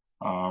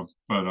 But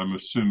I'm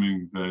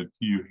assuming that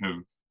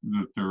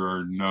that there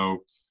are no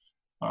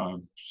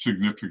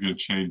significant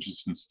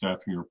changes in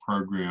staffing or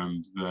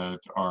programs that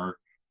are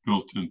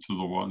built into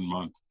the 1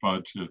 month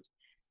budget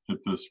at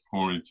this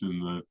point,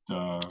 and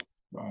that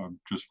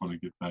just want to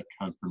get that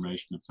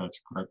confirmation if that's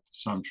a correct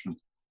assumption.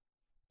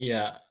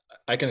 Yeah,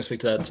 I can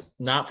speak to that.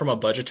 Not from a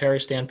budgetary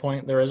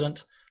standpoint, there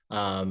isn't.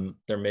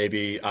 There may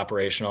be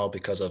operational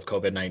because of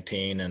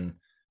COVID-19, and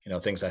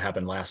things that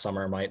happened last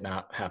summer might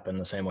not happen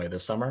the same way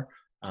this summer,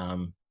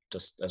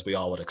 just as we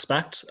all would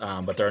expect.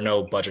 But there are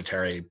no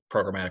budgetary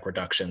programmatic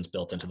reductions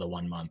built into the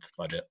 1 month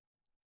budget.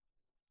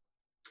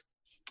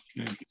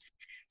 Okay.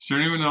 Is there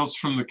anyone else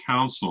from the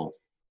council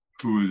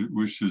who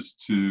wishes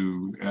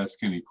to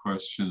ask any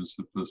questions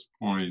at this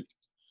point,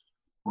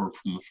 or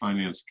from the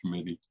finance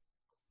committee?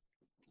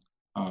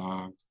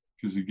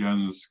 Because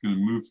again, this is going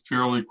to move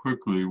fairly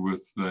quickly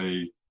with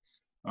a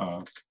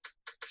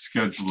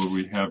schedule that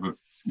we have of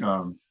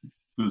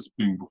this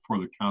being before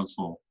the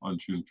council on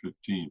June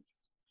 15th.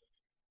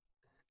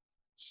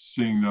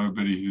 Seeing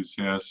nobody who's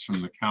asked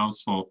from the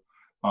council,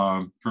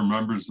 for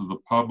members of the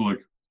public,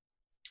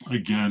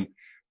 again,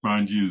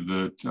 remind you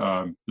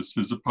that this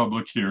is a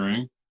public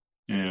hearing,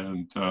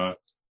 and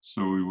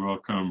so we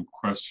welcome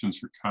questions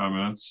or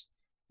comments.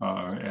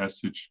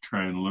 Ask that you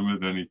try and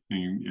limit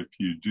anything, if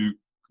you do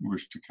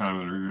wish to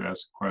comment or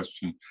ask a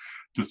question,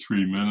 to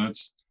 3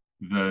 minutes.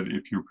 That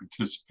if you're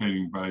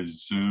participating by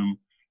Zoom,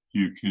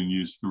 you can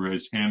use the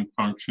raise hand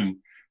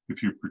function.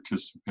 If you're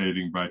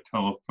participating by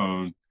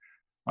telephone,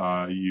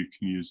 you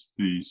can use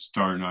the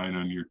 *9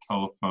 on your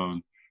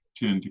telephone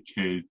to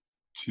indicate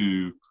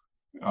to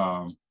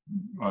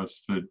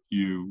us that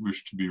you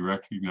wish to be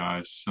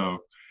recognized. So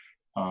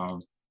I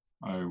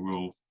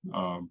will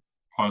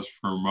pause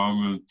for a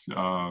moment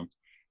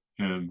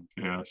and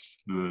ask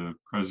the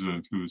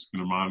president, who is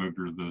going to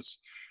monitor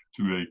this,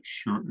 to make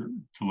sure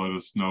to let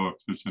us know if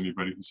there's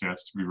anybody who's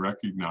asked to be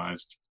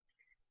recognized.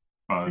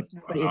 But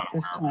nobody at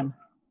this time.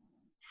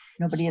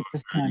 Nobody at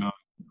this time.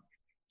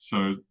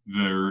 So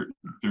there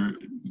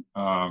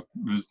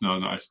is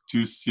none. I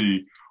do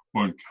see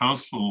one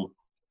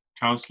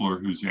counselor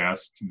who's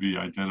asked to be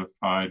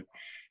identified,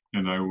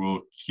 and I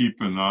will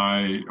keep an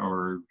eye,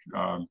 or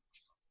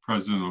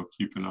president will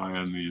keep an eye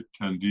on the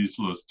attendees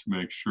list to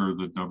make sure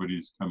that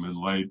nobody's come in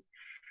late.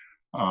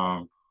 But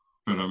I'm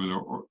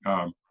going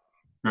to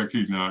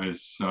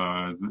recognize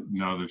that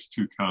now there's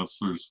 2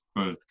 counselors,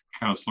 but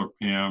Counselor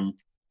Pam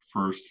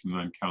first, and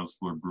then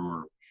Councilor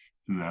Brewer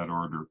in that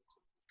order.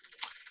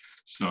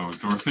 So,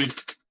 Dorothy?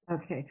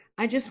 Okay,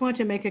 I just want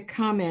to make a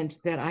comment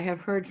that I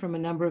have heard from a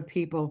number of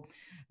people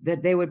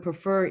that they would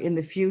prefer in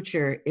the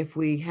future if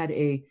we had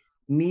a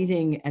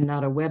meeting and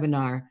not a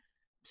webinar,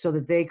 so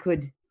that they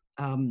could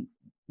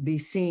be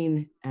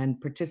seen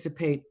and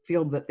participate,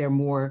 feel that they're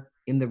more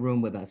in the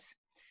room with us.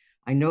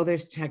 I know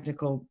there's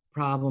technical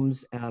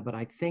problems, but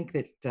I think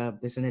that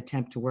there's an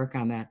attempt to work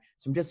on that.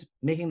 So I'm just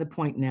making the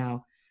point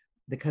now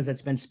because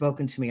it's been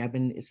spoken to me.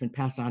 It's been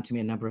passed on to me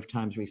a number of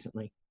times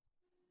recently.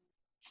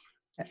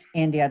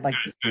 Andy, I'd like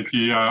to. Thank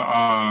you.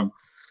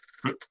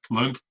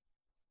 Lynn?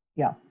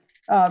 Yeah.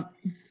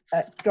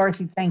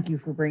 Dorothy, thank you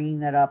for bringing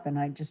that up. And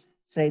I just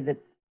say that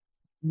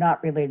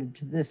not related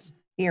to this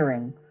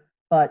hearing,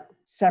 but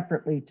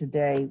separately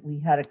today, we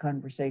had a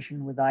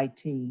conversation with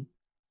IT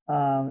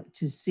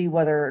to see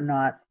whether or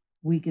not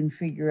we can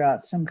figure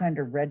out some kind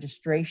of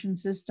registration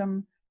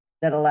system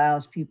that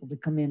allows people to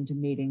come into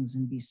meetings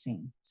and be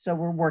seen. So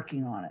we're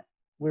working on it.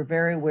 We're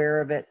very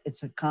aware of it.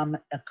 It's a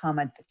comment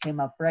that came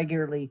up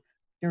regularly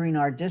during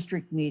our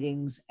district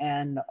meetings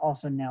and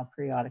also now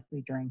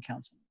periodically during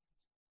council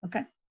meetings.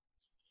 Okay.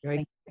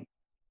 Right.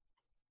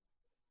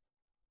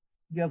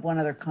 You have one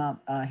other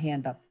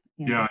hand up.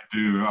 Yeah, I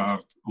do.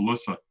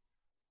 Alyssa.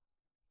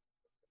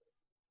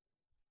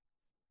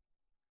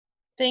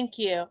 Thank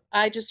you.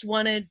 I just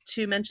wanted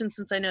to mention,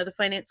 since I know the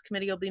Finance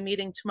Committee will be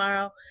meeting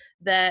tomorrow,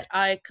 that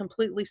I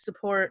completely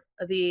support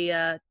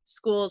the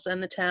schools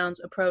and the town's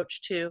approach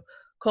to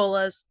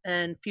COLAs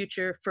and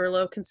future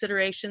furlough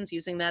considerations,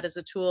 using that as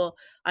a tool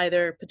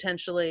either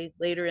potentially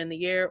later in the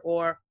year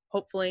or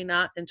hopefully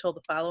not until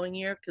the following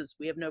year, because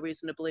we have no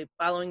reason to believe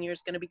the following year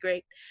is going to be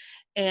great.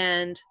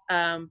 And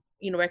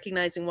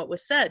recognizing what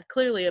was said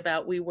clearly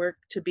about we work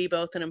to be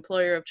both an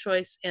employer of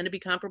choice and to be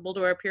comparable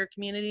to our peer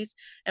communities.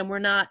 And we're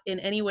not in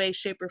any way,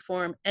 shape, or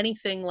form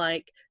anything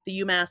like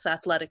the UMass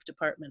Athletic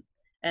Department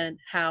and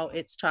how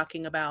it's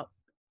talking about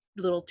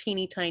little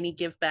teeny tiny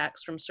give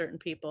backs from certain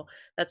people.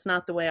 That's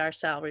not the way our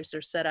salaries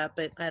are set up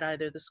at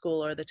either the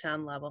school or the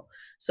town level.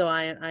 So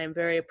I am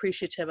very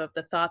appreciative of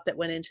the thought that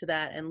went into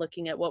that, and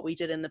looking at what we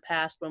did in the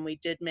past when we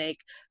did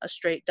make a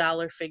straight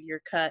dollar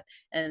figure cut,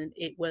 and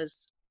it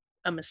was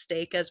a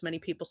mistake, as many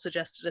people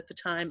suggested at the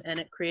time, and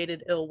it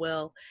created ill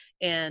will,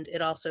 and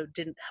it also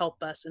didn't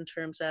help us in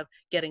terms of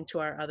getting to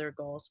our other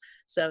goals.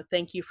 So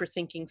thank you for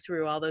thinking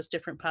through all those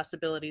different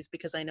possibilities,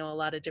 because I know a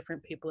lot of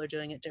different people are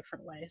doing it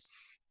different ways.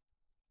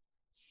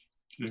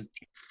 Okay.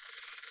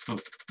 So,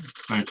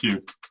 thank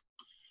you.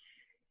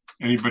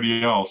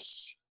 Anybody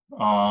else?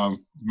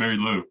 Mary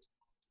Lou.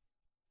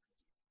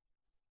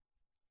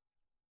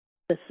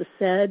 This is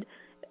said,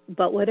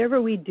 but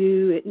whatever we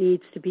do, it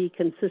needs to be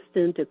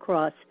consistent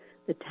across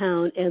the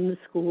town and the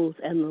schools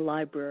and the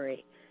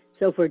library.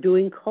 So if we're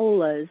doing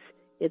COLAs,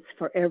 it's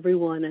for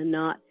everyone and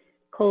not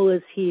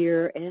COLAs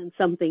here and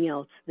something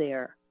else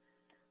there.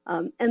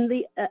 I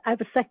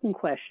have a second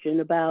question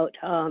about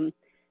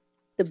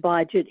the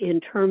budget in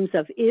terms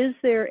of, is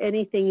there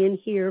anything in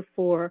here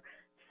for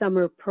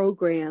summer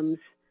programs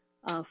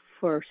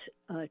for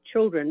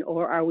children,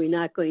 or are we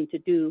not going to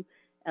do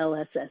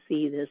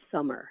LSSE this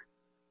summer?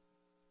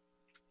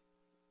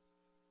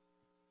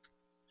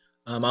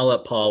 I'll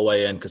let Paul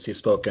weigh in because he's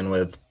spoken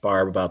with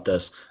Barb about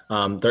this.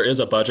 There is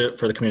a budget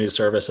for the community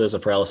services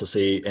and for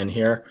LSSE in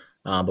here,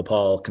 but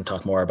Paul can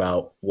talk more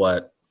about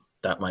what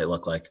that might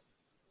look like.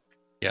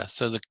 Yeah,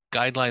 so the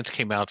guidelines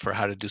came out for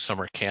how to do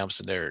summer camps,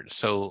 and they're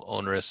so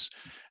onerous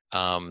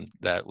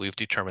that we've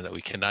determined that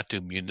we cannot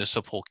do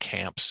municipal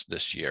camps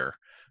this year.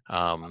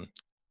 And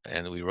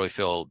we really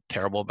feel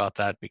terrible about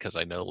that because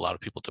I know a lot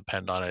of people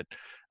depend on it.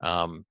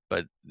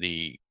 But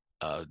the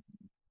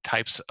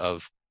types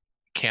of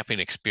camping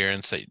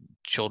experience that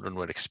children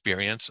would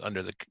experience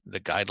under the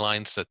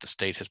guidelines that the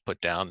state has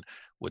put down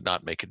would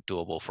not make it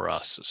doable for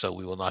us. So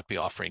we will not be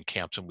offering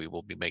camps, and we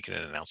will be making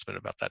an announcement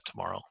about that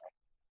tomorrow.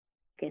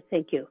 Okay,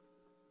 thank you.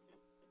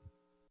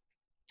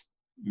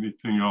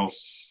 Anything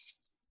else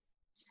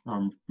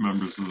from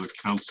members of the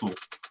council?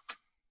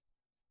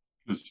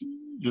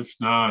 If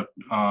not,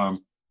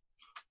 then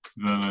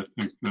I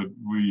think that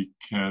we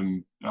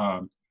can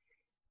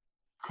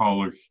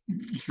call a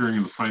hearing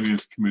of the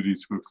Finance Committee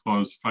to a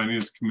close. The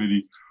Finance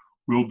Committee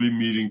will be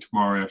meeting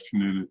tomorrow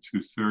afternoon at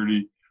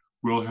 2:30.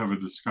 We'll have a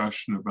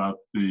discussion about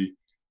the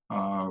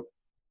 1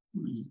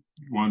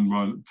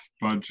 month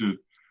budget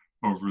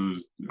over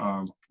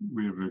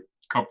we have a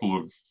couple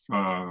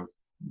of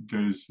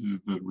days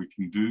that we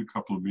can do, a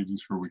couple of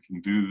meetings where we can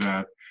do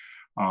that,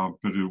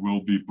 but it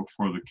will be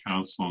before the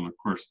council. And of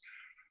course,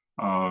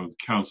 the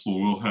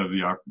council will have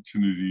the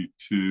opportunity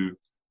to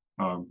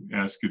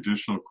ask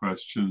additional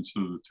questions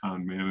of the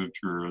town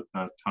manager at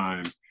that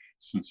time,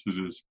 since it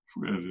is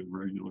at a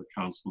regular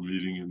council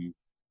meeting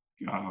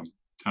and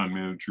town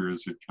manager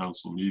is at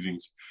council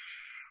meetings.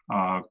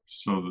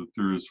 So that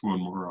there is one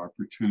more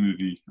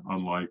opportunity,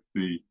 unlike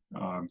the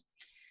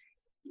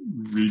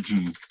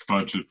region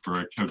budget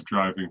where I kept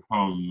driving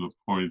home the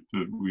point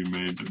that we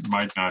made that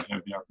might not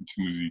have the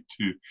opportunity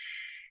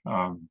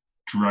to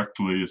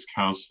directly as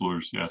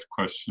counselors ask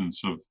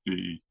questions of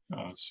the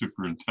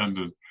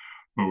superintendent,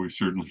 but we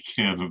certainly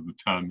can of the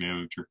town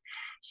manager.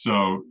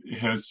 So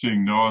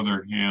seeing no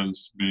other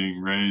hands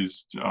being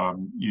raised,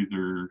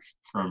 either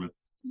from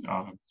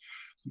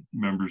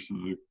members of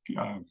the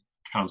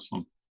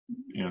council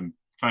and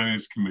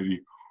finance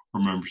committee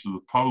or members of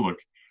the public,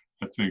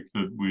 I think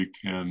that we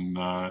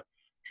can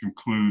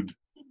conclude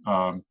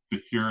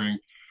the hearing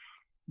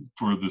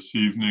for this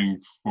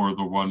evening for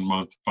the 1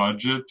 month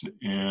budget.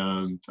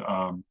 And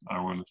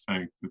I want to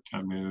thank the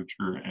town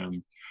manager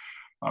and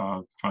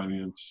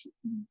finance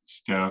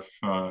staff,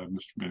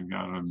 Mr.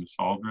 Mangano and Ms.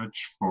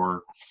 Aldrich,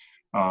 for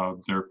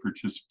their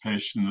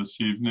participation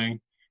this evening.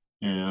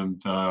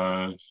 And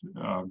that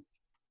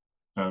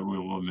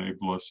will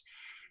enable us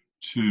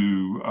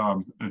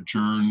to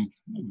adjourn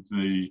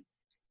the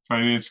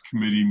Finance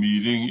Committee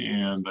meeting,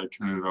 and I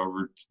turn it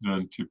over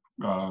then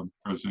to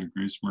President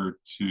Griesmer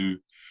to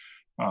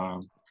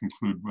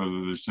conclude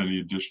whether there's any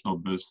additional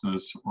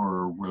business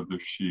or whether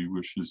she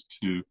wishes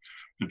to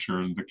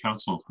adjourn the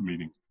council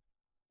meeting.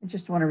 I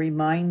just want to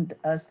remind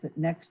us that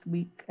next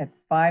week at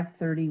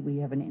 5:30, we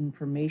have an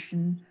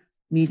information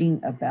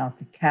meeting about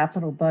the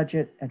capital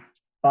budget.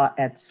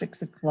 At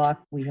 6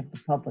 o'clock, we have the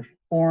public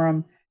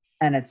forum.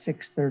 And at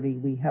 6:30,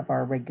 we have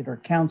our regular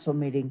council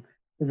meeting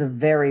with a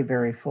very,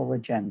 very full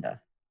agenda.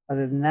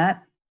 Other than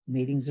that,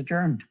 meeting's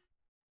adjourned.